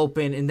 get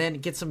open, and then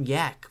get some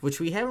yak, which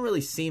we haven't really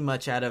seen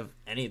much out of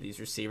any of these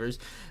receivers.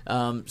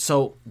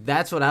 So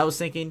that's what I was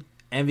thinking.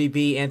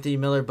 MVP, Anthony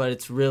Miller, but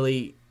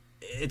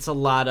it's a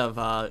lot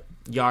of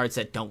yards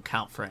that don't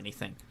count for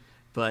anything.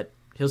 But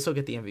he'll still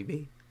get the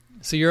MVP.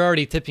 So you're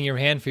already tipping your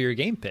hand for your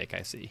game pick,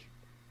 I see.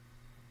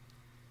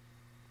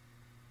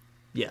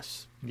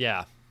 Yes.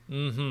 Yeah.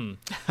 Mm-hmm.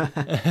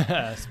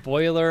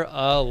 Spoiler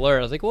alert.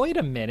 I was like, wait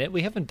a minute.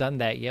 We haven't done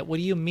that yet. What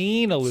do you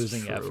mean a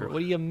losing effort? What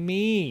do you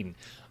mean?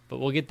 But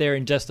we'll get there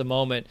in just a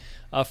moment.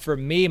 For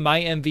me,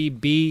 my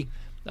MVP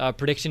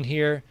prediction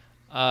here,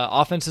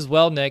 offense as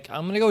well, Nick.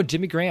 I'm going to go with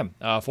Jimmy Graham.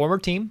 Former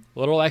team. A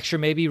little extra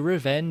maybe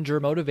revenge or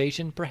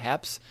motivation,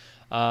 perhaps.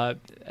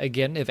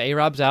 Again, if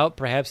A-Rob's out,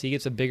 perhaps he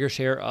gets a bigger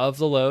share of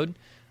the load.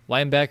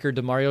 Linebacker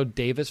Demario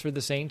Davis for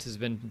the Saints has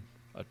been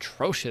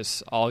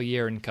atrocious all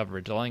year in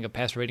coverage, allowing a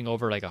passer rating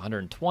over like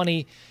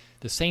 120.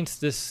 The Saints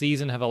this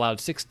season have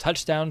allowed 6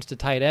 touchdowns to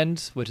tight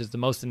ends, which is the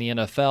most in the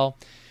NFL.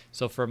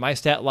 So for my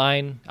stat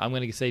line, I'm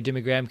going to say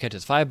Jimmy Graham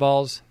catches 5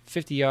 balls,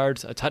 50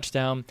 yards, a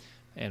touchdown,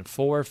 and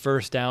 4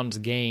 first downs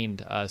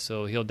gained.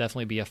 So he'll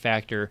definitely be a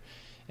factor.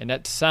 And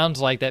that sounds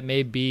like that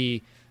may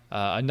be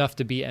enough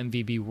to be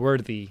MVP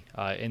worthy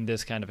in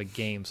this kind of a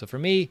game. So for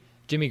me,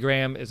 Jimmy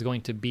Graham is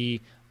going to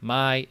be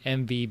my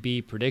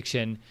MVP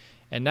prediction.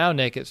 And now,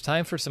 Nick, it's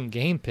time for some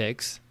game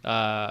picks.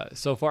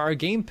 So for our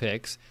game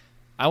picks,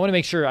 I want to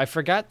make sure I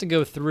forgot to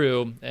go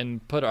through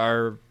and put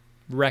our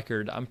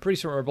record. I'm pretty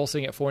sure we're both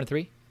sitting at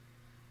 4-3.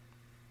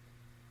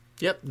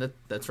 Yep,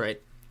 that's right.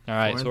 All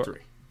right, 4-3. So we're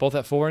both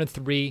at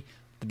 4-3.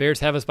 The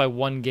Bears have us by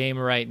 1 game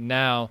right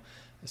now.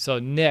 So,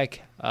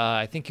 Nick,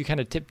 I think you kind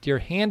of tipped your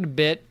hand a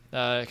bit,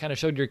 kind of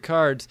showed your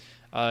cards.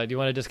 Do you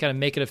want to just kind of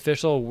make it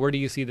official? Where do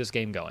you see this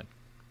game going?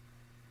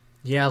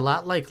 Yeah, a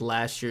lot like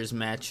last year's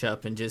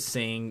matchup, and just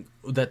saying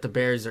that the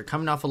Bears are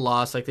coming off a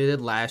loss like they did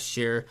last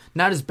year.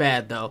 Not as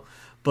bad, though,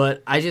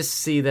 but I just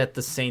see that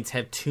the Saints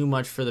have too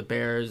much for the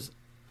Bears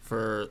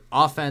for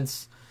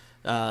offense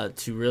to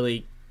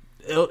really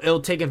 – it'll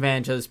take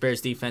advantage of this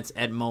Bears defense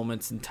at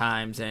moments and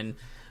times, and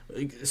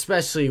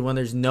especially when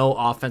there's no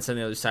offense on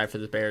the other side for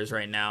the Bears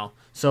right now.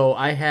 So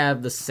I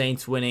have the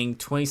Saints winning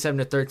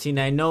 27-13.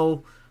 I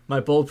know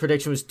my bold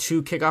prediction was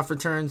 2 kickoff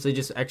returns. They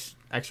just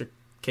extra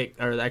kick,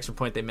 or the extra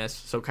point they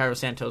missed. So Cairo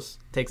Santos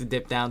takes a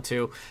dip down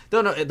too.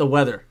 Don't know the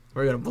weather.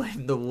 We're going to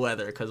blame the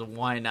weather because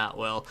why not,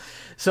 Will?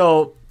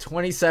 So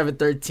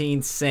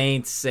 27-13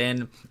 Saints,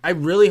 and I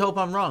really hope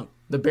I'm wrong.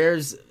 The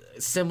Bears,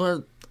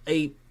 not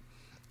a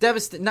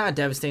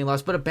devastating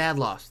loss, but a bad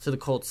loss to the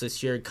Colts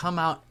this year. Come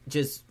out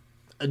just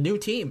a new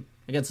team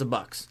against the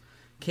Bucs.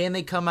 Can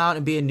they come out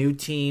and be a new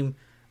team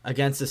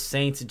against the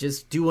Saints and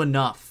just do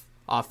enough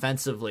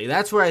offensively?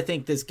 That's where I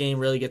think this game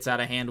really gets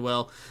out of hand,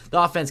 Will. The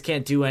offense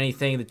can't do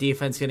anything. The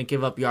defense is going to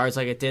give up yards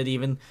like it did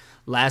even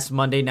last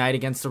Monday night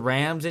against the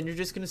Rams, and you're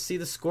just going to see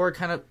the score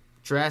kind of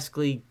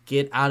drastically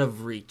get out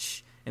of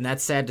reach. And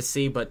that's sad to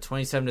see, but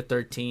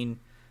 27-13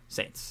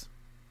 Saints.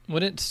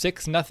 Wouldn't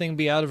 6-0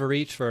 be out of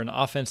reach for an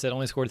offense that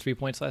only scored 3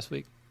 points last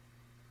week?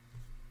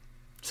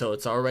 So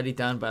it's already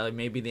done by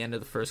maybe the end of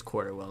the first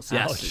quarter, Will. So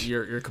Ouch. yes,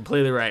 you're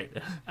completely right.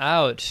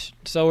 Ouch.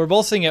 So we're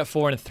both sitting at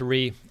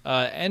 4-3.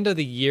 End of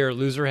the year,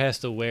 loser has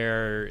to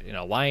wear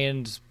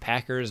Lions,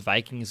 Packers,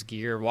 Vikings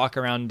gear, walk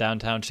around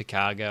downtown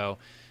Chicago,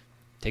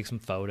 take some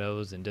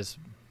photos, and just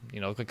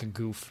look like a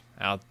goof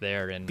out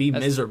there and be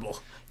miserable.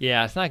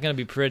 Yeah, it's not going to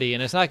be pretty,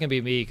 and it's not going to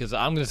be me because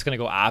I'm just going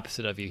to go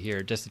opposite of you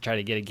here just to try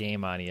to get a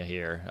game on you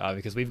here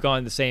because we've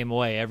gone the same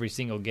way every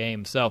single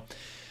game. So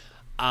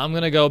I'm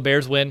going to go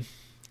Bears win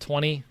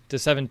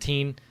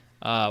 20-17.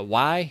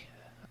 Why?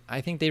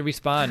 I think they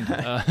respond,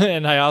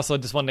 and I also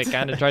just want to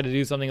kind of try to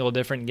do something a little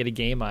different and get a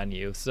game on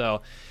you.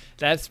 So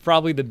that's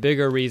probably the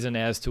bigger reason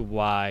as to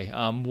why.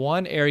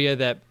 One area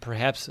that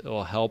perhaps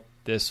will help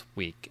this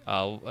week,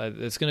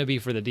 it's going to be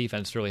for the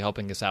defense really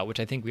helping us out, which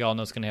I think we all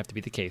know is going to have to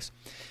be the case.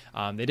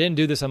 They didn't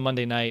do this on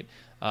Monday night.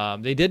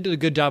 They did do a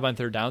good job on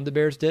third down, the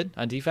Bears did,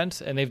 on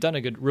defense, and they've done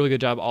a really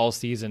good job all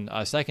season.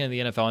 Second in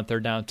the NFL on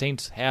third down.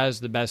 Saints has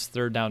the best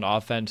third down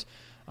offense.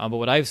 But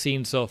what I've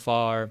seen so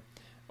far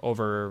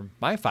over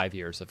my 5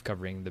 years of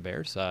covering the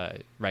Bears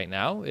right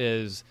now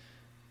is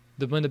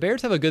when the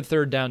Bears have a good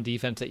third down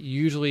defense, that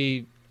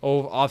usually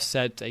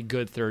offsets a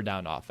good third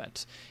down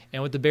offense.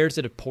 And what the Bears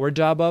did a poor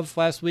job of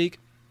last week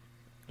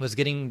was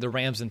getting the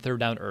Rams in third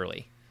down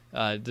early.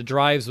 The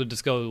drives would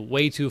just go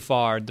way too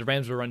far. The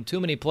Rams would run too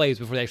many plays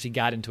before they actually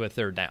got into a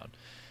third down.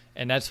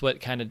 And that's what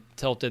kind of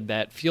tilted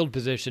that field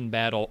position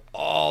battle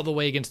all the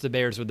way against the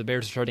Bears, where the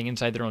Bears are starting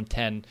inside their own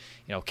 10,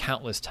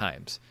 countless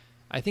times.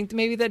 I think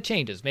maybe that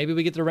changes. Maybe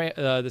we get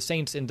the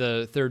Saints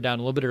into third down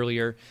a little bit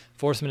earlier,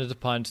 force them into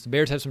punts. The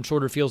Bears have some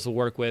shorter fields to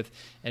work with,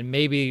 and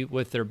maybe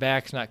with their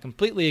backs not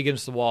completely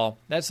against the wall,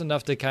 that's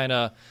enough to kind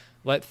of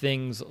let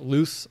things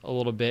loose a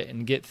little bit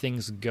and get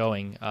things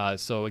going.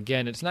 So,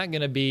 again, it's not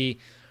going to be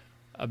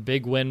a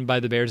big win by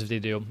the Bears if they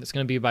do. It's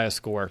going to be by a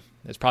score.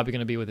 It's probably going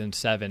to be within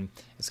 7.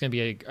 It's going to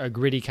be a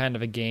gritty kind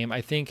of a game.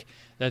 I think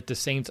that the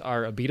Saints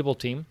are a beatable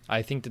team.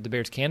 I think that the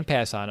Bears can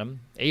pass on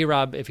them.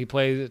 A-Rob, if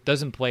he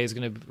doesn't play, is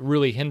going to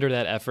really hinder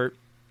that effort.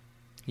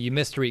 You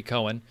miss Tariq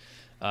Cohen,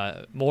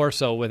 more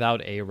so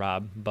without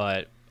A-Rob.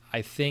 But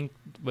I think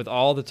with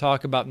all the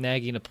talk about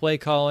nagging and play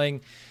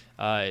calling,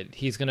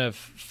 he's going to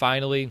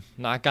finally,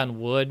 knock on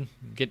wood,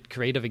 get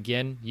creative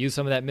again, use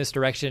some of that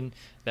misdirection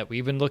that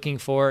we've been looking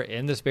for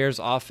in this Bears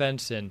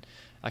offense. And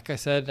like I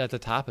said at the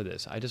top of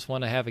this, I just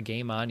want to have a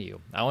game on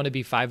you. I want to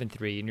be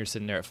 5-3, and you're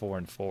sitting there at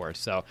 4-4.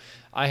 So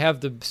I have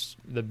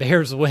the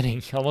Bears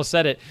winning. Almost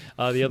said it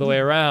the other way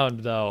around,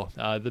 though.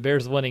 The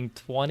Bears winning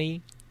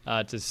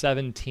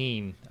 20-17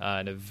 in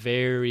a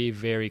very,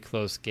 very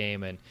close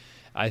game. And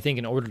I think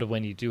in order to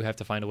win, you do have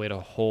to find a way to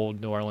hold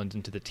New Orleans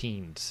into the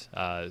teens.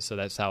 So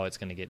that's how it's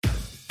going to get.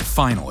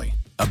 Finally,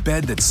 a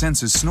bed that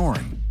senses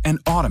snoring and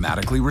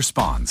automatically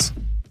responds.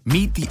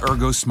 Meet the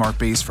Ergo Smart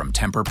Base from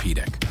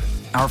Tempur-Pedic,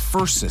 our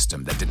first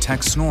system that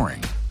detects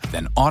snoring,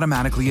 then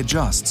automatically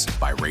adjusts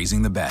by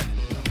raising the bed.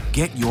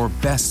 Get your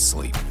best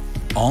sleep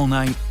all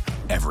night,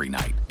 every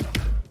night.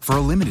 For a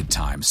limited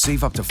time,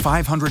 save up to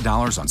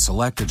 $500 on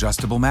select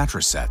adjustable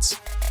mattress sets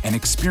and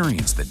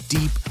experience the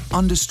deep,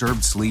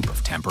 undisturbed sleep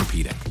of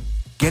Tempur-Pedic.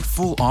 Get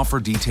full offer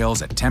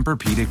details at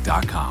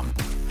TempurPedic.com.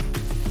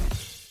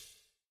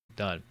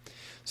 Done.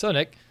 So,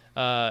 Nick,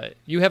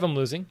 you have them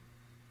losing.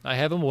 I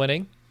have them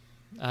winning.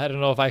 I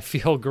don't know if I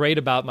feel great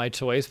about my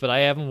choice, but I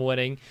have them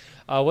winning.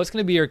 What's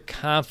going to be your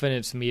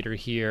confidence meter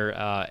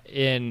here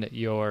in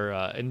your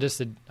in just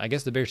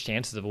the Bears'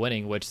 chances of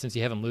winning? Which, since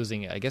you have them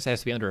losing, I guess it has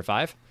to be under a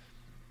 5.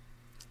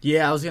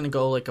 Yeah, I was going to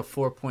go like a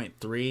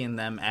 4.3 and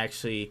them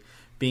actually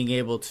being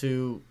able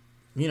to,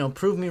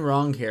 prove me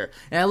wrong here.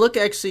 And I look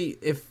actually,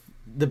 if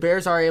the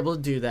Bears are able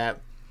to do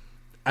that.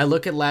 I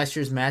look at last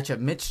year's matchup.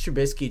 Mitch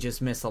Trubisky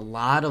just missed a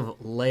lot of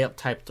layup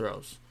type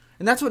throws.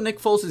 And that's what Nick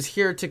Foles is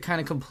here to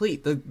kind of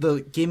complete.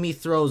 The gimme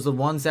throws, the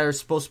ones that are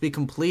supposed to be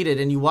completed.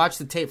 And you watch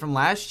the tape from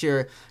last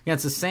year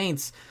against the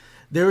Saints,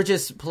 there were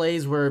just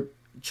plays where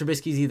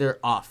Trubisky's either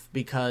off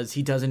because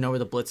he doesn't know where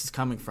the blitz is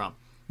coming from.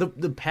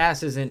 The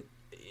pass isn't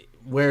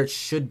where it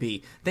should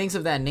be. Things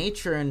of that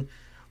nature. And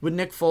with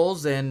Nick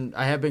Foles, and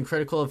I have been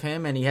critical of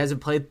him, and he hasn't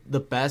played the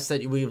best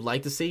that we would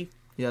like to see.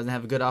 He doesn't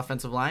have a good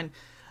offensive line.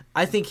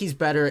 I think he's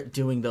better at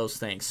doing those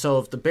things. So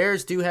if the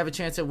Bears do have a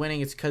chance at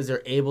winning, it's because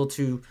they're able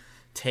to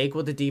take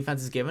what the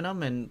defense is giving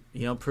them and,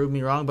 prove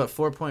me wrong. But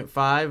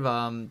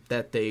 4.5,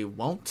 that they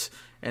won't,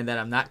 and that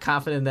I'm not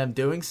confident in them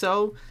doing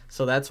so.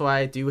 So that's why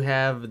I do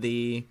have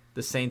the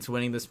Saints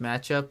winning this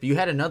matchup. You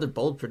had another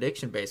bold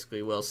prediction,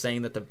 basically, Will,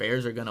 saying that the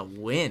Bears are going to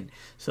win.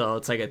 So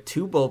it's like a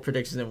 2 bold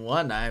predictions in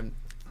one.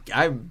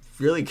 I'm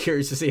really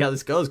curious to see how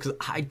this goes because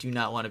I do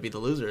not want to be the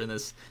loser in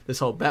this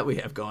whole bet we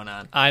have going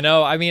on. I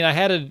know. I mean, I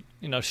had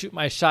to shoot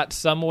my shot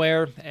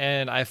somewhere,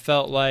 and I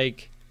felt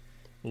like,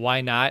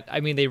 why not? I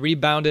mean, they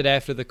rebounded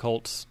after the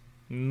Colts.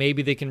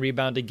 Maybe they can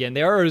rebound again.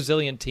 They are a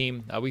resilient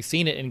team. We've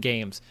seen it in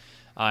games.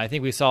 I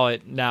think we saw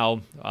it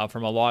now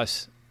from a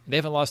loss. They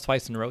haven't lost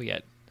twice in a row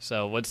yet.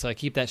 So let's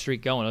keep that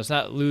streak going. Let's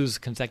not lose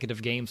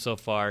consecutive games so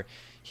far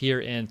here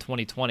in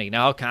 2020.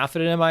 Now, how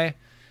confident am I?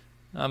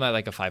 I'm at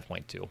like a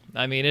 5.2.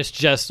 I mean, it's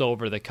just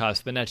over the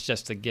cusp, and that's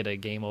just to get a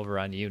game over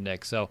on you,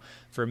 Nick. So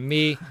for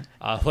me,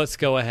 let's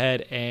go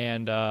ahead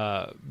and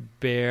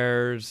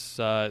Bears.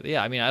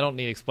 I mean, I don't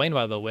need to explain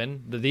why they'll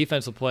win. The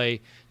defense will play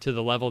to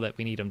the level that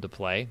we need them to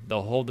play.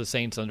 They'll hold the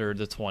Saints under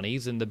the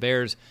 20s, and the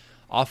Bears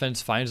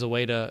offense finds a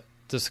way to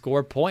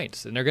score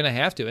points, and they're going to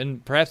have to.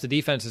 And perhaps the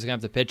defense is going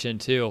to have to pitch in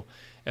too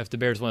if the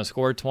Bears want to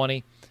score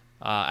 20.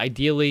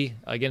 Ideally,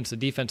 against the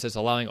defense that's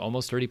allowing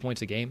almost 30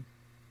 points a game,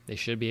 they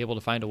should be able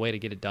to find a way to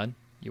get it done,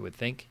 you would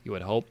think, you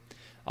would hope.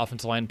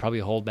 Offensive line probably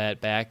hold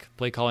that back.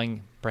 Play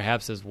calling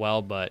perhaps as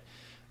well, but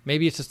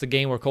maybe it's just a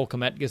game where Cole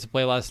Kmet gets to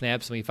play a lot of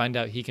snaps and we find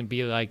out he can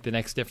be like the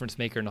next difference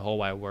maker in the whole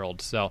wide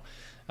world. So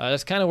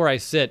that's kind of where I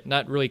sit.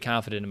 Not really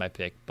confident in my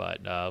pick, but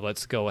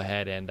let's go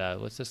ahead and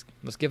let's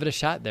give it a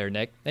shot there,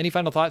 Nick. Any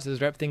final thoughts as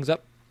we wrap things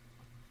up?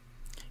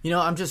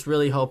 I'm just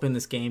really hoping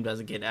this game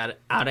doesn't get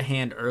out of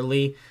hand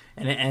early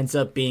and it ends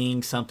up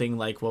being something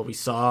like what we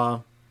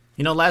saw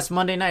last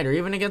Monday night or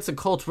even against the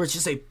Colts, where it's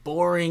just a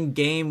boring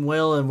game,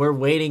 Will, and we're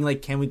waiting,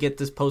 like, can we get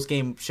this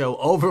post-game show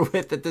over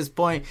with at this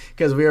point?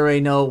 Because we already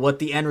know what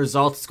the end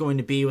result is going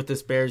to be with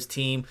this Bears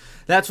team.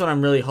 That's what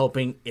I'm really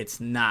hoping it's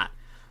not.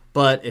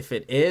 But if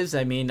it is,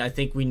 I mean, I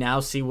think we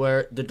now see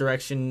where the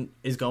direction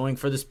is going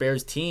for this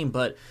Bears team.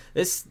 But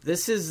this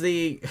is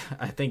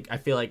I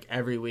feel like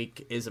every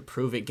week is a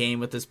prove-it game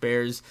with this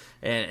Bears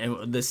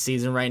and this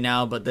season right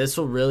now. But this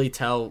will really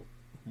tell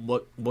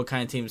what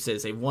kind of team this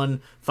is. They won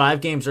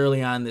 5 games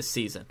early on this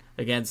season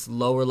against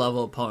lower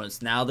level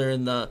opponents. Now they're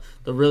in the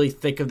really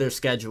thick of their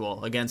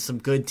schedule against some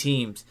good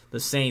teams, the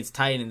Saints,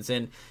 Titans,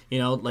 and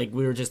like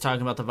we were just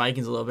talking about the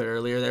Vikings a little bit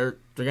earlier. They're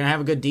gonna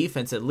have a good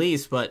defense at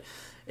least, but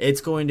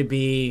it's going to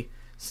be.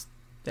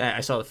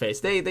 I saw the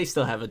face. They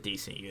still have a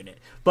decent unit,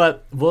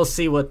 but we'll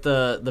see what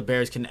the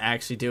Bears can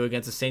actually do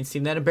against the Saints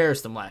team that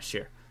embarrassed them last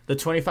year. The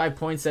 25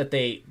 points that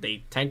they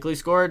technically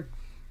scored,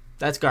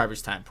 that's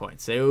garbage time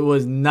points. It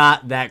was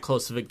not that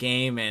close of a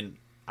game, and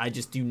I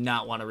just do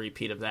not want a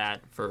repeat of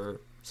that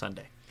for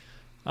Sunday.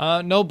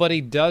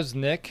 Nobody does,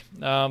 Nick.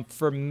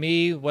 For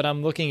me, when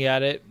I'm looking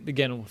at it,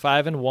 again,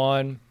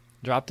 5-1,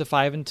 drop to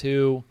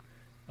 5-2,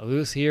 I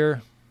lose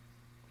here,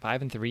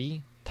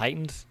 5-3.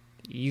 Titans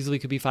easily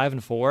could be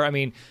 5-4. I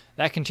mean,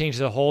 that can change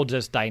the whole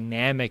just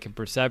dynamic and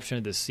perception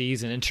of the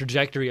season and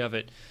trajectory of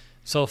it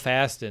so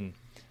fast. And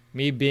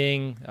me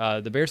being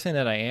the Bears fan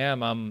that I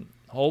am, I'm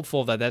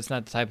hopeful that that's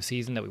not the type of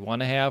season that we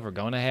want to have or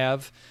going to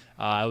have.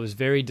 I was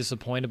very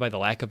disappointed by the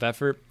lack of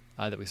effort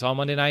that we saw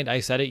Monday night.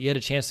 I said it. You had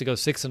a chance to go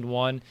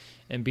 6-1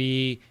 and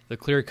be the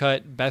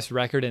clear-cut best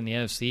record in the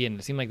NFC, and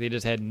it seemed like they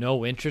just had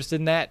no interest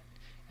in that.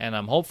 And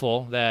I'm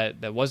hopeful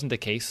that that wasn't the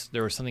case.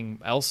 There was something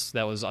else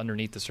that was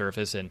underneath the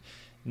surface, and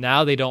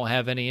now they don't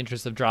have any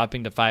interest of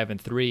dropping to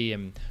 5-3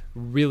 and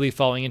really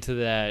falling into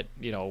that,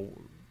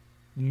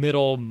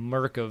 middle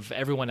murk of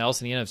everyone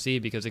else in the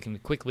NFC, because it can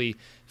quickly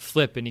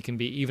flip, and you can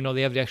be, even though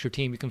they have the extra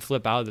team, you can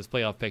flip out of this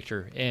playoff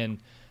picture in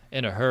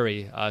a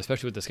hurry,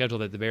 especially with the schedule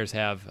that the Bears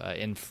have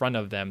in front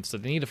of them. So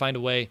they need to find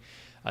a way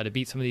to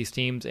beat some of these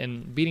teams,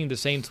 and beating the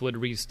Saints would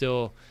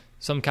reinstill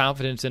some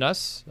confidence in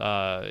us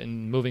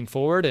in moving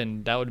forward,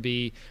 and that would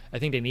be, I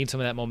think they need some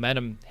of that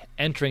momentum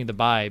entering the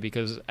bye,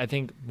 because I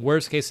think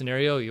worst case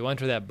scenario, you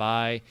enter that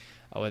bye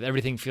with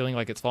everything feeling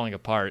like it's falling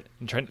apart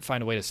and trying to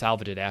find a way to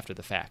salvage it after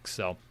the fact.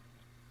 So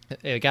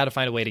they got to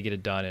find a way to get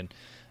it done,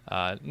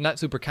 and not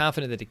super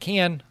confident that they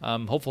can.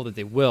 I'm hopeful that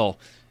they will,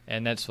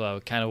 and that's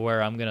kind of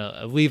where I'm going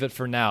to leave it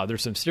for now.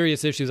 There's some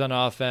serious issues on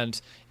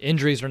offense.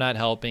 Injuries are not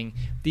helping.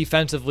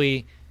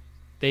 Defensively,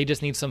 they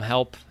just need some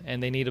help,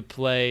 and they need to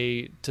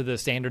play to the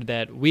standard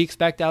that we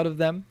expect out of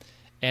them.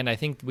 And I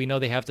think we know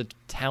they have the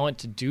talent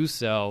to do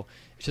so.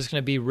 It's just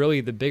going to be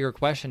really the bigger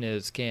question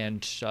is,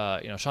 can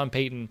Sean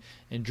Payton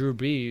and Drew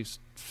Brees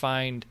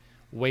find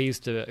ways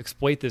to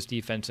exploit this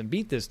defense and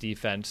beat this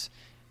defense?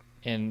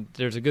 And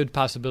there's a good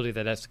possibility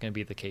that that's going to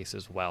be the case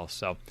as well.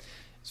 So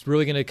it's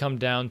really going to come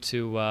down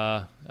to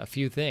a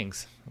few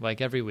things, like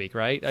every week,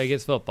 right? I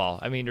guess football.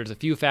 I mean, there's a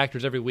few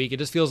factors every week. It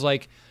just feels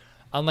like,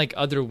 unlike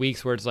other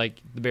weeks where it's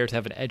like the Bears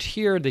have an edge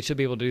here, they should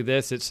be able to do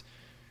this, it's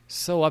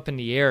so up in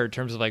the air in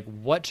terms of like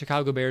what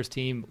Chicago Bears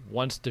team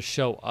wants to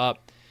show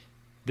up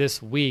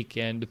this week.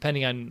 And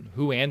depending on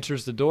who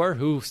answers the door,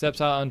 who steps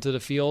out onto the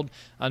field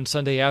on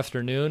Sunday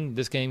afternoon,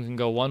 this game can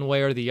go one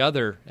way or the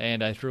other.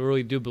 And I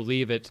really do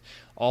believe it's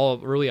all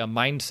really a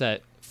mindset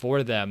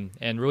for them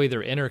and really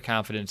their inner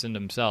confidence in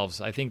themselves.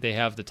 I think they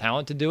have the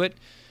talent to do it.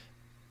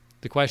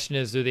 The question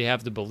is, do they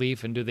have the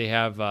belief and do they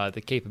have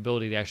the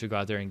capability to actually go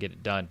out there and get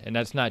it done? And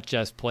that's not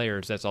just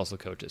players, that's also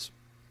coaches.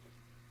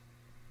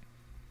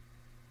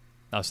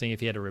 I was seeing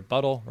if you had a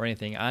rebuttal or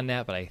anything on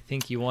that, but I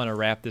think you want to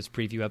wrap this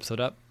preview episode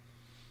up.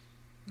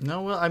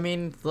 No, well, I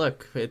mean,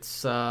 look,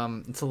 it's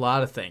a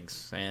lot of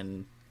things,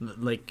 and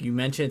like you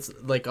mentioned, it's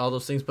like all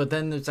those things, but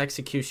then there's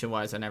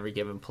execution-wise on every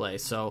given play.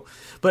 So,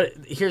 but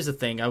here's the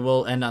thing, I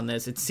will end on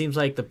this. It seems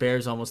like the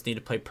Bears almost need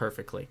to play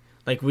perfectly.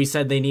 Like we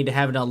said, they need to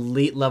have an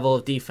elite level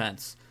of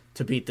defense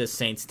to beat this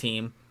Saints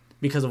team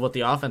because of what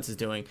the offense is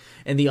doing.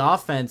 And the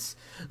offense,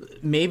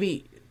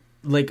 maybe,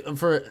 like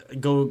for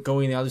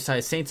going the other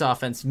side, Saints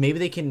offense, maybe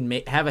they can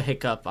have a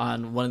hiccup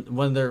on one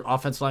of their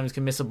offensive linemen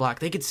can miss a block.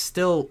 They could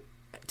still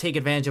take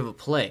advantage of a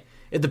play.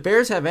 If the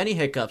Bears have any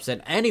hiccups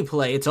at any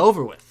play, it's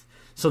over with.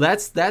 So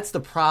that's the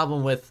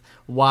problem with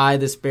why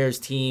this Bears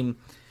team,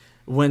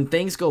 when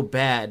things go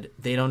bad,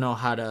 they don't know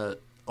how to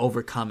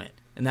overcome it.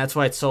 And that's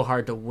why it's so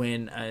hard to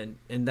win.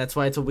 And that's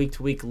why it's a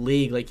week-to-week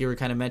league, like you were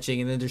kind of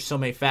mentioning. And then there's so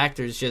many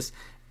factors. Just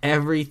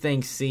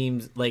everything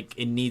seems like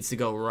it needs to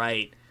go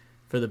right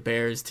for the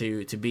Bears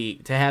to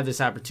have this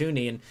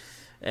opportunity.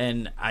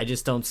 And I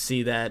just don't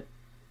see that.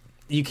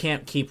 You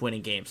can't keep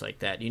winning games like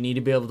that. You need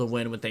to be able to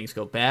win when things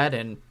go bad.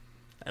 And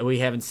we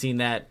haven't seen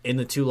that in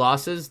the two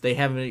losses. They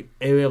haven't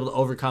been able to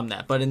overcome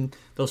that. But in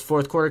those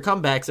fourth quarter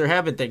comebacks, there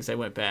have been things that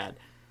went bad.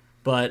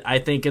 But I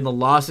think in the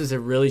losses, it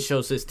really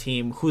shows this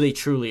team who they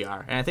truly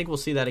are. And I think we'll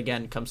see that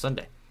again come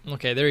Sunday.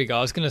 Okay, there you go.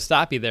 I was going to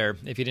stop you there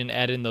if you didn't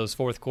add in those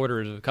fourth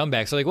quarters of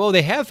comebacks. So, like, well,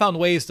 they have found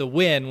ways to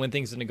win when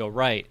things didn't go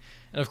right.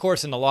 And, of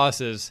course, in the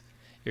losses,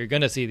 you're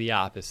going to see the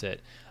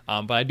opposite.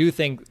 But I do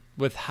think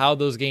with how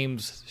those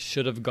games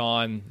should have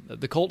gone,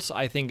 the Colts,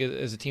 I think,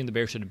 is a team the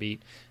Bears should have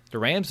beat. The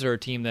Rams are a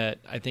team that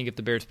I think if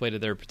the Bears played to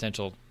their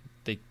potential,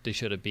 they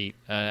should have beat.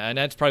 And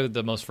that's probably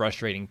the most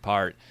frustrating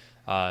part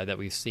that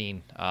we've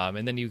seen.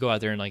 And then you go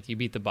out there and like you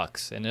beat the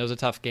Bucs, and it was a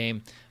tough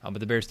game. But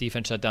the Bears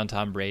defense shut down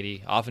Tom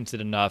Brady. Offense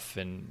did enough,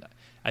 and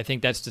I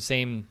think that's the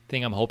same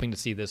thing I'm hoping to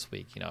see this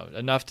week.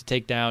 Enough to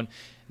take down,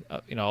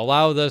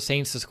 allow the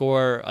Saints to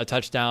score a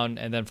touchdown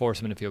and then force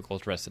them into field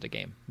goals the rest of the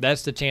game.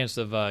 That's the chance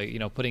of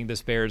putting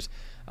this Bears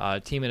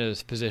team in a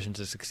position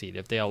to succeed.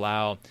 If they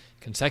allow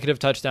consecutive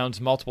touchdowns,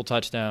 multiple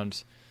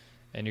touchdowns,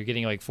 and you're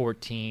getting like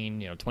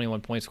 14,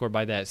 21 points scored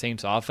by that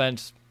Saints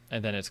offense,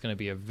 and then it's going to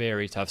be a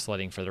very tough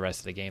sledding for the rest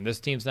of the game. This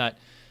team's not,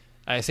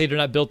 I say they're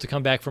not built to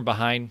come back from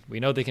behind. We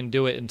know they can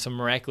do it in some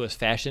miraculous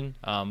fashion,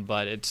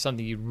 but it's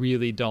something you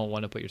really don't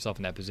want to put yourself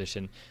in that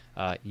position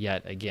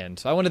yet again.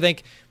 So I want to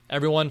thank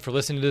everyone for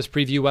listening to this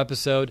preview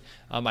episode.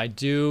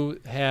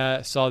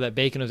 I saw that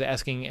Bacon was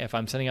asking if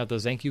I'm sending out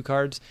those thank you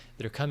cards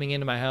that are coming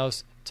into my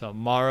house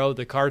tomorrow.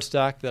 The card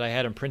stock that I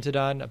had them printed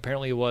on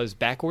apparently was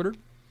back ordered,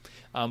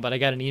 but I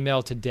got an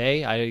email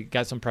today. I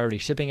got some priority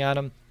shipping on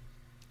them.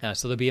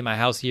 So they'll be in my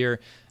house here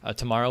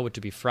tomorrow, which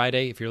would be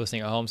Friday if you're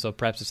listening at home, so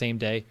perhaps the same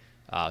day.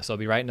 So I'll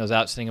be writing those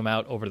out, sending them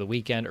out over the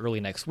weekend, early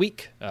next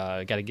week.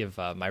 Got to give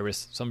my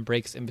wrist some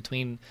breaks in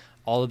between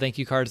all the thank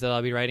you cards that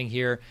I'll be writing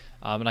here.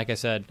 And like I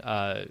said,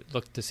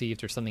 look to see if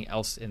there's something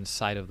else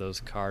inside of those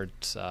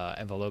cards,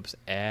 envelopes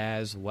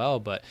as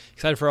well. But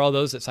excited for all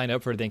those that signed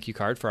up for a thank you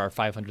card for our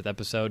 500th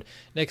episode.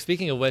 Nick,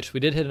 speaking of which, we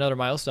did hit another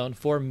milestone,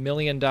 4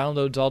 million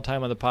downloads all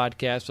time on the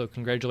podcast. So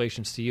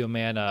congratulations to you,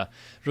 man.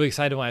 Really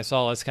excited when I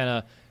saw us kind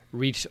of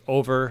reach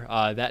over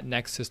that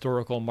next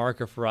historical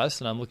marker for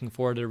us. And I'm looking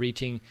forward to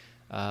reaching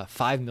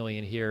 5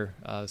 million here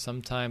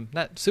sometime,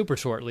 not super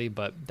shortly,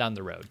 but down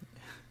the road.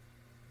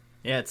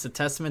 Yeah, it's a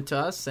testament to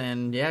us,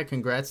 and yeah,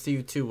 congrats to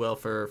you too, Will,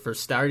 for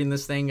starting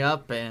this thing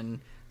up and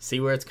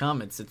see where it's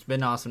come. It's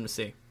been awesome to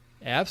see.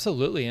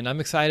 Absolutely, and I'm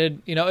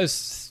excited.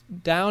 As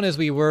down as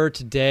we were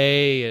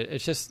today,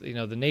 it's just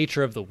the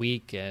nature of the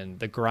week and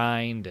the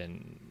grind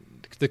and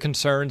the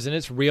concerns, and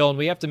it's real, and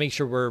we have to make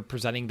sure we're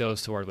presenting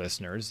those to our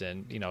listeners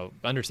and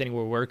understanding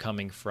where we're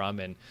coming from,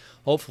 and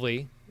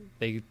hopefully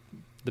the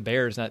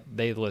Bears, not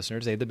they the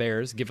listeners, the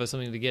Bears, give us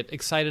something to get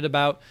excited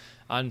about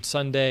on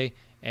Sunday.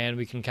 And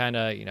we can kind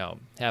of,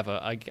 have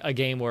a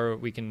game where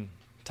we can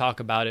talk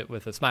about it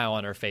with a smile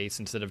on our face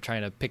instead of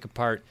trying to pick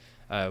apart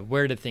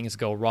where did things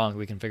go wrong.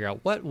 We can figure out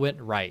what went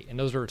right. And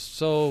those were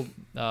so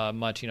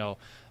much,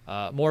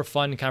 more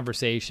fun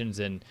conversations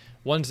and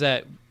ones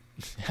that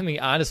I mean,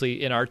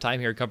 honestly, in our time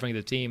here covering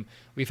the team,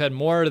 we've had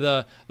more of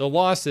the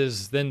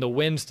losses than the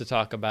wins to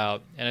talk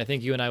about. And I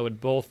think you and I would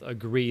both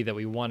agree that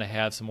we want to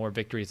have some more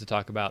victories to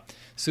talk about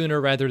sooner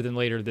rather than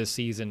later this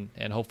season.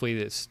 And hopefully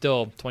that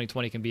still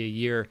 2020 can be a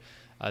year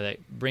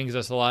that brings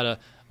us a lot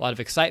of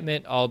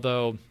excitement,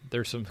 although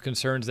there's some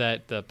concerns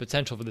that the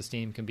potential for this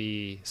team can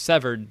be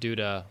severed due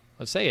to,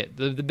 let's say it,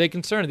 the big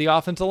concern of the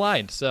offensive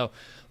line. So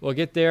we'll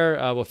get there.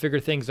 We'll figure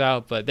things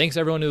out. But thanks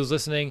everyone who's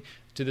listening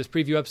to this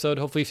preview episode.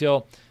 Hopefully you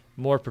feel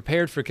more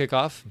prepared for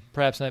kickoff,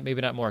 perhaps maybe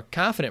not more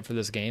confident for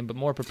this game, but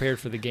more prepared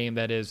for the game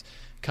that is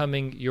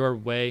coming your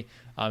way.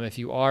 If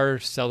you are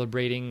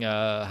celebrating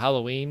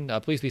Halloween,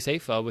 please be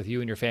safe with you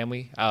and your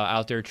family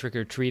out there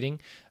trick-or-treating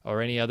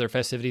or any other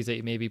festivities that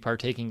you may be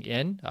partaking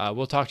in.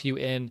 We'll talk to you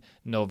in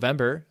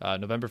November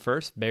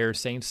 1st, Bears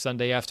Saints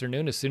Sunday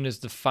afternoon. As soon as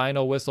the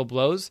final whistle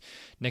blows,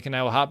 Nick and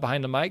I will hop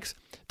behind the mics,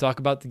 talk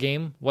about the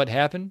game, what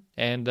happened,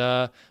 and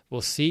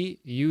we'll see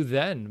you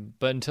then.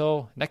 But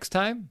until next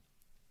time,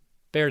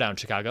 bear down,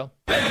 Chicago.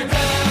 Bear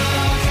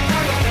down!